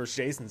that Freddy vs.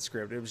 Jason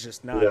script. It was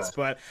just nuts. Yeah.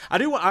 But I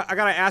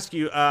gotta ask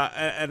you,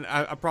 and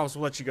I promise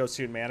we'll let you go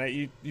soon,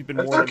 man. You've been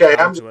more than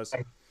kind to us.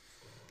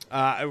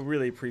 I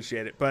really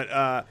appreciate it.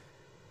 But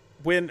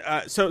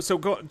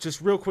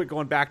just real quick,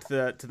 going back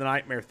to the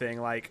nightmare thing,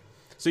 like.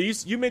 So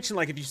you mentioned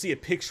like if you see a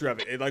picture of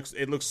it,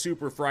 it looks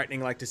super frightening,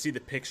 like to see the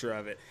picture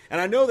of it.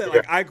 And I know that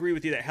like I agree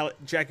with you that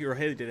Jackie Earle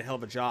Haley did a hell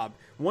of a job.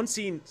 One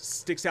scene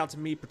sticks out to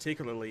me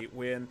particularly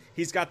when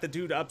he's got the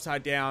dude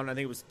upside down. I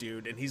think it was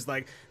dude, and he's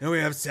like, "No, we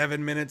have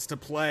 7 minutes to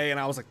play," and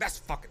I was like, "That's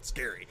fucking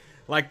scary."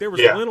 Like there was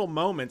little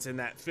moments in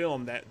that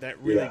film that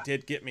really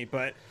did get me.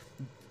 But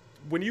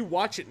when you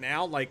watch it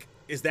now, like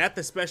is that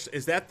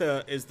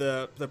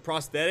the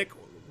prosthetic?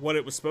 What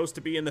it was supposed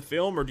to be in the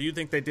film, or do you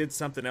think they did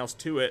something else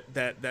to it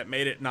that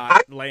made it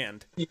not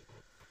land?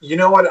 You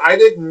know what? I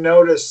didn't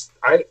notice.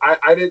 I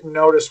didn't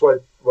notice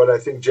what I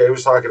think Jay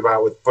was talking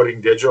about with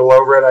putting digital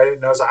over it. I didn't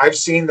notice. I've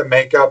seen the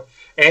makeup.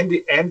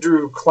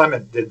 Andrew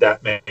Clement did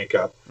that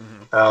makeup,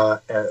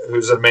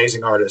 who's an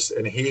amazing artist,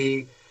 and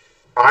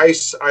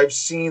I've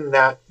seen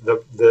that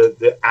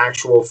the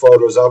actual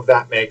photos of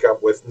that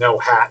makeup with no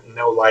hat and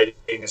no lighting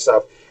and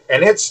stuff.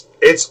 And it's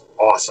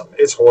awesome.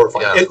 It's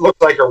horrifying. Yeah. It looked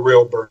like a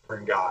real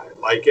burn guy.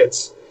 Like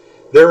it's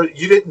there.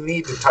 You didn't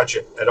need to touch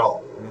it at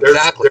all. There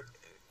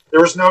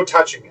was no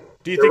touching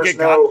it. Do you think it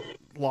got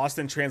lost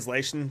in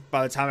translation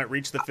by the time it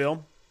reached the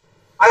film?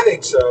 I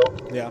think so.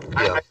 Yeah.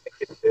 I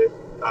think it did.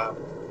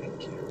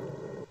 Thank you.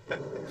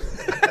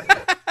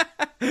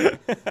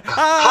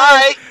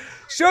 Hi.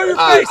 Show your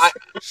face.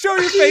 Show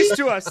your face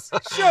to us.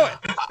 Show it.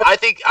 I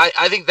think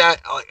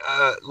that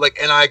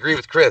and I agree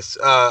with Chris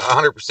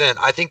 100%.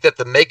 I think that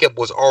the makeup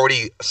was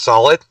already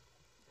solid.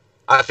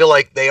 I feel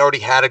like they already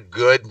had a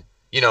good,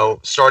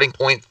 starting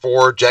point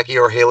for Jackie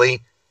Earle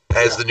Haley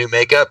as the new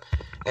makeup,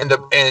 and a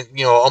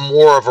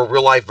more of a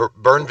real life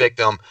burn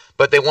victim.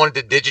 But they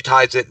wanted to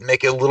digitize it and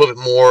make it a little bit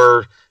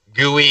more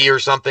gooey or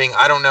something.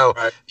 I don't know.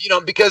 Right.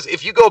 Because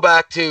if you go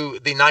back to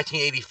the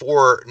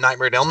 1984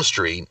 Nightmare on Elm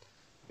Street.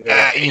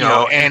 And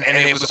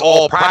it was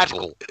all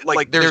practical.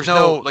 Like there's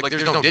no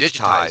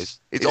digitized.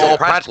 It's all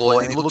practical,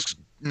 and it looks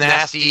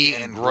nasty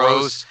and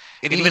gross.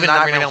 And even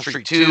Nightmare on Elm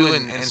Street 2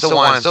 and so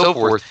on and so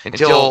forth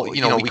until we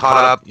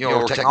caught up.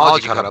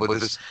 Technology caught up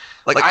with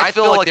Like I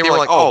feel like they were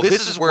like, oh,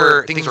 this is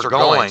where things are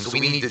going, so we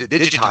need to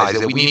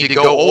digitize it. We need to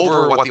go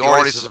over what the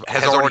artist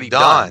has already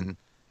done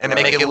and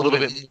make it a little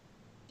bit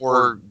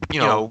more,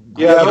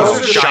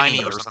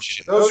 shiny or some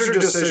shit. Those are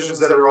decisions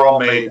that are all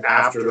made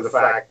after the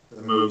fact.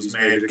 The movie's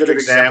made. A good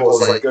example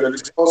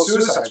is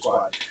Suicide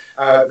Squad.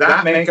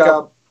 That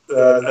makeup,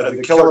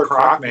 the Killer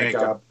Croc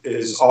makeup,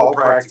 is all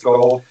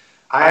practical.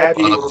 I had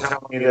people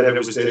telling me that it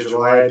was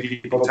digital. I had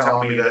people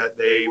telling me that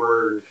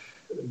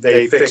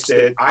they fixed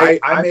it.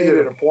 I made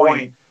it a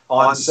point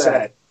on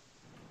set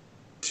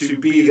to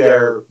be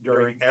there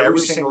during every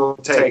single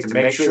take to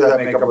make sure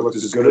that makeup looked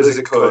as good as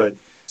it could,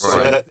 so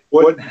that they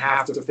wouldn't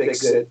have to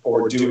fix it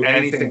or do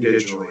anything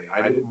digitally.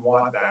 I didn't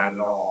want that at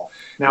all.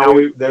 Now,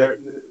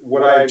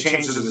 would I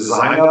change the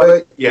design of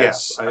it?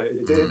 Yes.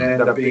 It didn't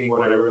end up being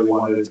what I really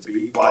wanted it to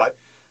be, but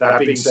that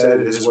being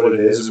said, it is what it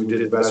is, and we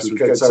did the best we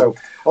could. So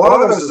a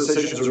lot of those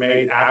decisions were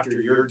made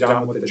after you're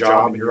done with the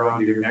job and you're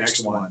on to your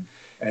next one.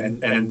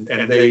 And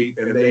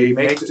they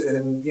make,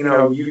 and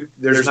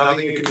there's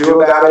nothing you can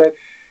do about it.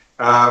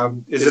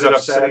 Is it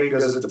upsetting?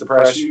 Does it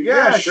depress you?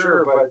 Yeah,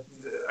 sure, but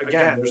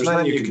again, there's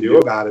nothing you can do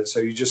about it. So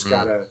you just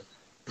gotta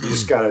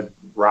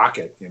rock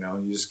it. You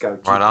just gotta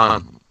keep right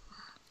on.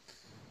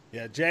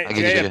 Yeah, Jay,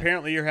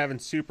 apparently you're having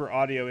super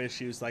audio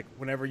issues. Like,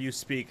 whenever you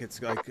speak,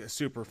 it's like a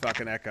super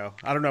fucking echo.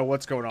 I don't know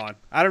what's going on.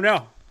 I don't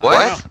know.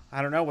 What?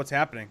 I don't know what's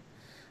happening.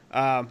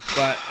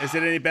 But is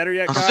it any better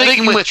yet, guys? I'm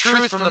speaking with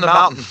truth from the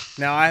mountain.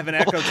 Now I have an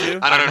echo, too?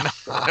 I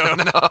don't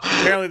know.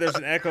 Apparently there's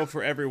an echo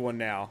for everyone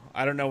now.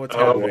 I don't know what's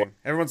happening.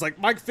 Everyone's like,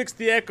 Mike, fix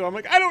the echo. I'm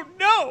like, I don't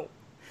know.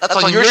 That's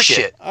on your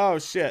shit. Oh,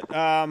 shit.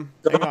 Don't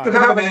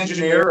have an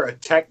engineer, a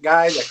tech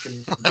guy that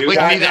can do we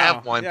that. We need to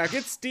have one. Yeah,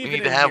 get Steven We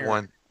need to have here.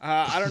 one.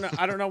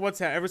 I don't know what's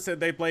happening. Ever said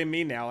they blame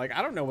me now. Like,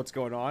 I don't know what's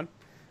going on.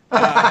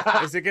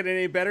 Is it getting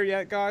any better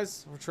yet,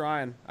 guys? We're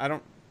trying.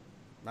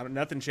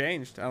 Nothing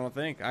changed, I don't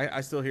think. I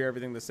still hear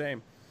everything the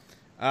same.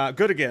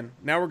 Good again.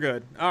 Now we're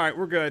good. All right,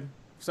 we're good.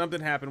 Something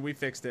happened. We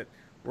fixed it.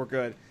 We're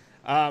good.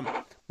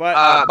 But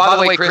by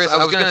the way, Chris, I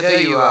was going to tell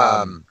you,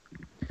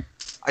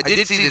 I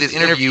did see this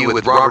interview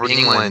with Robert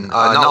Englund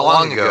not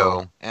long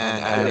ago,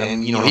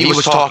 and he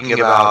was talking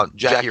about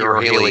Jackie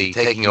Earle Haley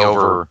taking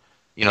over,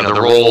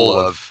 the role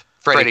of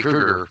Freddy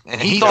Krueger, and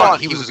he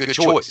thought he was a good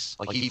choice.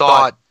 Like, he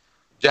thought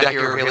Jackie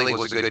Earle Haley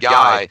was a good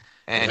guy,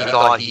 and he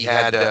thought he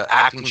had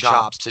acting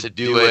chops to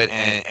do it,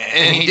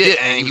 and he did,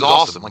 and he was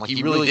awesome. Like,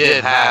 he really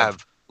did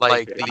have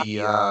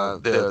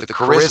the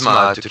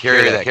charisma to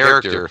carry that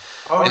character.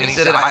 And he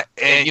said, I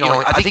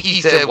think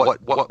he said what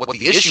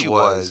the issue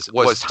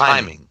was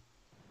timing.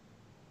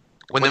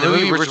 When the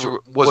movie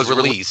was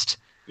released,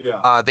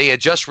 they had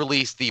just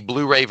released the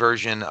Blu-ray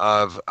version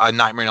of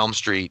Nightmare on Elm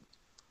Street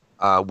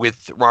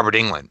with Robert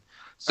Englund.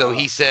 So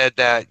he said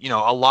that,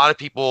 a lot of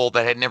people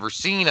that had never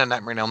seen A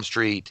Nightmare on Elm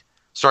Street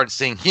started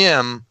seeing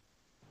him,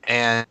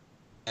 and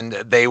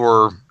they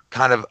were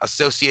kind of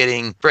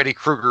associating Freddy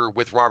Krueger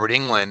with Robert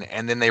Englund,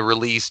 and then they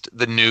released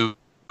the new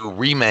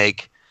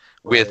remake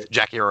with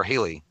Jackie Earle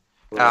Haley.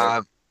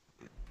 Do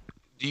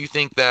you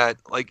think that,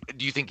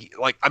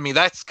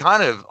 that's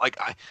kind of,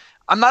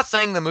 I'm not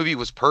saying the movie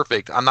was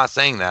perfect. I'm not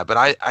saying that, but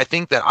I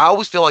think that I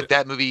always feel like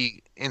that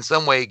movie in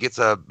some way gets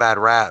a bad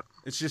rap.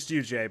 It's just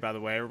you, Jay, by the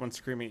way. Everyone's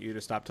screaming at you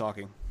to stop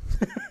talking.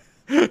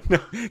 No,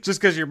 just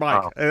because your mic.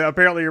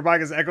 Apparently your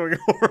mic is echoing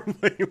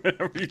horribly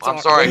whenever you talk.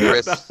 I'm sorry,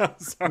 Chris. I'm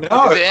sorry.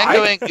 No, is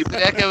it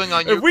echoing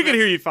on you? If we can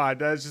hear you fine.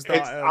 That's just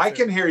I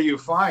can hear you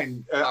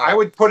fine. I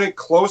would put it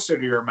closer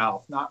to your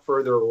mouth, not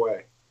further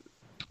away.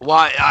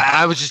 Well,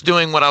 I was just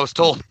doing what I was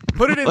told.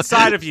 Put it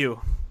inside of you.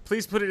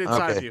 Please put it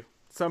inside of you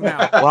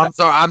somehow. Well,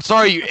 I'm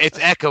sorry. It's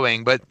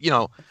echoing, but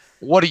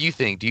what do you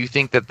think? Do you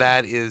think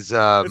that is?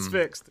 It's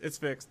fixed. It's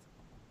fixed.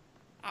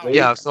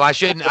 Yeah, so I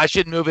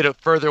shouldn't move it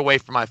further away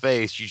from my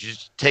face. You should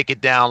just take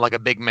it down like a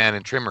big man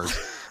in trimmers.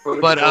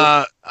 But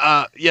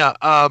I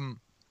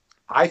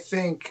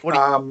think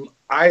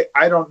I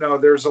don't know.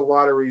 There's a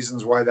lot of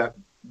reasons why that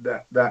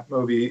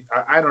movie.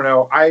 I don't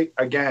know. I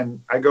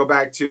go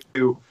back to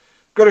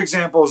good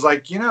examples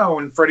like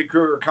when Freddy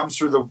Krueger comes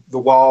through the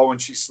wall when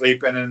she's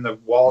sleeping and the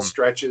wall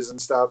stretches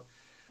and stuff.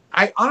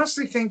 I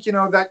honestly think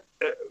that.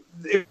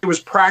 It was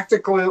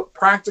practical in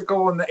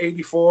the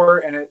 '84,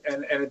 and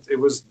it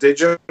was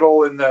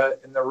digital in the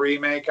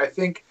remake. I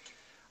think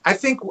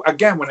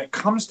again, when it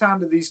comes down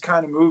to these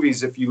kind of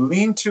movies, if you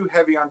lean too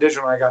heavy on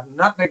digital, I got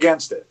nothing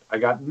against it. I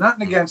got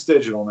nothing against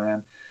digital,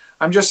 man.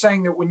 I'm just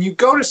saying that when you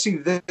go to see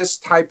this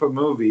type of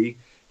movie,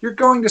 you're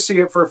going to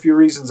see it for a few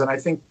reasons, and I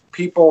think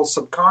people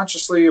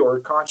subconsciously or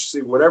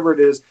consciously, whatever it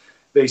is,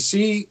 they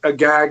see a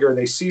gag or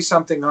they see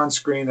something on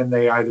screen and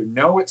they either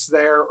know it's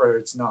there or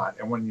it's not.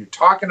 And when you're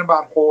talking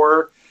about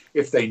horror,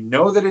 if they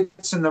know that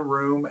it's in the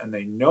room and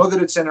they know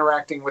that it's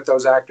interacting with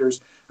those actors,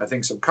 I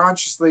think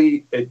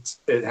subconsciously it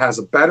has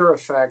a better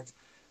effect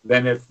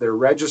than if they're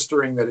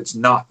registering that it's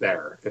not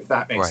there, if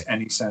that makes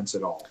any sense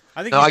at all.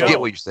 I get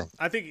what you're saying.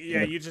 I think,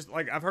 you just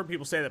I've heard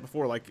people say that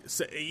before.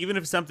 Even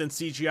if something's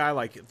CGI,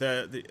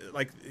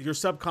 like your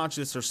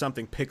subconscious or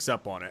something picks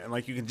up on it,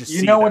 and you can just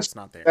see that it's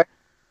not there.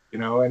 you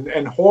know,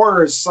 and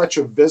horror is such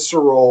a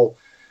visceral,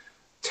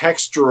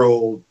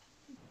 textural,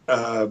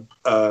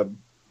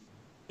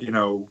 you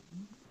know,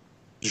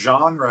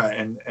 genre,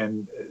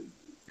 and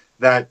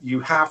that you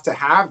have to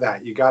have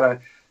that. You gotta.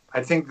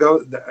 I think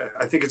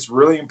it's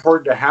really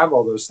important to have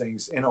all those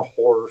things in a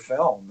horror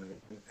film,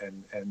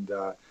 and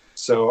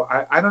so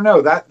I don't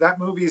know, that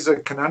movie is a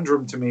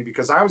conundrum to me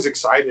because I was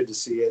excited to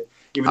see it,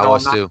 even though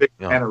I'm not a big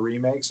fan of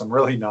remakes. I'm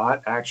really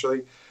not,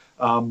 actually.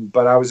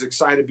 But I was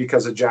excited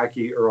because of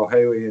Jackie Earle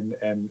Haley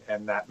and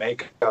that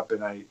makeup,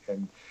 and I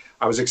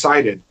was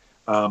excited.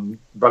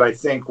 But I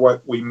think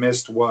what we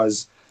missed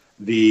was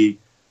the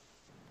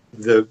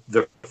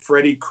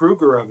Freddy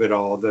Krueger of it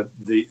all.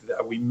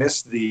 We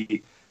missed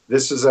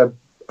this is a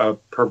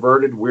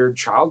perverted, weird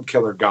child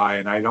killer guy,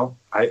 and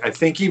I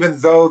think even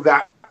though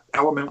that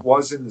element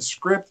was in the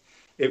script,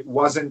 it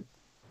wasn't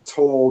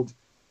told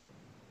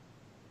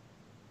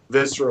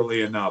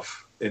viscerally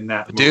enough in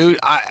that movie. Dude,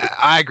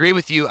 I agree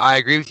with you.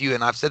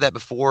 And I've said that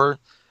before.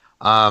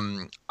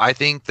 I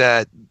think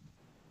that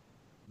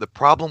the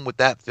problem with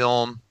that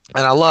film,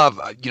 and I love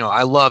the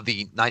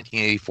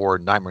 1984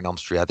 Nightmare on Elm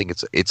Street. I think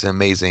it's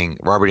amazing.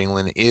 Robert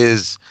Englund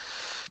is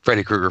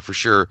Freddy Krueger for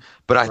sure.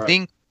 But I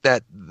think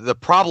that the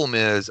problem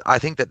is, I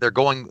think that they're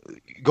going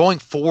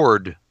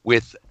forward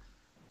with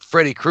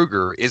Freddy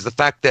Krueger is the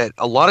fact that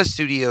a lot of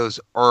studios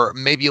are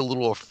maybe a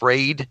little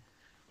afraid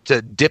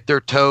to dip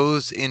their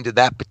toes into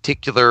that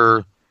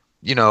particular,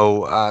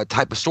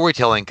 type of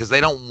storytelling, because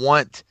they don't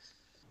want,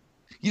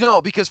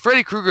 because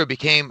Freddy Krueger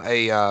became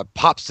a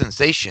pop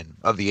sensation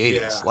of the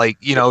 80s. Yeah. Like,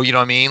 you know what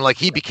I mean? Like,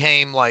 he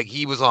became, like,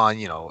 he was on,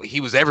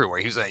 he was everywhere.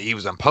 He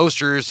was on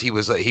posters. He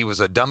was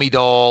a dummy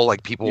doll.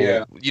 Like, people,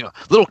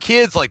 little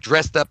kids, like,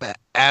 dressed up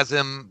as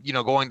him,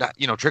 going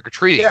to, trick or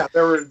treating. Yeah,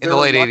 there were in the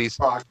late 80s.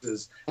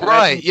 Boxes.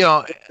 Right.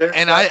 Yeah,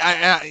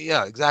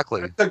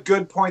 exactly. That's a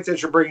good point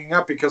that you're bringing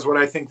up, because what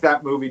I think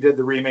that movie did,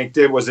 the remake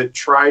did, was it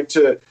tried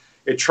to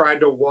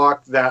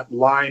walk that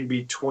line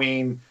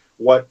between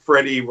what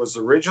Freddy was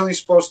originally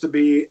supposed to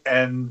be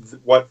and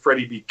what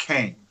Freddy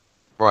became.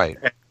 Right.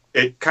 And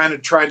it kind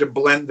of tried to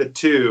blend the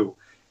two,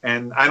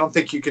 and I don't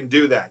think you can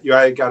do that. You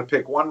either got to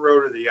pick one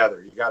road or the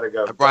other. You got to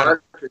go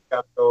dark, you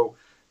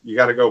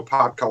got to go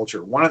pop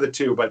culture. One of the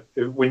two. But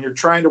when you're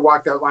trying to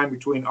walk that line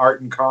between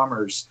art and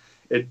commerce,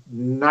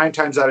 9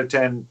 times out of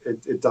 10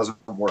 it doesn't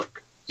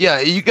work. Yeah,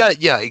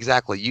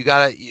 exactly. You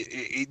got to,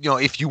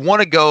 if you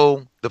want to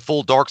go the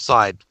full dark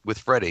side with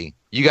Freddy,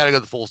 you got to go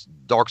the full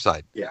dark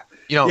side. Yeah.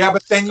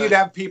 But then you'd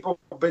have people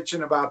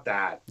bitching about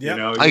that.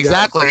 Yep.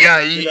 Exactly.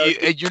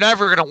 You're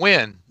never going to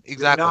win.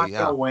 Exactly. You're not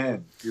going to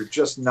win. You're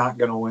just not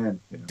going to win.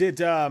 Did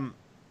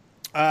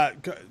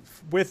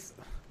with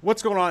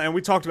what's going on, and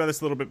we talked about this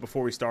a little bit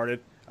before we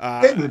started.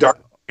 Getting dark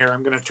here.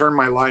 I'm going to turn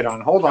my light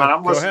on. Hold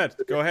on.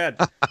 Go ahead.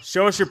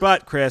 Show us your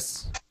butt,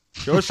 Chris.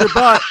 Show us your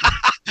butt.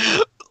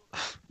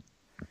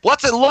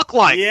 What's it look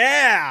like?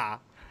 Yeah.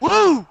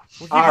 Woo!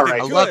 All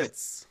right. I love it.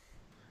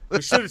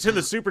 We should have turned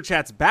the super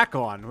chats back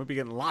on. We'll be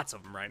getting lots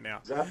of them right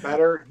now. Is that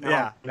better?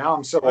 Yeah. Now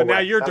I'm so. Oh, now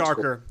you're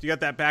darker. Cool. You got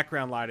that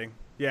background lighting.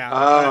 Yeah.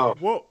 Oh.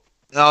 Whoa.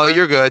 No,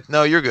 you're good.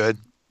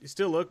 You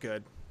still look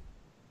good.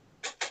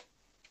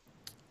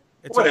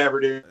 It's whatever,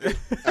 dude. All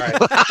right.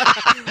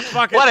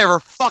 Fuck it. Whatever.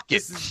 Fuck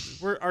it.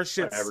 We're our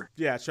shit's. Whatever.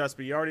 Yeah, trust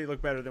me. You already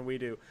look better than we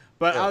do.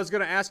 But I was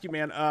gonna ask you,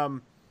 man.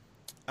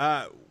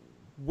 So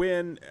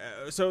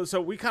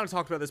we kind of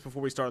talked about this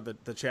before we started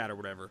the chat or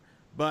whatever.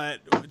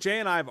 But Jay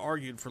and I have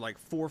argued for like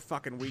 4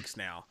 fucking weeks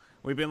now.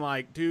 We've been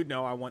like, dude,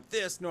 no, I want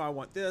this. No, I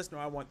want this. No,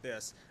 I want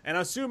this. And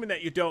assuming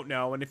that you don't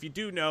know, and if you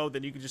do know,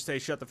 then you can just say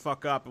shut the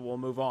fuck up and we'll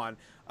move on.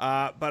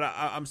 But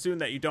I'm assuming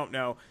that you don't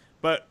know.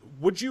 But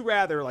would you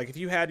rather, like, if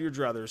you had your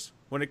druthers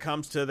when it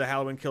comes to the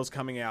Halloween Kills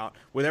coming out,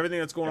 with everything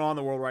that's going on in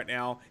the world right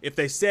now, if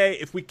they say,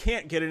 if we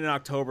can't get it in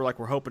October, like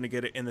we're hoping to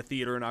get it in the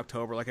theater in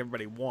October, like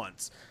everybody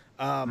wants,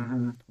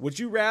 would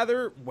you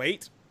rather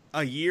wait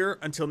a year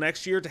until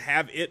next year to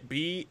have it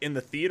be in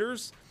the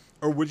theaters,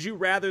 or would you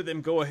rather them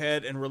go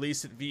ahead and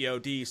release it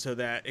VOD so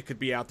that it could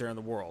be out there in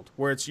the world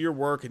where it's your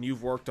work and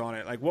you've worked on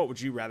it? Like, what would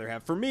you rather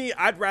have? For me,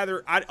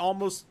 I'd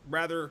almost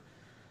rather.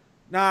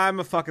 Nah, I'm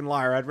a fucking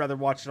liar. I'd rather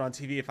watch it on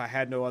TV if I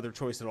had no other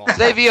choice at all.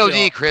 Say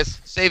VOD, Chris.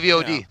 Say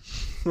VOD.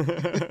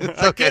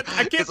 Yeah. Okay.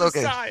 I can't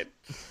decide.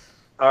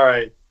 All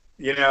right.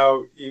 You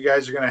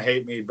guys are gonna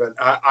hate me, but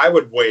I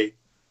would wait.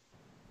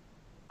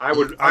 I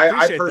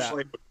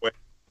personally would wait.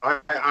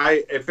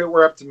 I if it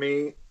were up to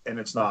me, and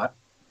it's not,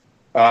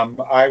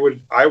 I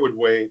would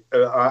wait.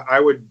 I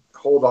would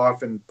hold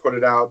off and put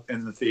it out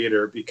in the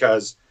theater,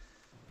 because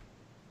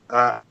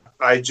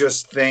I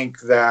just think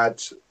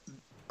that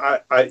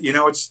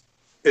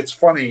it's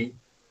funny.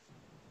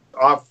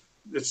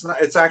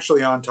 It's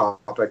actually on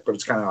topic, but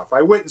it's kind of off.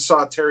 I went and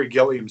saw Terry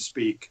Gilliam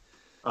speak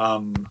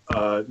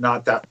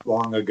not that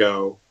long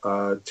ago.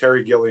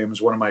 Terry Gilliam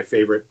is one of my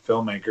favorite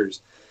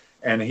filmmakers,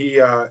 and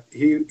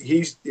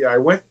I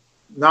went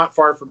not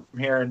far from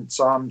here and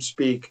saw him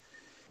speak,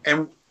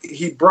 and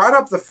he brought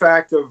up the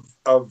fact of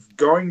of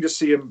going to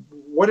see him.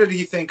 What did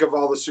he think of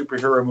all the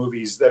superhero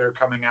movies that are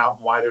coming out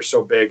and why they're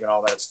so big and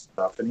all that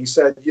stuff? And he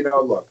said,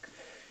 look,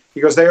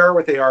 he goes, they are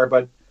what they are,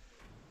 but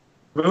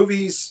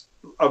movies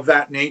of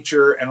that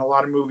nature and a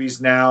lot of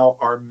movies now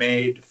are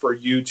made for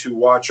you to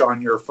watch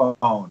on your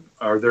phone,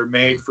 or they're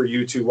made for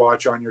you to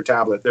watch on your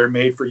tablet. They're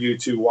made for you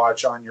to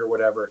watch on your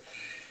whatever.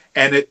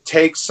 And it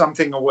takes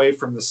something away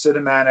from the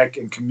cinematic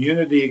and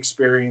community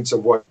experience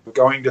of what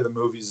going to the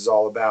movies is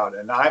all about.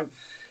 And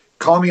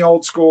call me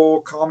old school,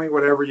 call me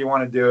whatever you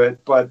want to do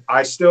it, but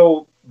I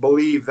still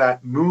believe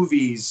that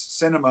movies,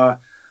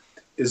 cinema,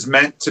 is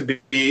meant to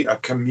be a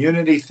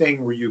community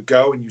thing where you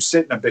go and you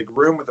sit in a big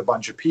room with a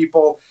bunch of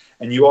people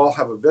and you all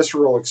have a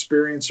visceral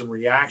experience and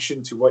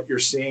reaction to what you're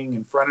seeing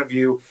in front of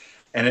you,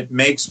 and it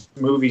makes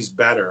movies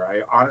better.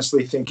 I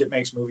honestly think it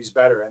makes movies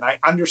better. And I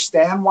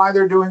understand why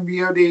they're doing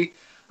VOD.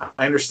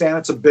 I understand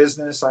it's a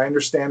business. I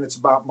understand it's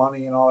about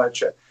money and all that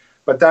shit.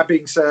 But that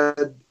being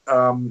said,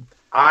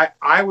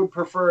 I would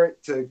prefer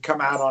it to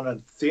come out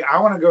on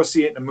I want to go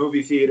see it in a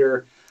movie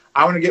theater.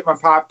 I want to get my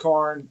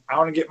popcorn. I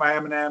want to get my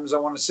M&Ms. I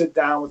want to sit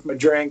down with my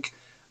drink.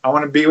 I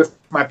want to be with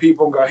my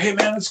people and go, hey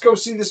man, let's go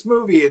see this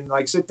movie, and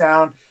like sit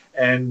down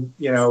and,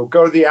 go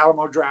to the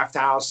Alamo Draft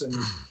House and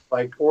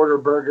like order a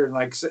burger and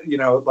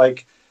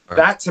right.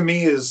 That to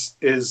me is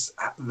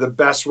the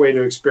best way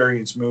to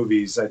experience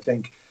movies. I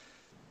think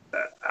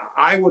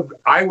I would,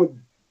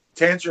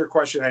 to answer your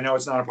question, I know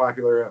it's not a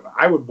popular,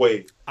 I would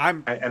wait.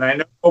 And I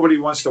know nobody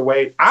wants to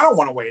wait. I don't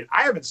want to wait.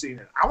 I haven't seen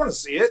it. I want to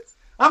see it.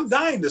 I'm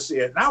dying to see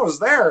it. And I was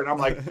there, and I'm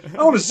like,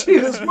 I want to see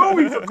this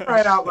movie for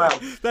crying out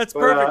loud. That's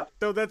perfect.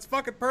 No, that's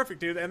fucking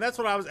perfect, dude. And that's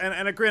what I was,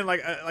 and again,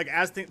 like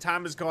as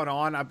time has gone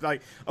on, I'm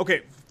like,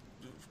 okay,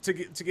 to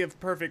give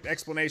perfect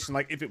explanation,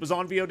 like if it was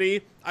on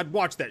VOD, I'd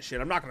watch that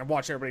shit. I'm not going to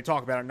watch everybody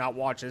talk about it and not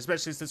watch it,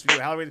 especially since we do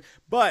Halloween.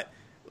 But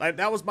like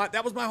that was my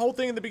whole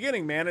thing in the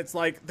beginning, man. It's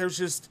like there's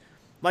just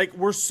like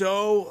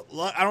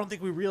I don't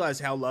think we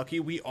realize how lucky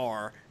we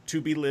are to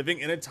be living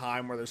in a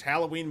time where there's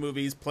Halloween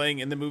movies playing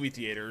in the movie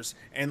theaters,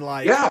 and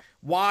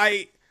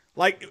why,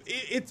 like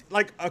it's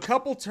like a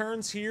couple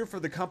turns here for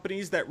the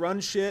companies that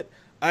run shit,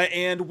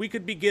 and we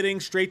could be getting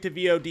straight to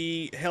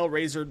VOD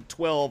Hellraiser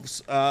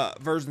 12's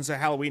versions of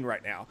Halloween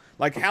right now.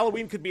 Like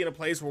Halloween could be in a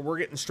place where we're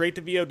getting straight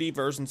to VOD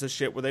versions of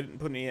shit where they didn't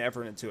put any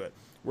effort into it.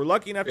 We're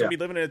lucky enough to be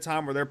living in a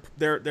time where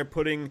they're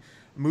putting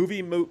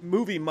movie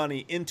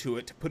money into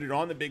it to put it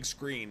on the big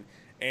screen.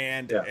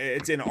 And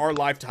it's in our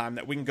lifetime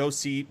that we can go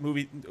see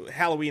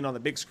Halloween on the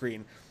big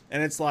screen.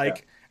 And it's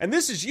like, and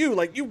this is you,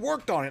 like you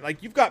worked on it.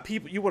 Like you've got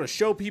people, you want to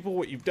show people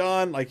what you've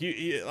done. Like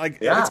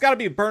it's got to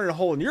be burning a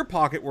hole in your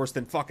pocket worse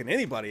than fucking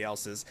anybody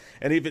else's.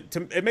 And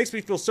it makes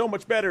me feel so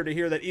much better to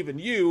hear that even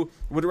you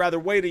would rather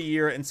wait a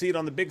year and see it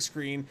on the big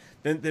screen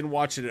than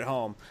watch it at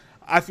home.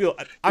 I'm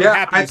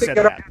happy you said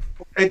that.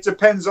 It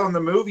depends on the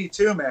movie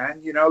too,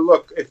 man.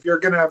 Look, if you're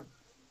going to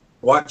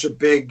watch a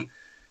big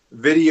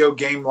video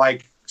game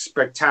like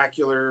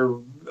spectacular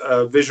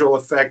visual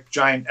effect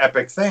giant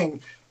epic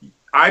thing,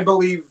 I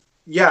believe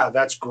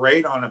that's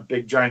great on a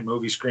big giant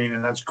movie screen,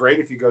 and that's great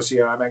if you go see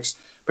it on IMAX,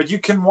 but you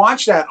can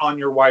watch that on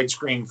your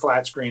widescreen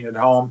flat screen at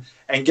home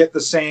and get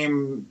the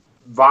same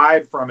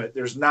vibe from it.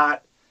 There's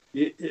not,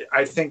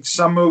 I think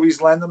some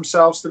movies lend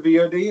themselves to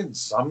VOD and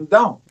some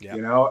don't.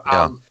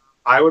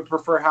 I would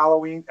prefer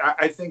Halloween.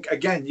 I think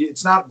again,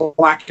 it's not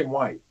black and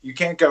white. You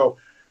can't go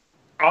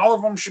all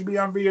of them should be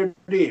on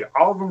VOD.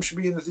 All of them should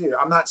be in the theater.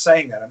 I'm not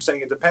saying that. I'm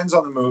saying it depends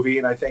on the movie.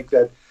 And I think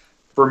that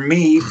for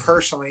me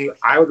personally,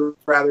 I would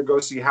rather go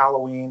see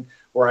Halloween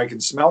where I can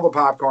smell the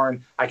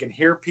popcorn. I can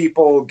hear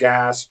people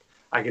gasp.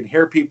 I can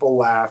hear people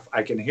laugh.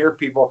 I can hear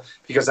people,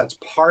 because that's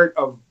part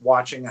of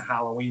watching a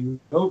Halloween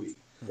movie.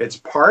 It's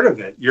part of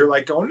it. You're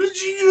like going, did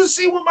you just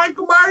see what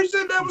Michael Myers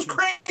did? That was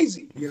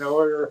crazy.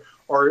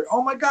 Or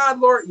oh my God,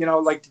 Lord,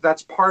 like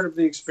that's part of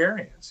the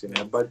experience,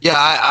 But yeah,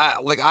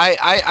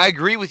 I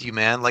agree with you,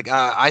 man. Like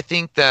I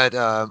think that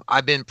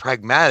I've been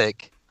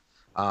pragmatic,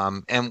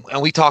 and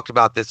we talked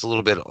about this a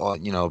little bit,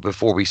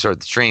 before we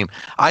started the stream.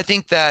 I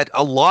think that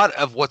a lot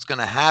of what's going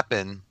to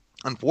happen,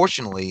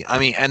 unfortunately, I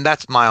mean, and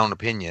that's my own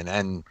opinion,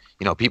 and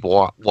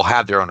people will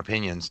have their own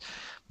opinions,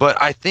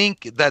 but I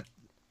think that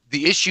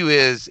the issue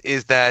is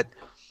that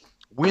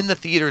when the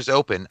theaters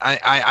open,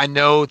 I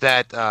know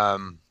that.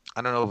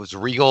 I don't know if it was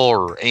Regal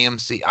or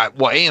AMC.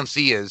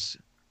 AMC is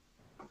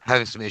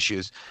having some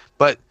issues,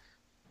 but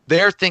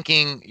they're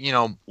thinking,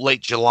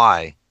 late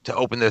July to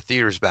open their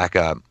theaters back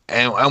up,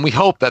 and we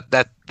hope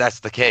that's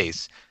the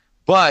case.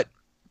 But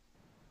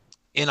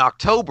in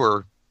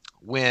October,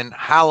 when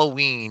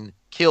Halloween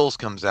Kills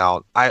comes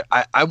out,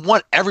 I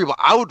want everybody.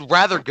 I would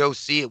rather go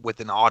see it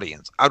with an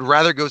audience. I'd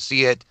rather go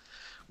see it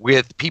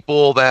with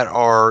people that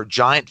are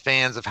giant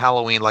fans of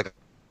Halloween, like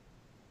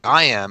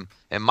I am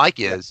and Mike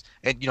is,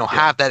 and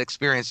have that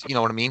experience. You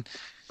know what I mean?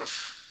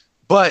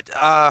 But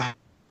I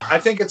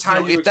think it's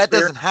how if that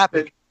doesn't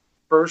happen,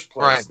 first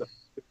place, right.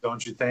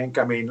 Don't you think?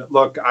 I mean,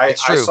 look, I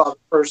saw the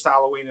first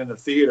Halloween in the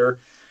theater.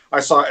 I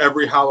saw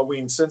every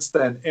Halloween since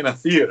then in a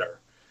theater.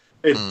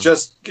 It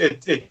just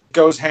it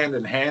goes hand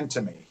in hand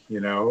to me.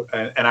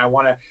 and I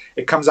want to,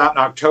 it comes out in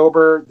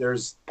October.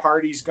 There's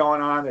parties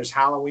going on. There's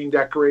Halloween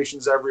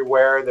decorations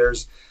everywhere.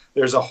 There's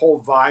a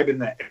whole vibe in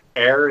the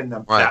air in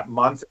that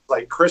month. It's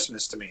like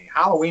Christmas to me.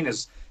 Halloween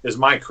is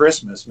my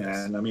Christmas,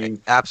 man. I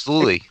mean,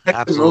 absolutely.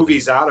 Take the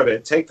movies out of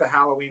it. Take the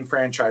Halloween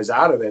franchise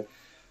out of it.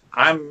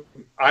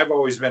 I've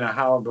always been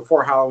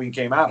before Halloween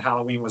came out,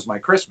 Halloween was my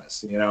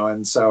Christmas,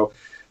 and so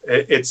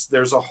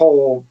there's a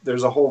whole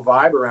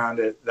vibe around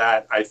it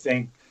that I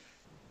think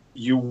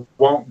you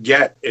won't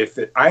get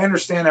I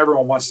understand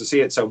everyone wants to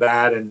see it so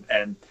bad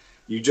and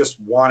you just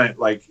want it.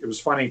 Like, it was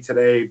funny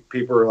today,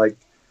 people were like,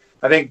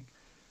 I think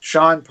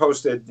Sean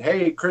posted,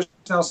 "Hey, Chris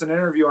Nelson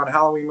interview on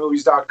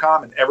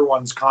HalloweenMovies.com," and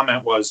everyone's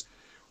comment was,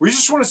 "We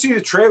just want to see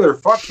the trailer.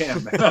 Fuck him."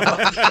 Who the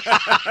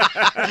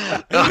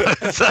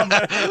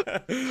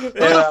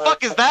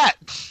fuck is that?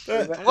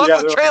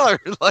 What's the trailer?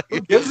 Like,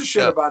 who gives a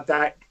shit about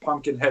that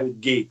pumpkin-headed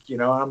geek?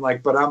 I'm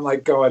like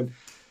going,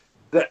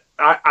 that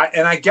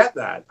I get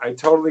that. I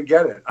totally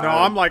get it. No,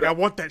 I'm like, I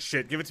want that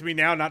shit. Give it to me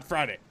now, not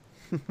Friday.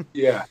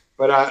 Yeah,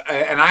 but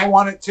I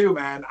want it too,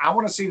 man. I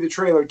want to see the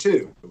trailer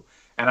too.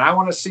 And I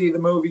want to see the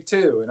movie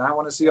too, and I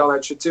want to see all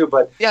that shit too.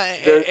 But yeah,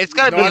 it's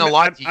got to mean a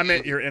lot to you. I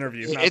meant your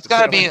interview. It's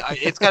got to mean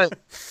it's got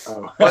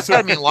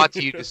to mean a lot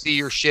to you to see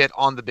your shit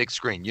on the big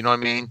screen. You know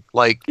what I mean?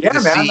 Like, yeah,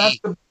 man.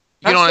 You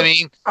know what I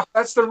mean?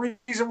 That's the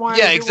reason why.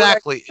 Yeah,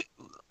 exactly.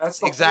 That's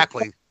the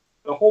exactly.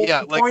 Whole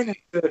point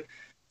is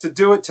to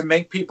do it to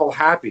make people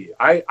happy.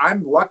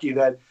 I'm lucky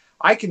that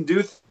I can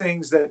do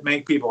things that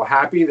make people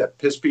happy, that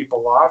piss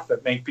people off,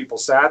 that make people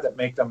sad, that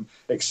make them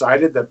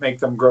excited, that make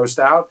them grossed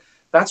out.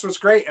 That's what's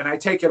great, and I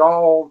take it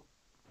all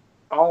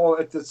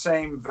at the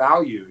same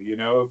value.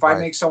 If I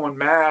make someone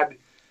mad,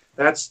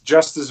 that's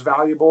just as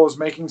valuable as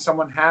making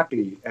someone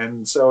happy.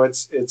 And so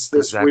it's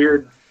this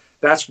weird.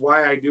 That's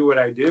why I do what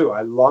I do.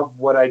 I love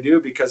what I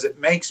do because it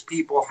makes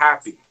people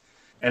happy,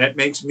 and it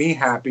makes me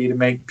happy to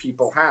make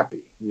people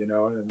happy.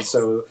 And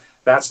so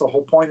that's the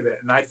whole point of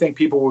it. And I think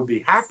people would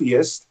be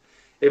happiest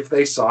if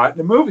they saw it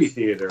in a movie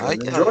theater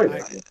and enjoyed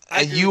it.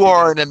 You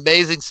are an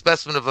amazing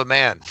specimen of a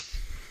man.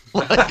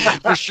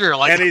 For sure,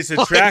 like, and he's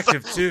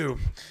attractive too.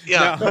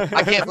 Yeah, no.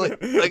 I can't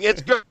believe, like,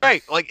 it's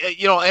great, like,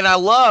 and I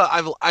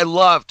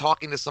love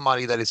talking to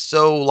somebody that is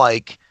so,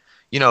 like,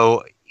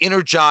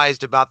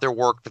 energized about their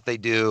work that they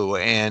do,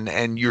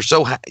 and you're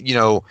so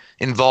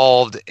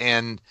involved,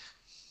 and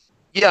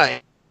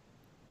yeah,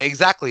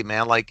 exactly,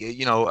 man. Like,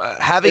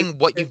 having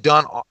what you've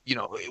done,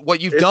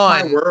 what you've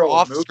done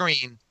off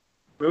screen.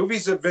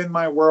 Movies have been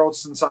my world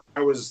since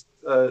I was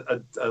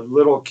a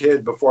little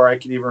kid, before I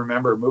can even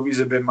remember. Movies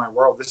have been my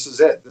world. This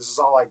is it. This is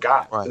all I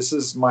got. Right. This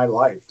is my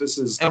life. This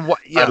is,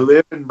 I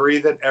live and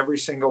breathe it every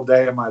single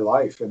day of my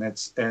life. And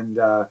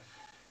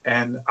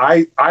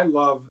I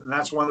love, and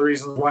that's one of the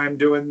reasons why I'm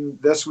doing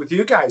this with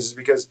you guys, is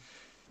because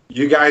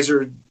you guys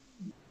are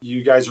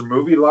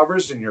movie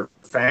lovers, and you're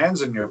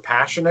fans, and you're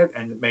passionate,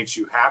 and it makes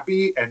you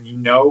happy, and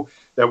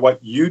that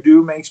what you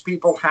do makes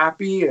people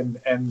happy, and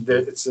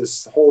it's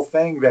this whole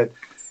thing that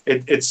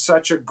it's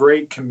such a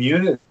great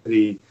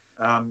community,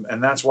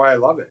 and that's why I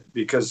love it,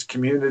 because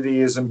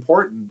community is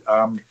important,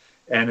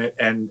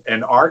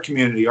 and our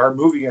community, our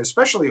movie,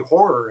 especially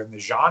horror and the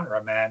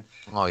genre, man.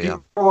 Oh yeah.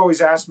 People always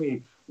ask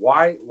me,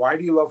 why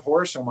do you love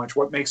horror so much?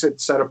 What makes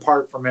it set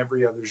apart from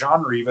every other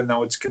genre, even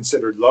though it's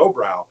considered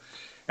lowbrow?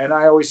 And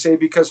I always say,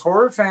 because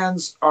horror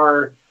fans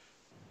are,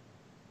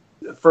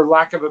 for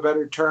lack of a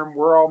better term,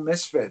 we're all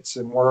misfits,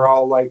 and we're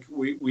all like,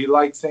 we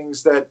like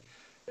things that,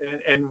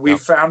 and we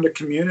found a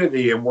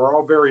community, and we're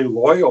all very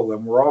loyal,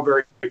 and we're all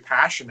very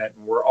passionate,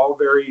 and we're all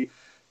very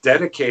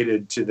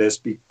dedicated to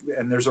this,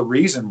 and there's a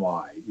reason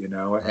why,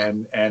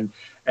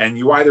 and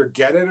you either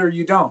get it or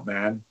you don't,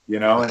 man,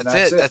 and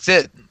that's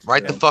it.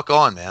 Right the fuck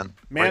on, man.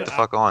 Right the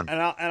fuck on. And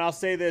I'll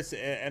say this,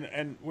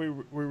 and we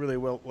really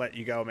will let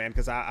you go, man,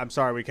 because I'm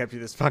sorry we kept you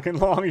this fucking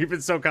long. You've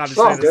been so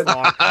condescending this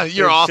long.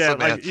 You're awesome,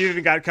 man. Like, you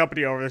even got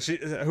company over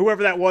there.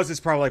 Whoever that was is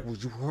probably like,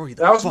 "Would you hurry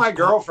the fuck up?" That was my up?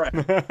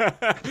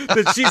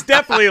 girlfriend. She's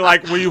definitely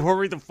like, "Will you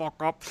hurry the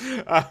fuck up?" No,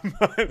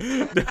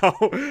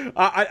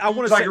 I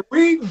want to say, are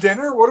we eating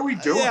dinner? What are we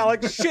doing? Yeah,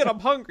 like, shit, I'm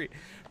hungry.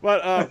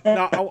 But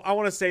no, I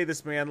want to say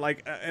this, man.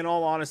 Like, in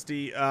all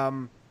honesty,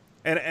 and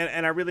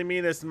I really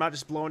mean this. I'm not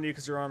just blowing you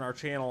because you're on our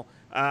channel,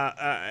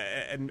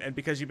 and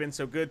because you've been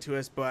so good to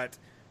us. But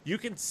you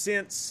can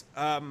sense,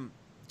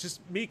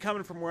 just me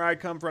coming from where I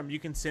come from, you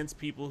can sense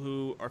people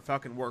who are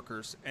fucking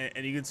workers,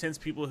 and you can sense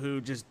people who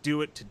just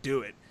do it to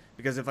do it.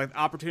 Because if, like,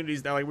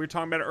 opportunities that, like, we were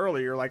talking about it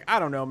earlier, like, I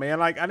don't know, man.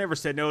 Like, I never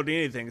said no to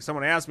anything.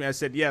 Someone asked me, I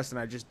said yes, and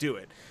I just do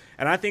it.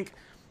 And I think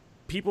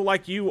people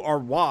like you are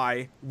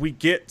why we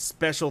get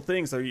special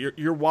things. So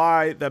you're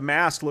why the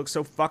mask looks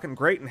so fucking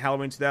great in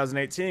Halloween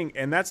 2018,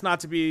 and that's not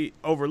to be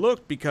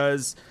overlooked,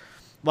 because,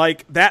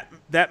 like, that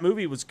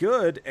movie was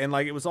good, and,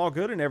 like, it was all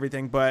good and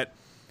everything, but,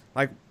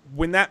 like,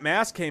 when that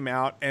mask came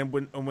out, and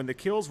when the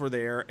kills were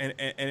there,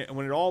 and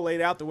when it all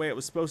laid out the way it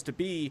was supposed to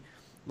be,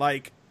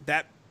 like,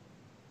 that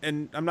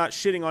and I'm not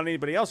shitting on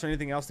anybody else or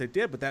anything else they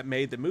did, but that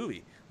made the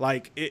movie.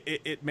 Like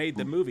it made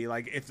the movie.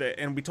 Like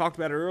and we talked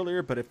about it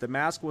earlier, but if the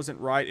mask wasn't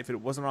right, if it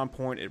wasn't on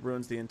point, it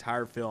ruins the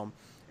entire film.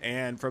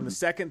 And from the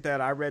second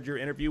that I read your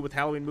interview with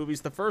Halloween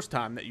Movies the first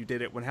time that you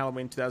did it when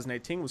Halloween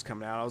 2018 was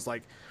coming out, I was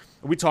like,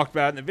 we talked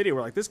about it in the video.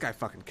 We're like, this guy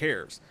fucking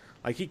cares.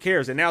 Like, he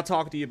cares. And now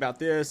talking to you about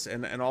this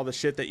and all the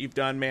shit that you've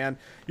done, man,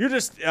 you're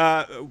just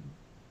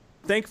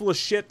thankful as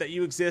shit that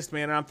you exist,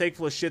 man. And I'm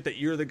thankful as shit that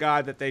you're the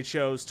guy that they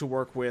chose to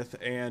work with.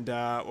 And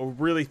we're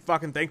really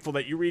fucking thankful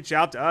that you reach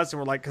out to us. And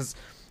we're like, because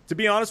to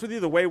be honest with you,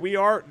 the way we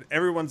are,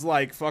 everyone's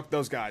like, fuck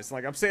those guys.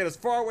 Like, I'm saying as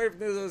far away from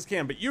this as I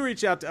can, but you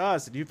reach out to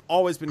us, and you've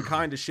always been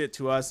kind as shit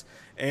to us.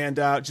 And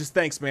just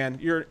thanks, man.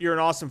 You're an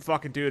awesome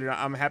fucking dude, and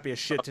I'm happy as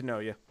shit to know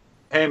you.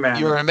 Hey, man,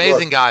 you're an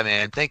amazing guy,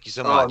 man. Thank you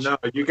so much. Oh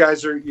no, you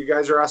guys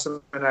are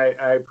awesome, and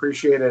I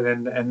appreciate it,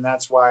 and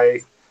that's why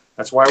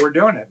we're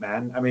doing it,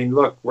 man. I mean,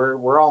 look,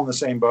 we're all in the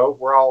same boat.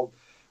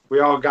 We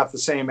all got the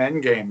same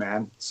end game,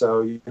 man.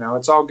 So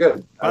it's all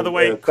good. By the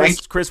way,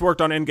 Chris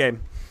worked on Endgame.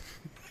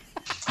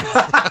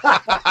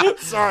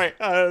 Sorry,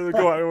 go on.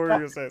 What were you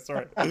gonna say?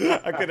 Sorry,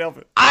 I couldn't help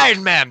it.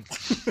 Iron Man.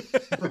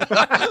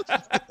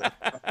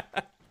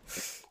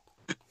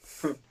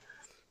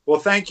 Well,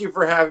 thank you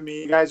for having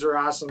me. You guys are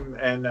awesome,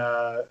 and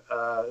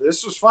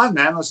this was fun,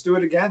 man. Let's do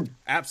it again.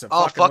 Absolutely.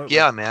 Oh, fuck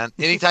yeah, man.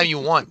 Anytime you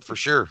want, for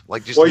sure.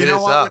 Like, just hit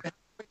us up. When Halloween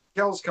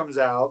Kills comes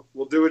out,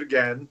 we'll do it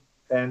again,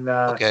 and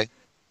okay,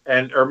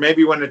 or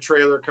maybe when the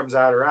trailer comes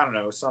out, or I don't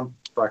know, some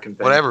fucking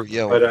thing. Whatever,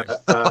 yeah.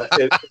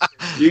 But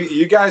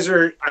you guys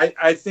are.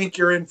 I think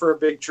you're in for a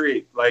big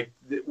treat. Like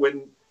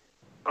when,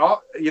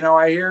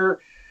 I hear.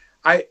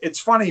 It's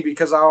funny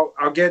because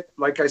I'll get,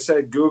 like I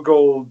said,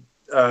 Google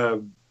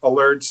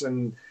alerts,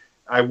 and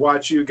I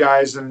watch you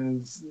guys,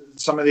 and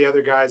some of the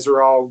other guys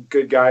are all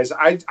good guys.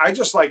 I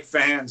just like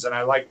fans, and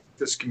I like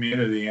this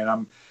community,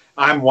 and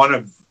I'm one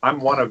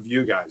of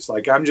you guys.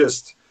 Like I'm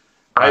just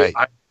right.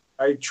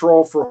 I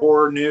troll for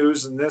horror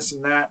news and this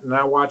and that, and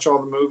I watch all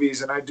the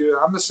movies, and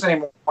I'm the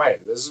same way.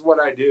 This is what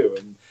I do,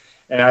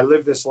 and I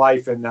live this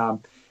life, and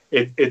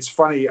it's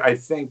funny. I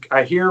think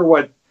I hear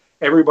what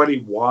everybody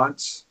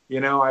wants.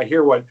 I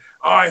hear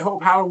I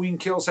hope Halloween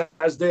Kills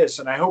has this,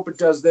 and I hope it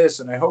does this,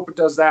 and I hope it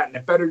does that, and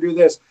it better do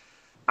this.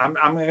 I'm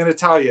going to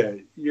tell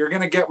you, you're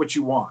going to get what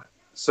you want.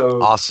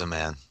 So awesome,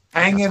 man.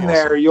 Hang in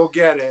there. You'll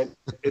get it.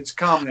 It's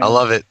coming. I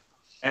love it.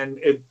 And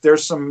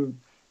there's some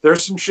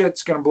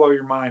shit's going to blow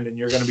your mind, and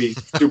you're going to be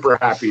super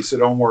happy. So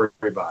don't worry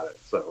about it.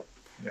 So,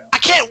 yeah. I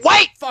can't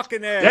wait.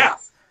 Fucking A. Yeah.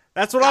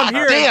 That's what I'm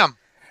hearing. Damn.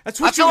 That's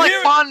what I feel like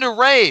Fonda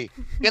Ray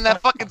in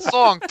that fucking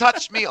song,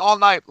 Touch Me All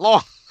Night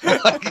Long.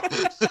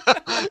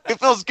 It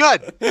feels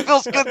good. It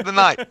feels good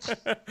tonight.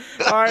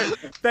 All right.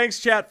 Thanks,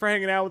 chat, for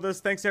hanging out with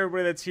us. Thanks to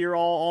everybody that's here,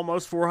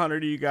 almost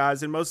 400 of you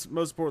guys. And most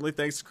importantly,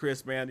 thanks to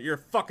Chris, man. You're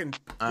a goddamn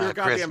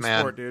Chris,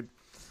 sport, dude.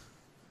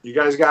 You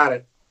guys got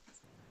it.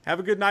 Have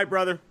a good night,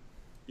 brother.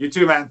 You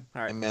too, man.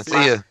 All right. Hey, man,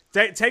 see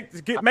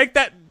ya. Make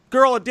that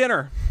girl a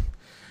dinner.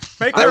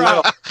 Make her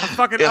a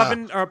fucking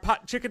oven or a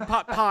chicken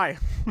pot pie.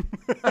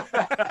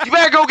 You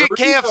better go get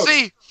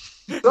KFC.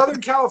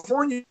 Southern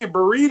California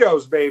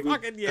burritos, baby.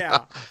 Fucking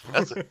yeah.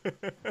 That's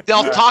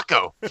Del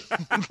Taco.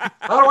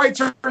 How do I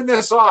turn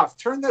this off?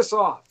 Turn this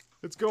off.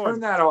 It's going. Turn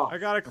that off. I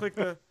gotta click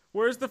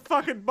where's the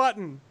fucking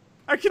button?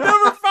 I can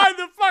never find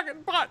the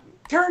fucking button.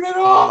 Turn it off.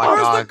 Oh my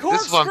Where's God. the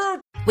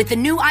corkscrew? With the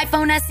new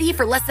iPhone SE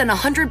for less than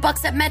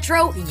 $100 at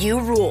Metro, you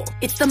rule.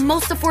 It's the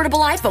most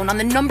affordable iPhone on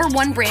the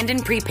 #1 brand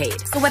in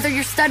prepaid. So whether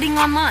you're studying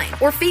online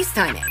or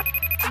FaceTiming.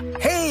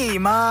 Hey,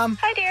 Mom.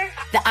 Hi, dear.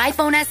 The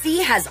iPhone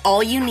SE has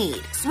all you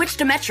need. Switch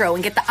to Metro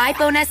and get the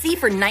iPhone SE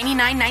for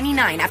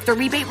 $99.99 after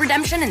rebate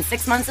redemption and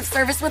 6 months of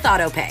service with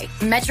AutoPay.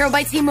 Metro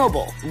by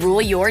T-Mobile.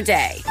 Rule your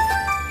day.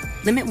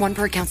 Limit 1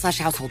 per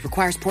account/household.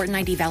 Requires port and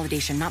ID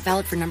validation. Not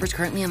valid for numbers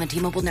currently on the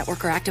T-Mobile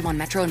network or active on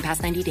Metro in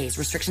past 90 days.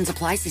 Restrictions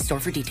apply. See store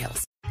for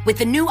details. With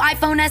the new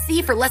iPhone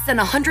SE for less than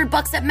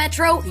 $100 at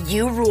Metro,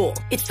 you rule.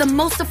 It's the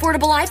most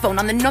affordable iPhone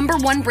on the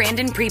 #1 brand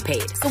in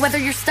prepaid. So whether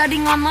you're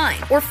studying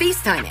online or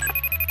FaceTiming.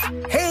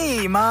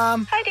 Hey,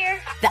 Mom. Hi, dear.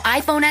 The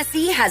iPhone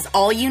SE has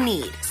all you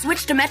need.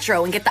 Switch to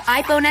Metro and get the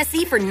iPhone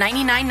SE for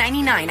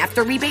 $99.99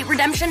 after rebate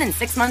redemption and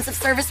 6 months of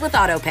service with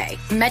AutoPay.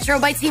 Metro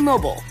by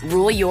T-Mobile.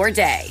 Rule your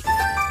day.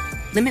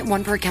 Limit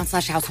 1 per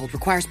account/household.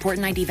 Requires port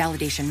and ID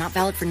validation. Not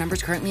valid for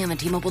numbers currently on the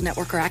T-Mobile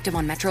network or active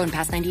on Metro in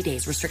past 90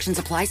 days. Restrictions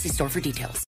apply. See store for details.